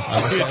comfortable.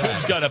 See, the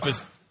tube's got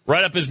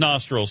right up his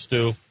nostrils,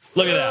 Stu.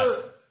 Look at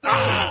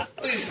that.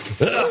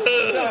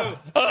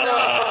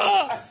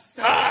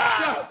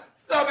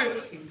 Stop it,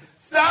 please.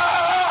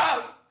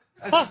 Stop!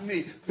 That's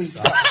me. Please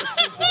stop.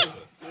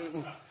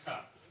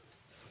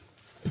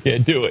 I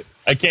can't do it.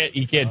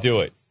 He can't do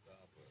it.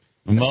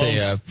 That's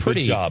a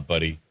pretty good job,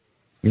 buddy.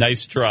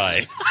 Nice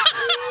try.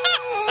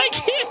 I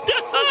can't do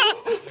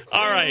it.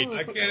 All right.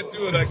 I can't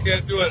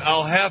do it.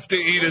 I'll have to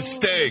eat a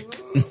steak.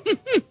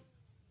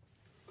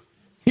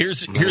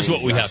 Here's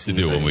what we have to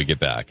do when we get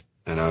back.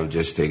 And I'm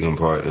just taking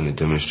part in a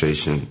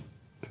demonstration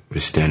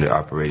with standard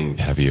operating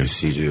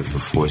procedure for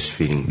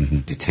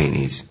force-feeding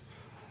detainees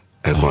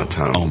at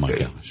Guantanamo Bay.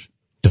 Gosh.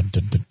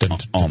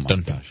 Oh, my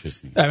gosh.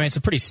 I mean, it's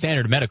a pretty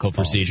standard medical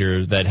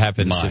procedure that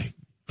happens to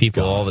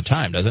people all the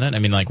time, doesn't it? I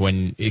mean, like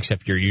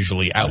except you're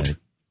usually out.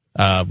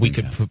 We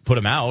could put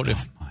them out. Oh,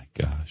 my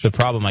gosh. The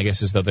problem, I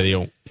guess, is that they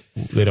don't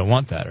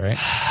want that, right?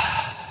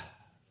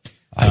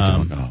 I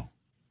don't know.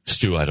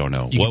 Stu, I don't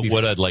know.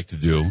 What I'd like to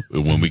do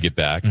when we get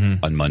back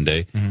on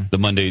Monday,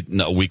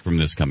 a week from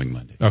this coming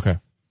Monday. Okay.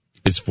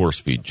 Is force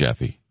feed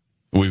Jeffy.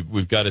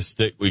 We've got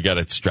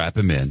to strap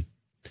him in,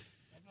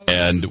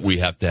 and we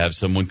have to have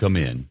someone come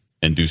in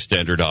and do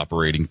standard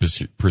operating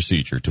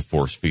procedure to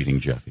force feeding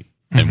Jeffy.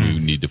 And we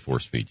need to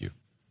force feed you.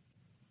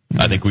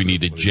 I think we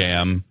need to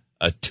jam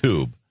a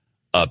tube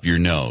up your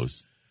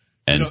nose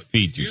and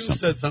feed you something. You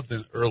said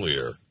something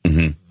earlier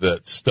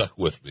that stuck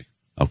with me.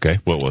 Okay,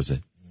 what was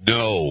it?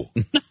 No.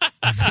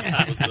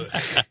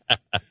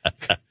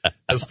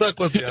 It stuck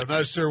with me. I'm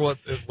not sure what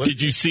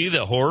Did you see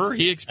the horror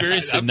he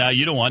experienced? No,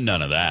 you don't want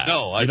none of that.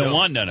 No, I don't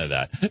want none of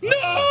that.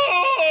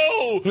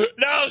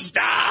 No,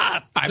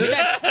 stop! I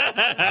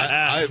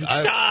mean,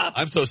 stop!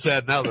 I'm so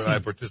sad now that I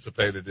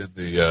participated in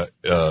the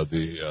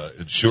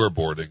insure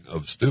boarding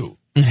of Stu.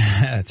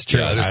 That's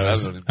true. Yeah,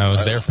 I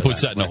was there for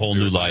puts that in a whole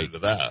new light.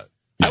 That.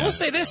 I will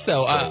say this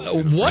though: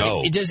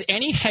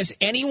 has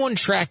anyone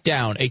tracked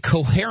down a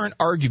coherent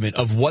argument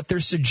of what they're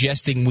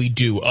suggesting we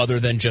do, other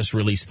than just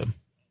release them?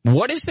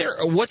 What's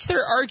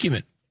their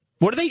argument?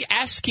 What are they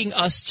asking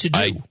us to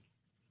do?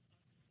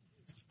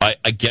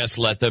 I guess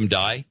let them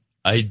die.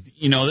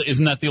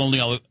 Isn't that the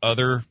only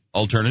other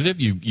alternative.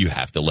 You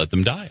have to let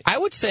them die. I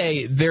would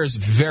say there's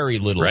very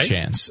little Right?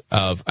 chance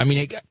of. I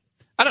mean,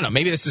 I don't know.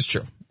 Maybe this is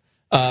true.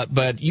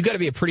 But you got to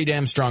be a pretty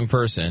damn strong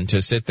person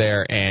to sit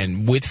there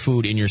and with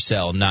food in your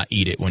cell not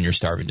eat it when you're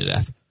starving to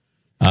death.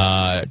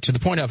 To the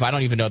point of I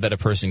don't even know that a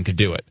person could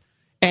do it.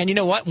 And you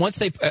know what?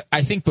 Once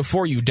I think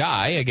before you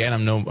die, again,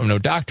 I'm no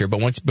doctor,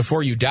 but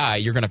before you die,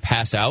 you're going to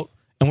pass out.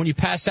 And when you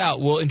pass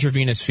out, we'll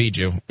intravenous feed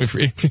you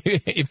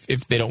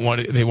if they don't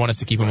want it, they want us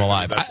to keep them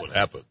alive. That's what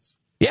happens.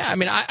 Yeah, I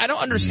mean, I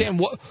don't understand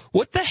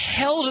what the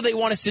hell do they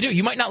want us to do?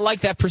 You might not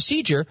like that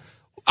procedure.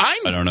 I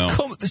don't know.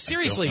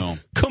 Seriously, I don't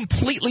know.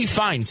 completely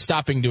fine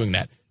stopping doing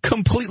that.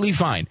 Completely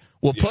fine.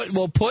 We'll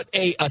put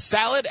a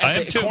salad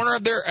at the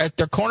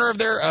corner of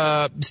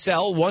their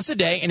cell once a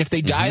day, and if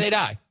they die, they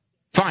die.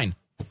 Fine.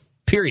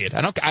 Period.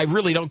 I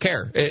really don't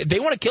care. If they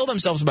want to kill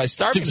themselves by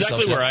starving That's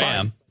exactly themselves, where I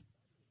am.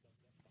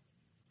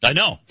 I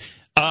know.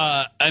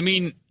 I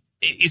mean,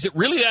 is it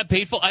really that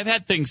painful? I've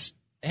had things.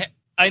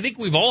 I think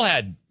we've all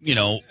had,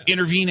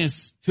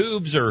 intravenous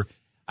tubes, or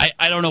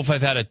I don't know if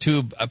I've had a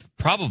tube.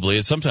 Probably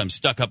it's sometimes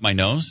stuck up my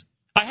nose.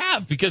 I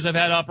have, because I've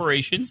had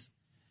operations,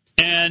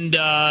 and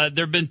there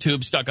have been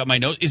tubes stuck up my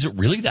nose. Is it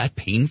really that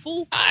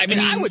painful? I mean,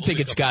 I would think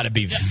it's got to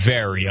be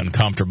very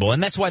uncomfortable,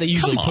 and that's why they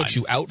usually put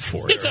you out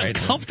for it. It's right?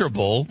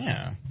 uncomfortable.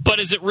 Yeah. But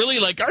is it really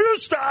like,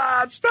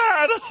 stop,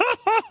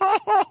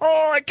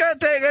 I can't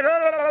take it,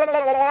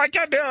 I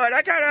can't do it,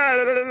 I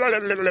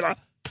can't.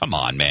 Come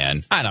on,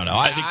 man. I don't know.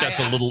 I think that's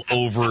a little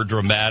over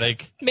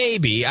dramatic.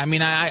 Maybe. I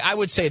mean, I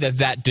would say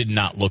that did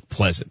not look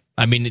pleasant.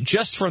 I mean,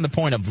 just from the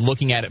point of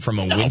looking at it from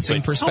a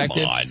wincing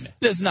perspective, it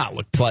does not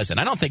look pleasant.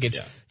 I don't think it's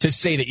to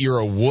say that you're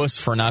a wuss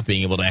for not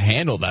being able to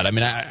handle that. I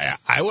mean,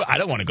 I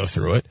don't want to go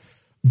through it,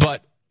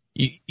 but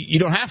you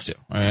don't have to.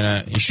 I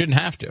mean, you shouldn't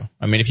have to.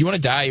 I mean, if you want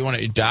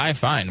to die,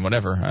 fine,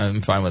 whatever.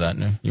 I'm fine with that.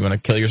 You want to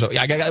kill yourself?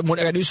 I got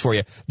news for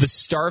you. The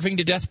starving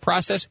to death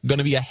process going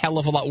to be a hell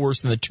of a lot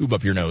worse than the tube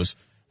up your nose.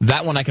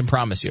 That one I can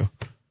promise you.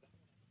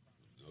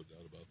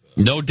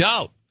 No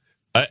doubt.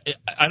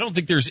 I don't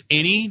think there's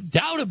any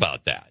doubt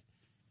about that.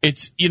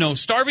 It's,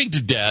 starving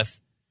to death.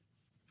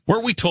 Were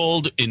we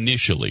told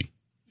initially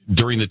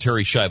during the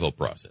Terry Schiavo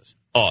process,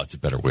 it's a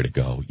better way to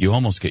go. You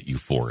almost get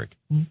euphoric.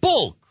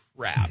 Bull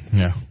crap.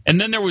 Yeah. And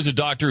then there was a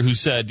doctor who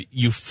said,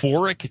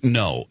 euphoric?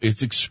 No,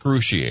 it's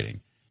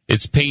excruciating.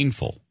 It's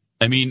painful.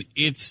 I mean,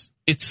 it's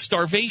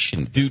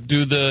starvation. Do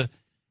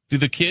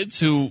the kids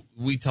who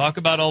we talk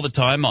about all the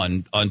time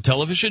on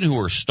television who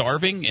are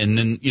starving and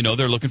then,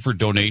 they're looking for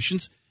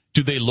donations,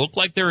 do they look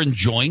like they're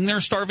enjoying their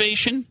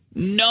starvation?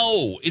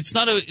 No, it's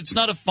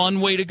not a fun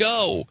way to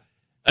go.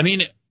 I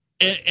mean,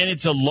 and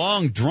it's a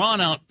long,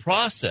 drawn-out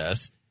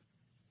process,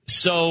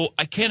 so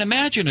I can't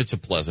imagine it's a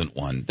pleasant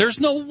one. There's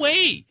no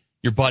way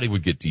your body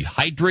would get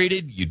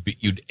dehydrated.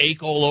 You'd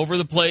ache all over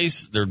the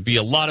place. There'd be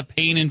a lot of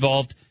pain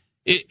involved.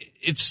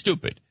 It's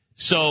stupid.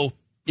 So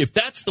if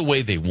that's the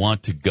way they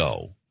want to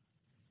go,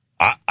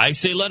 I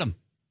say let them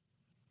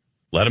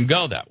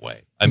go that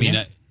way. I mean,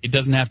 it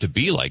doesn't have to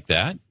be like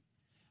that.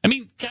 I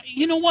mean,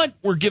 you know what?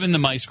 We're giving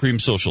them ice cream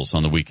socials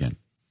on the weekend.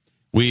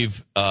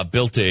 We've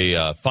built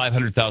a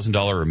 $500,000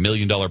 or $1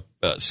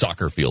 million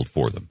soccer field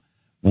for them.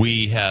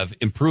 We have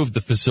improved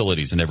the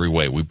facilities in every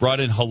way. We brought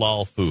in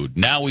halal food.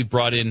 Now we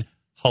brought in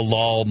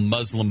halal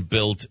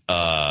Muslim-built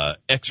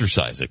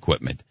exercise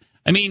equipment.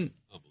 I mean,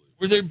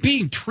 they're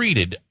being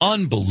treated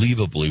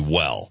unbelievably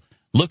well.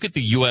 Look at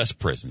the U.S.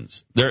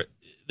 prisons.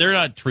 They're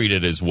not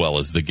treated as well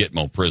as the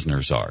Gitmo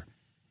prisoners are.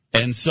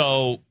 And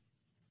so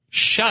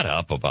shut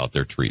up about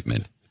their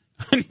treatment.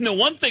 I mean, the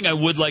one thing I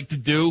would like to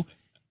do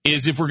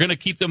is if we're going to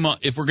keep them,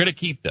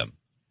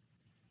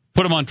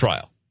 put them on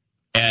trial.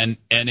 And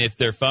if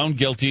they're found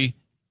guilty,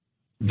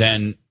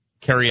 then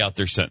carry out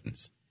their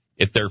sentence.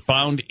 If they're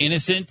found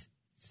innocent,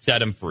 set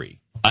them free.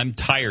 I'm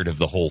tired of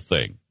the whole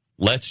thing.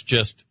 Let's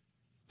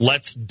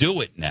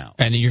do it now.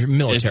 And your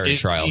military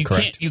trial,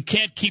 correct? You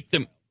can't keep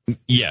them.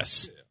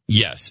 Yes.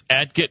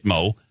 At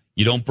Gitmo,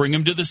 you don't bring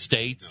them to the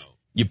States. No.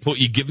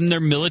 You give them their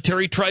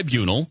military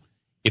tribunal.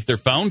 If they're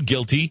found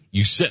guilty,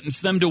 you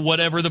sentence them to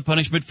whatever the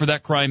punishment for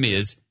that crime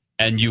is,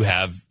 and you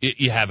have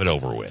it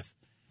over with.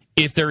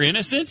 If they're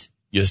innocent,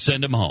 you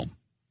send them home.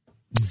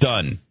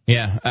 Done.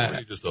 Yeah.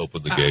 You just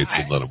open the gates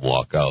and let them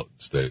walk out and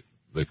stay.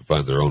 They can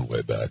find their own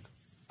way back.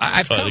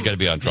 They got to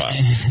be on trial.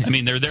 I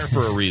mean, they're there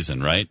for a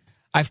reason, right?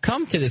 I've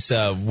come to this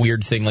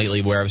weird thing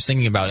lately where I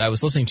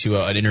was listening to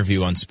an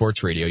interview on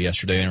sports radio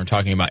yesterday, and they were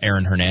talking about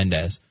Aaron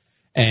Hernandez.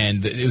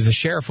 And the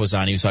sheriff was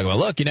on. He was talking about,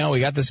 look, we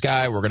got this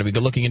guy. We're going to be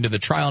looking into the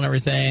trial and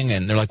everything.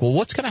 And they're like, well,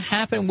 what's going to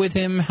happen with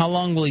him? How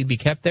long will he be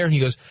kept there? And he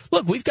goes,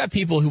 look, we've got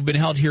people who've been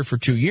held here for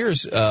 2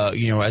 years,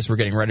 as we're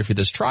getting ready for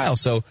this trial.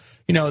 So,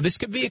 this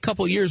could be a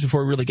couple of years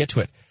before we really get to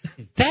it.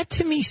 That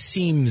to me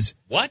seems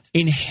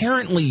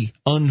inherently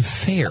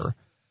unfair.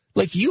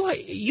 Like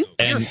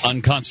and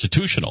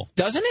unconstitutional,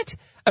 doesn't it?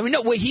 I mean,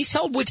 no. Wait, he's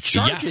held with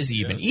charges.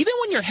 Even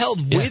when you're held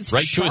with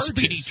charges, to a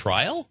speedy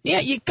trial. Yeah,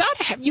 you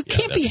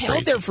can't be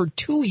held there for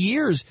 2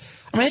 years.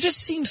 I mean, it just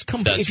seems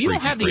if you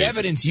don't have the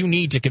evidence you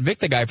need to convict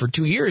the guy for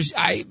 2 years,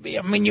 I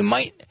mean, you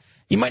might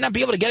you might not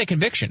be able to get a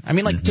conviction. I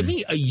mean, like, to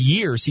me, a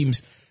year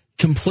seems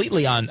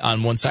completely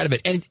on one side of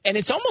it. And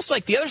it's almost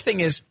like the other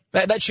thing is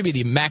that should be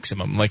the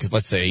maximum, like,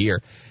 let's say a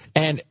year.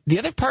 And the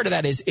other part of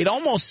that is it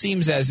almost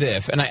seems as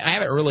if, and I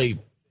haven't really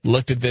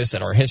looked at this,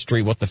 at our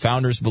history, what the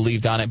founders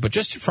believed on it, but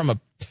just from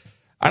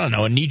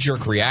a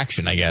knee-jerk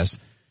reaction, I guess,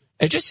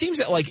 it just seems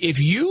that, like, if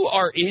you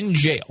are in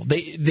jail,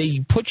 they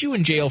put you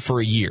in jail for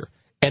a year,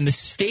 and the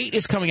state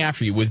is coming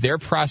after you with their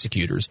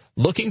prosecutors,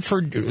 looking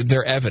for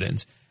their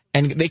evidence,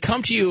 and they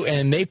come to you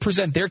and they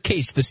present their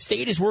case, the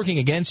state is working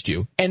against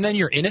you, and then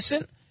you're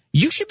innocent,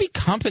 you should be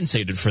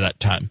compensated for that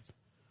time.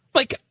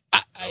 Like,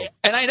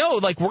 I know,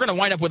 like, we're going to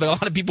wind up with a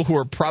lot of people who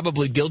are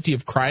probably guilty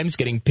of crimes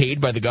getting paid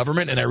by the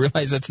government, and I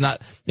realize that's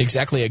not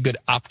exactly a good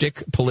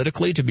optic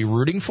politically to be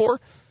rooting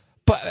for.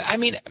 But, I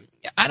mean,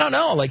 I don't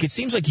know. Like, it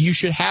seems like you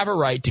should have a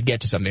right to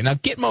get to something. Now,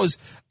 Gitmo's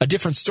a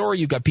different story.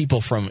 You've got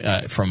people from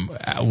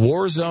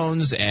war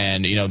zones,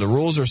 and, you know, the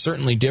rules are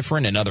certainly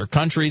different in other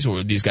countries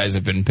where these guys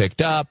have been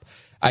picked up.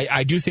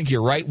 I do think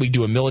you're right. We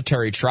do a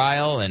military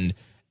trial and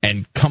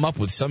come up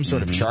with some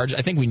sort of charge.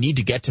 I think we need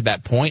to get to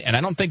that point, and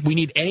I don't think we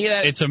need any of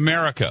that. It's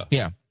America.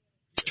 Yeah.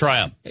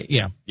 Try 'em.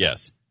 Yeah.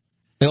 Yes.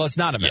 Well, it's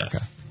not America.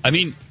 Yes. I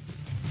mean,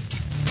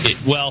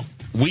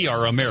 we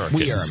are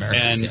Americans. We are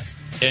Americans, yes.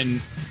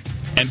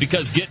 And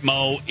because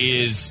Gitmo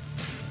is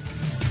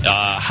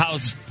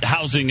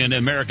housing an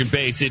American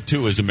base, it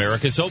too is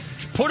America. So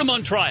put them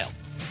on trial.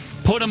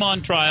 Put them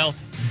on trial.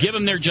 Give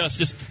them their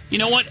justice. You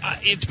know what?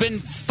 It's been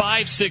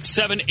 5, 6,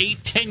 7,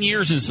 8, 10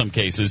 years in some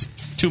cases.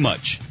 Too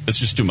much. It's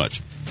just too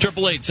much.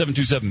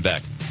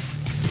 888-727-BECK.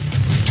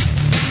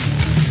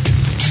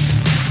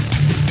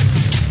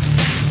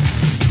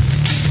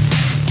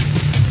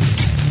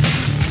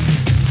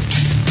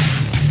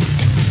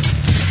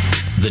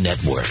 The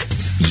network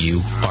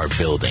you are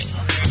building.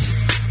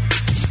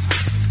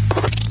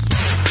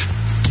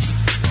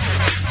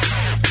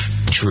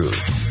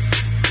 Truth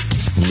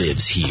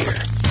lives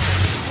here.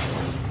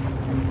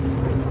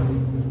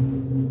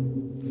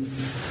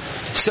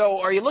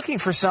 So, are you looking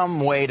for some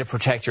way to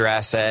protect your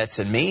assets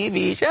and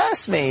maybe,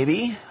 just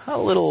maybe, a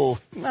little,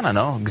 I don't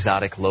know,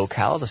 exotic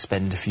locale to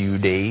spend a few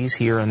days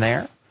here and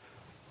there?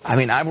 I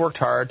mean, I've worked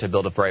hard to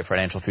build a bright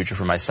financial future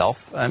for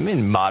myself. I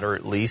mean,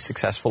 moderately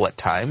successful at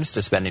times,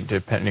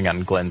 depending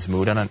on Glenn's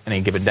mood on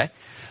any given day.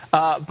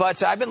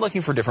 But I've been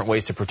looking for different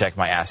ways to protect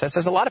my assets,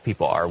 as a lot of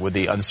people are, with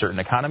the uncertain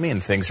economy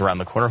and things around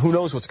the corner. Who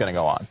knows what's going to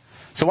go on?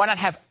 So why not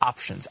have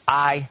options?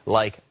 I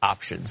like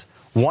options.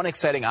 One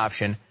exciting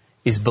option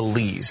is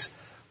Belize.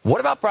 What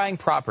about buying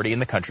property in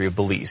the country of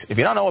Belize? If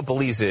you don't know what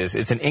Belize is,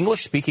 it's an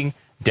English-speaking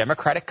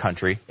democratic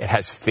country. It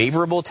has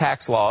favorable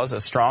tax laws, a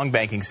strong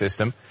banking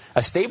system,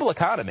 a stable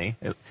economy,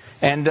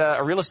 and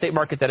a real estate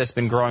market that has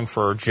been growing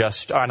for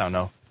just,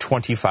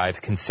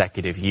 25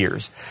 consecutive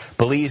years.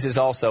 Belize is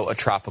also a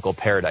tropical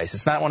paradise.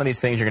 It's not one of these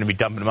things you're going to be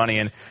dumping money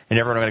in and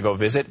you're never going to go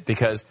visit,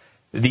 because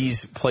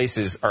these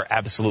places are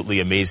absolutely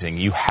amazing.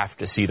 You have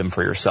to see them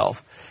for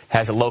yourself. It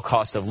has a low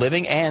cost of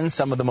living and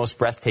some of the most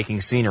breathtaking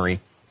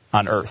scenery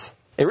on Earth.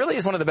 It really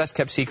is one of the best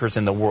kept secrets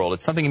in the world.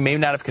 It's something you may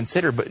not have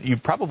considered, but you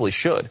probably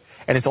should.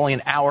 And it's only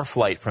an hour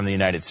flight from the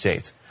United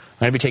States. I'm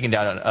going to be taking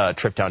a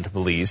trip down to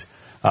Belize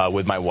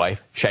with my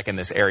wife, checking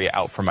this area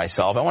out for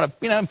myself. I want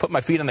to, put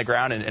my feet on the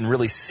ground and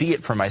really see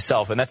it for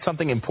myself. And that's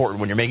something important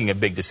when you're making a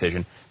big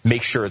decision.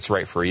 Make sure it's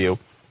right for you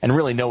and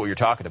really know what you're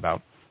talking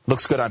about.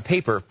 Looks good on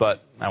paper,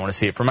 but I want to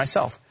see it for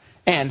myself.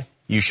 And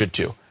you should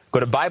too.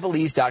 Go to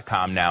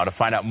buybelize.com now to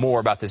find out more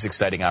about this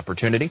exciting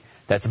opportunity.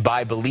 That's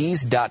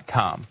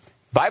buybelize.com.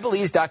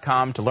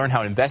 Buybelize.com to learn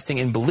how investing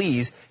in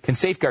Belize can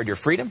safeguard your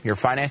freedom, your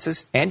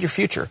finances, and your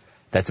future.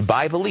 That's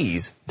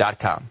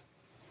buybelize.com.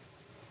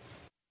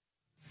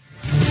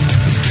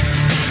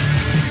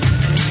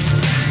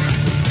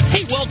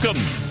 Hey, welcome.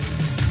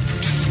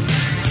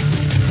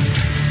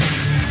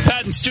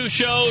 Pat and Stu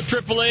Show,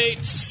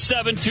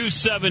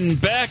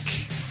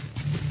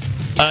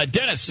 888-727-BECK.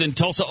 Dennis in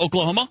Tulsa,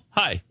 Oklahoma.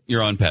 Hi,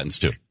 you're on Pat and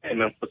Stu. Hey,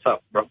 man, what's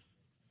up, bro?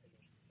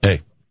 Hey,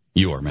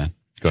 you are, man.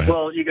 Go ahead.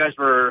 Well, you guys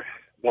were,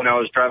 when I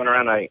was driving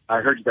around, I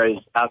heard you guys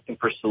asking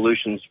for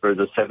solutions for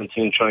the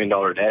 $17 trillion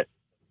debt.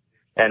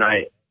 And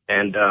a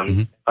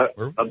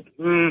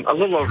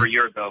little over a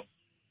year ago,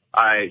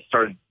 I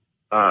started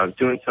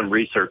doing some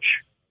research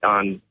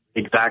on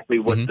exactly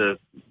what the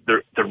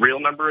real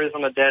number is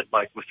on the debt,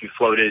 like if you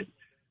floated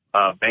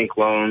bank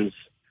loans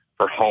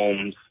for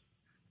homes,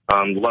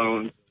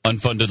 loans.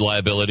 Unfunded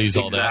liabilities,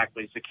 all that.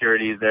 Exactly,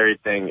 securities,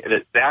 everything.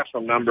 The actual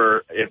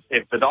number,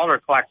 if the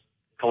dollar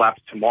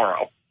collapsed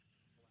tomorrow,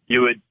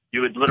 you would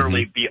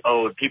literally be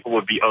owed, people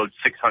would be owed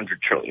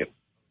 $600 trillion.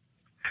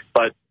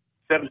 But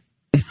so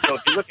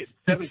if you look at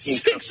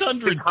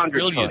 600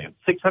 trillion.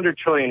 600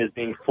 trillion is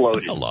being floated.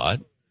 That's a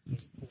lot.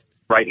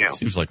 Right now.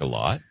 Seems like a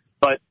lot.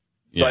 But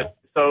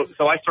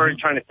so I started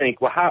trying to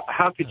think, well,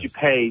 how could you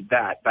pay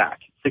that back?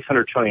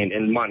 600 trillion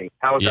in money.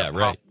 How is that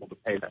possible to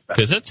pay that back?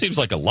 Because that seems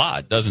like a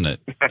lot, doesn't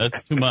it?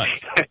 That's too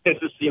much. It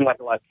just seemed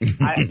like a lot.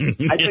 I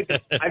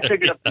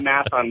figured up the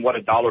math on what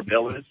a dollar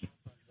bill is,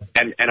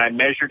 and I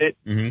measured it,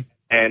 and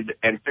and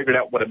figured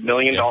out what $1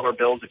 million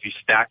bills if you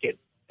stack it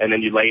and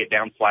then you lay it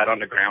down flat on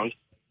the ground.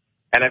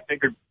 And I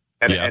figured,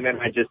 and then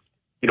I just,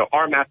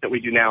 our math that we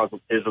do now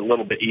is a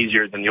little bit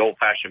easier than the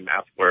old-fashioned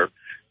math where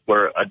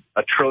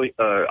a trillion,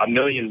 a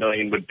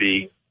million would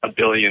be a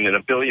billion, and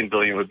a billion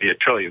would be a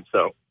trillion.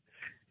 So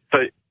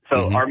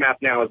our math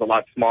now is a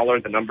lot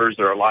smaller. The numbers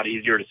are a lot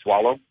easier to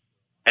swallow.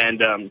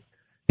 And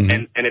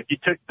if you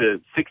took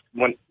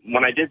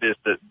when I did this,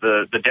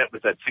 the debt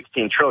was at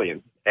 16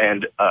 trillion.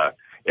 And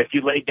if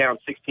you laid down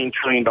 $16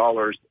 trillion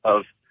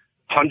of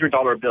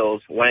 $100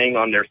 bills laying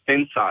on their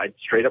thin side,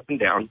 straight up and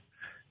down,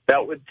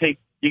 that would take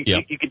you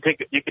could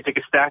take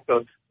a stack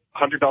of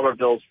 $100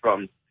 bills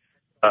from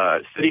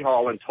City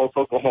Hall in Tulsa,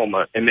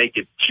 Oklahoma, and make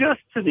it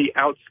just to the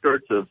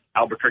outskirts of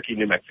Albuquerque,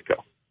 New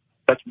Mexico.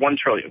 That's 1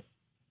 trillion.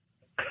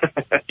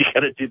 You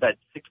got to do that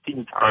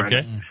 16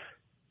 times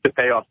to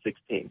pay off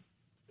 16.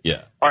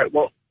 Yeah. All right.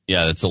 Well.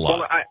 Yeah, that's a lot.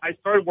 Well, I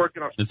started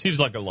working on. It seems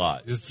like a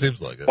lot. It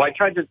seems like it. Well, I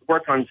tried to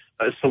work on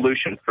a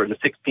solution for the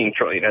 16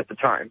 trillion at the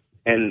time,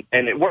 and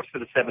it works for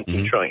the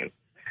 17 trillion.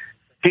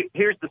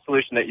 Here's the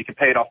solution that you can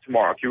pay it off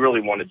tomorrow if you really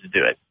wanted to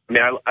do it. I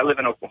mean, I live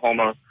in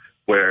Oklahoma,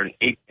 where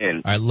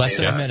all right, less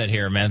than a minute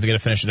here, man. We got to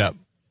finish it up.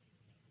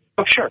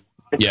 Oh, sure.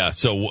 Yeah.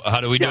 So how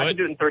do we do I it? can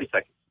do it in 30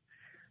 seconds.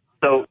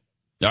 So, all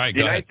right,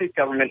 the United States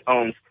government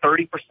owns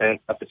 30%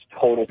 of its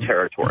total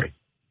territory.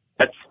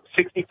 That's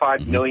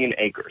 65 million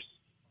acres.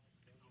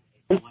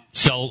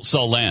 Sell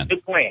land.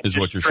 It's land. Is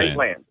what you're straight saying.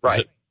 Land,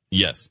 right?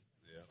 Yes.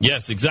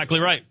 Yes, exactly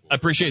right. I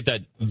appreciate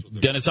that,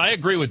 Dennis. I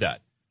agree with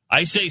that.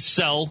 I say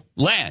sell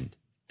land,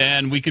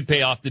 and we could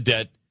pay off the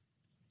debt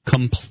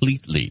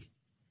completely.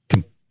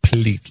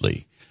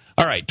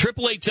 All right,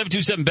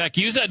 888-727-BECK.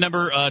 Use that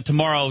number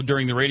tomorrow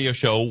during the radio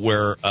show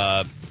where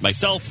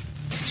myself,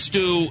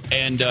 Stu,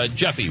 and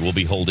Jeffy will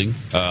be hosting.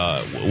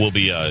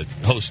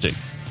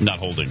 Not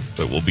holding,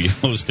 but we'll be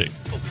hosting.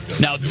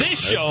 Now, this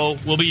show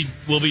will be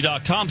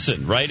Doc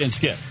Thompson, right, and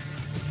Skip.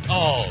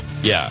 Oh,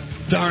 yeah.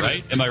 Darn right?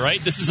 it. Am I right?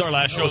 This is our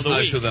last show of the week.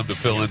 Nice of them to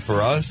fill in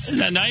for us. Isn't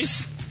that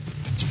nice?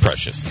 It's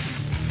precious.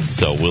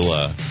 So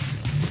we'll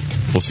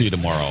see you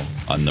tomorrow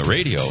on the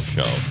radio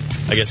show.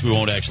 I guess we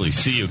won't actually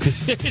see you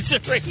because it's a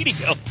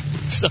radio.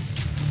 So,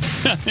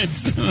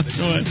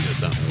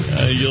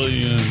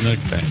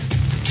 okay.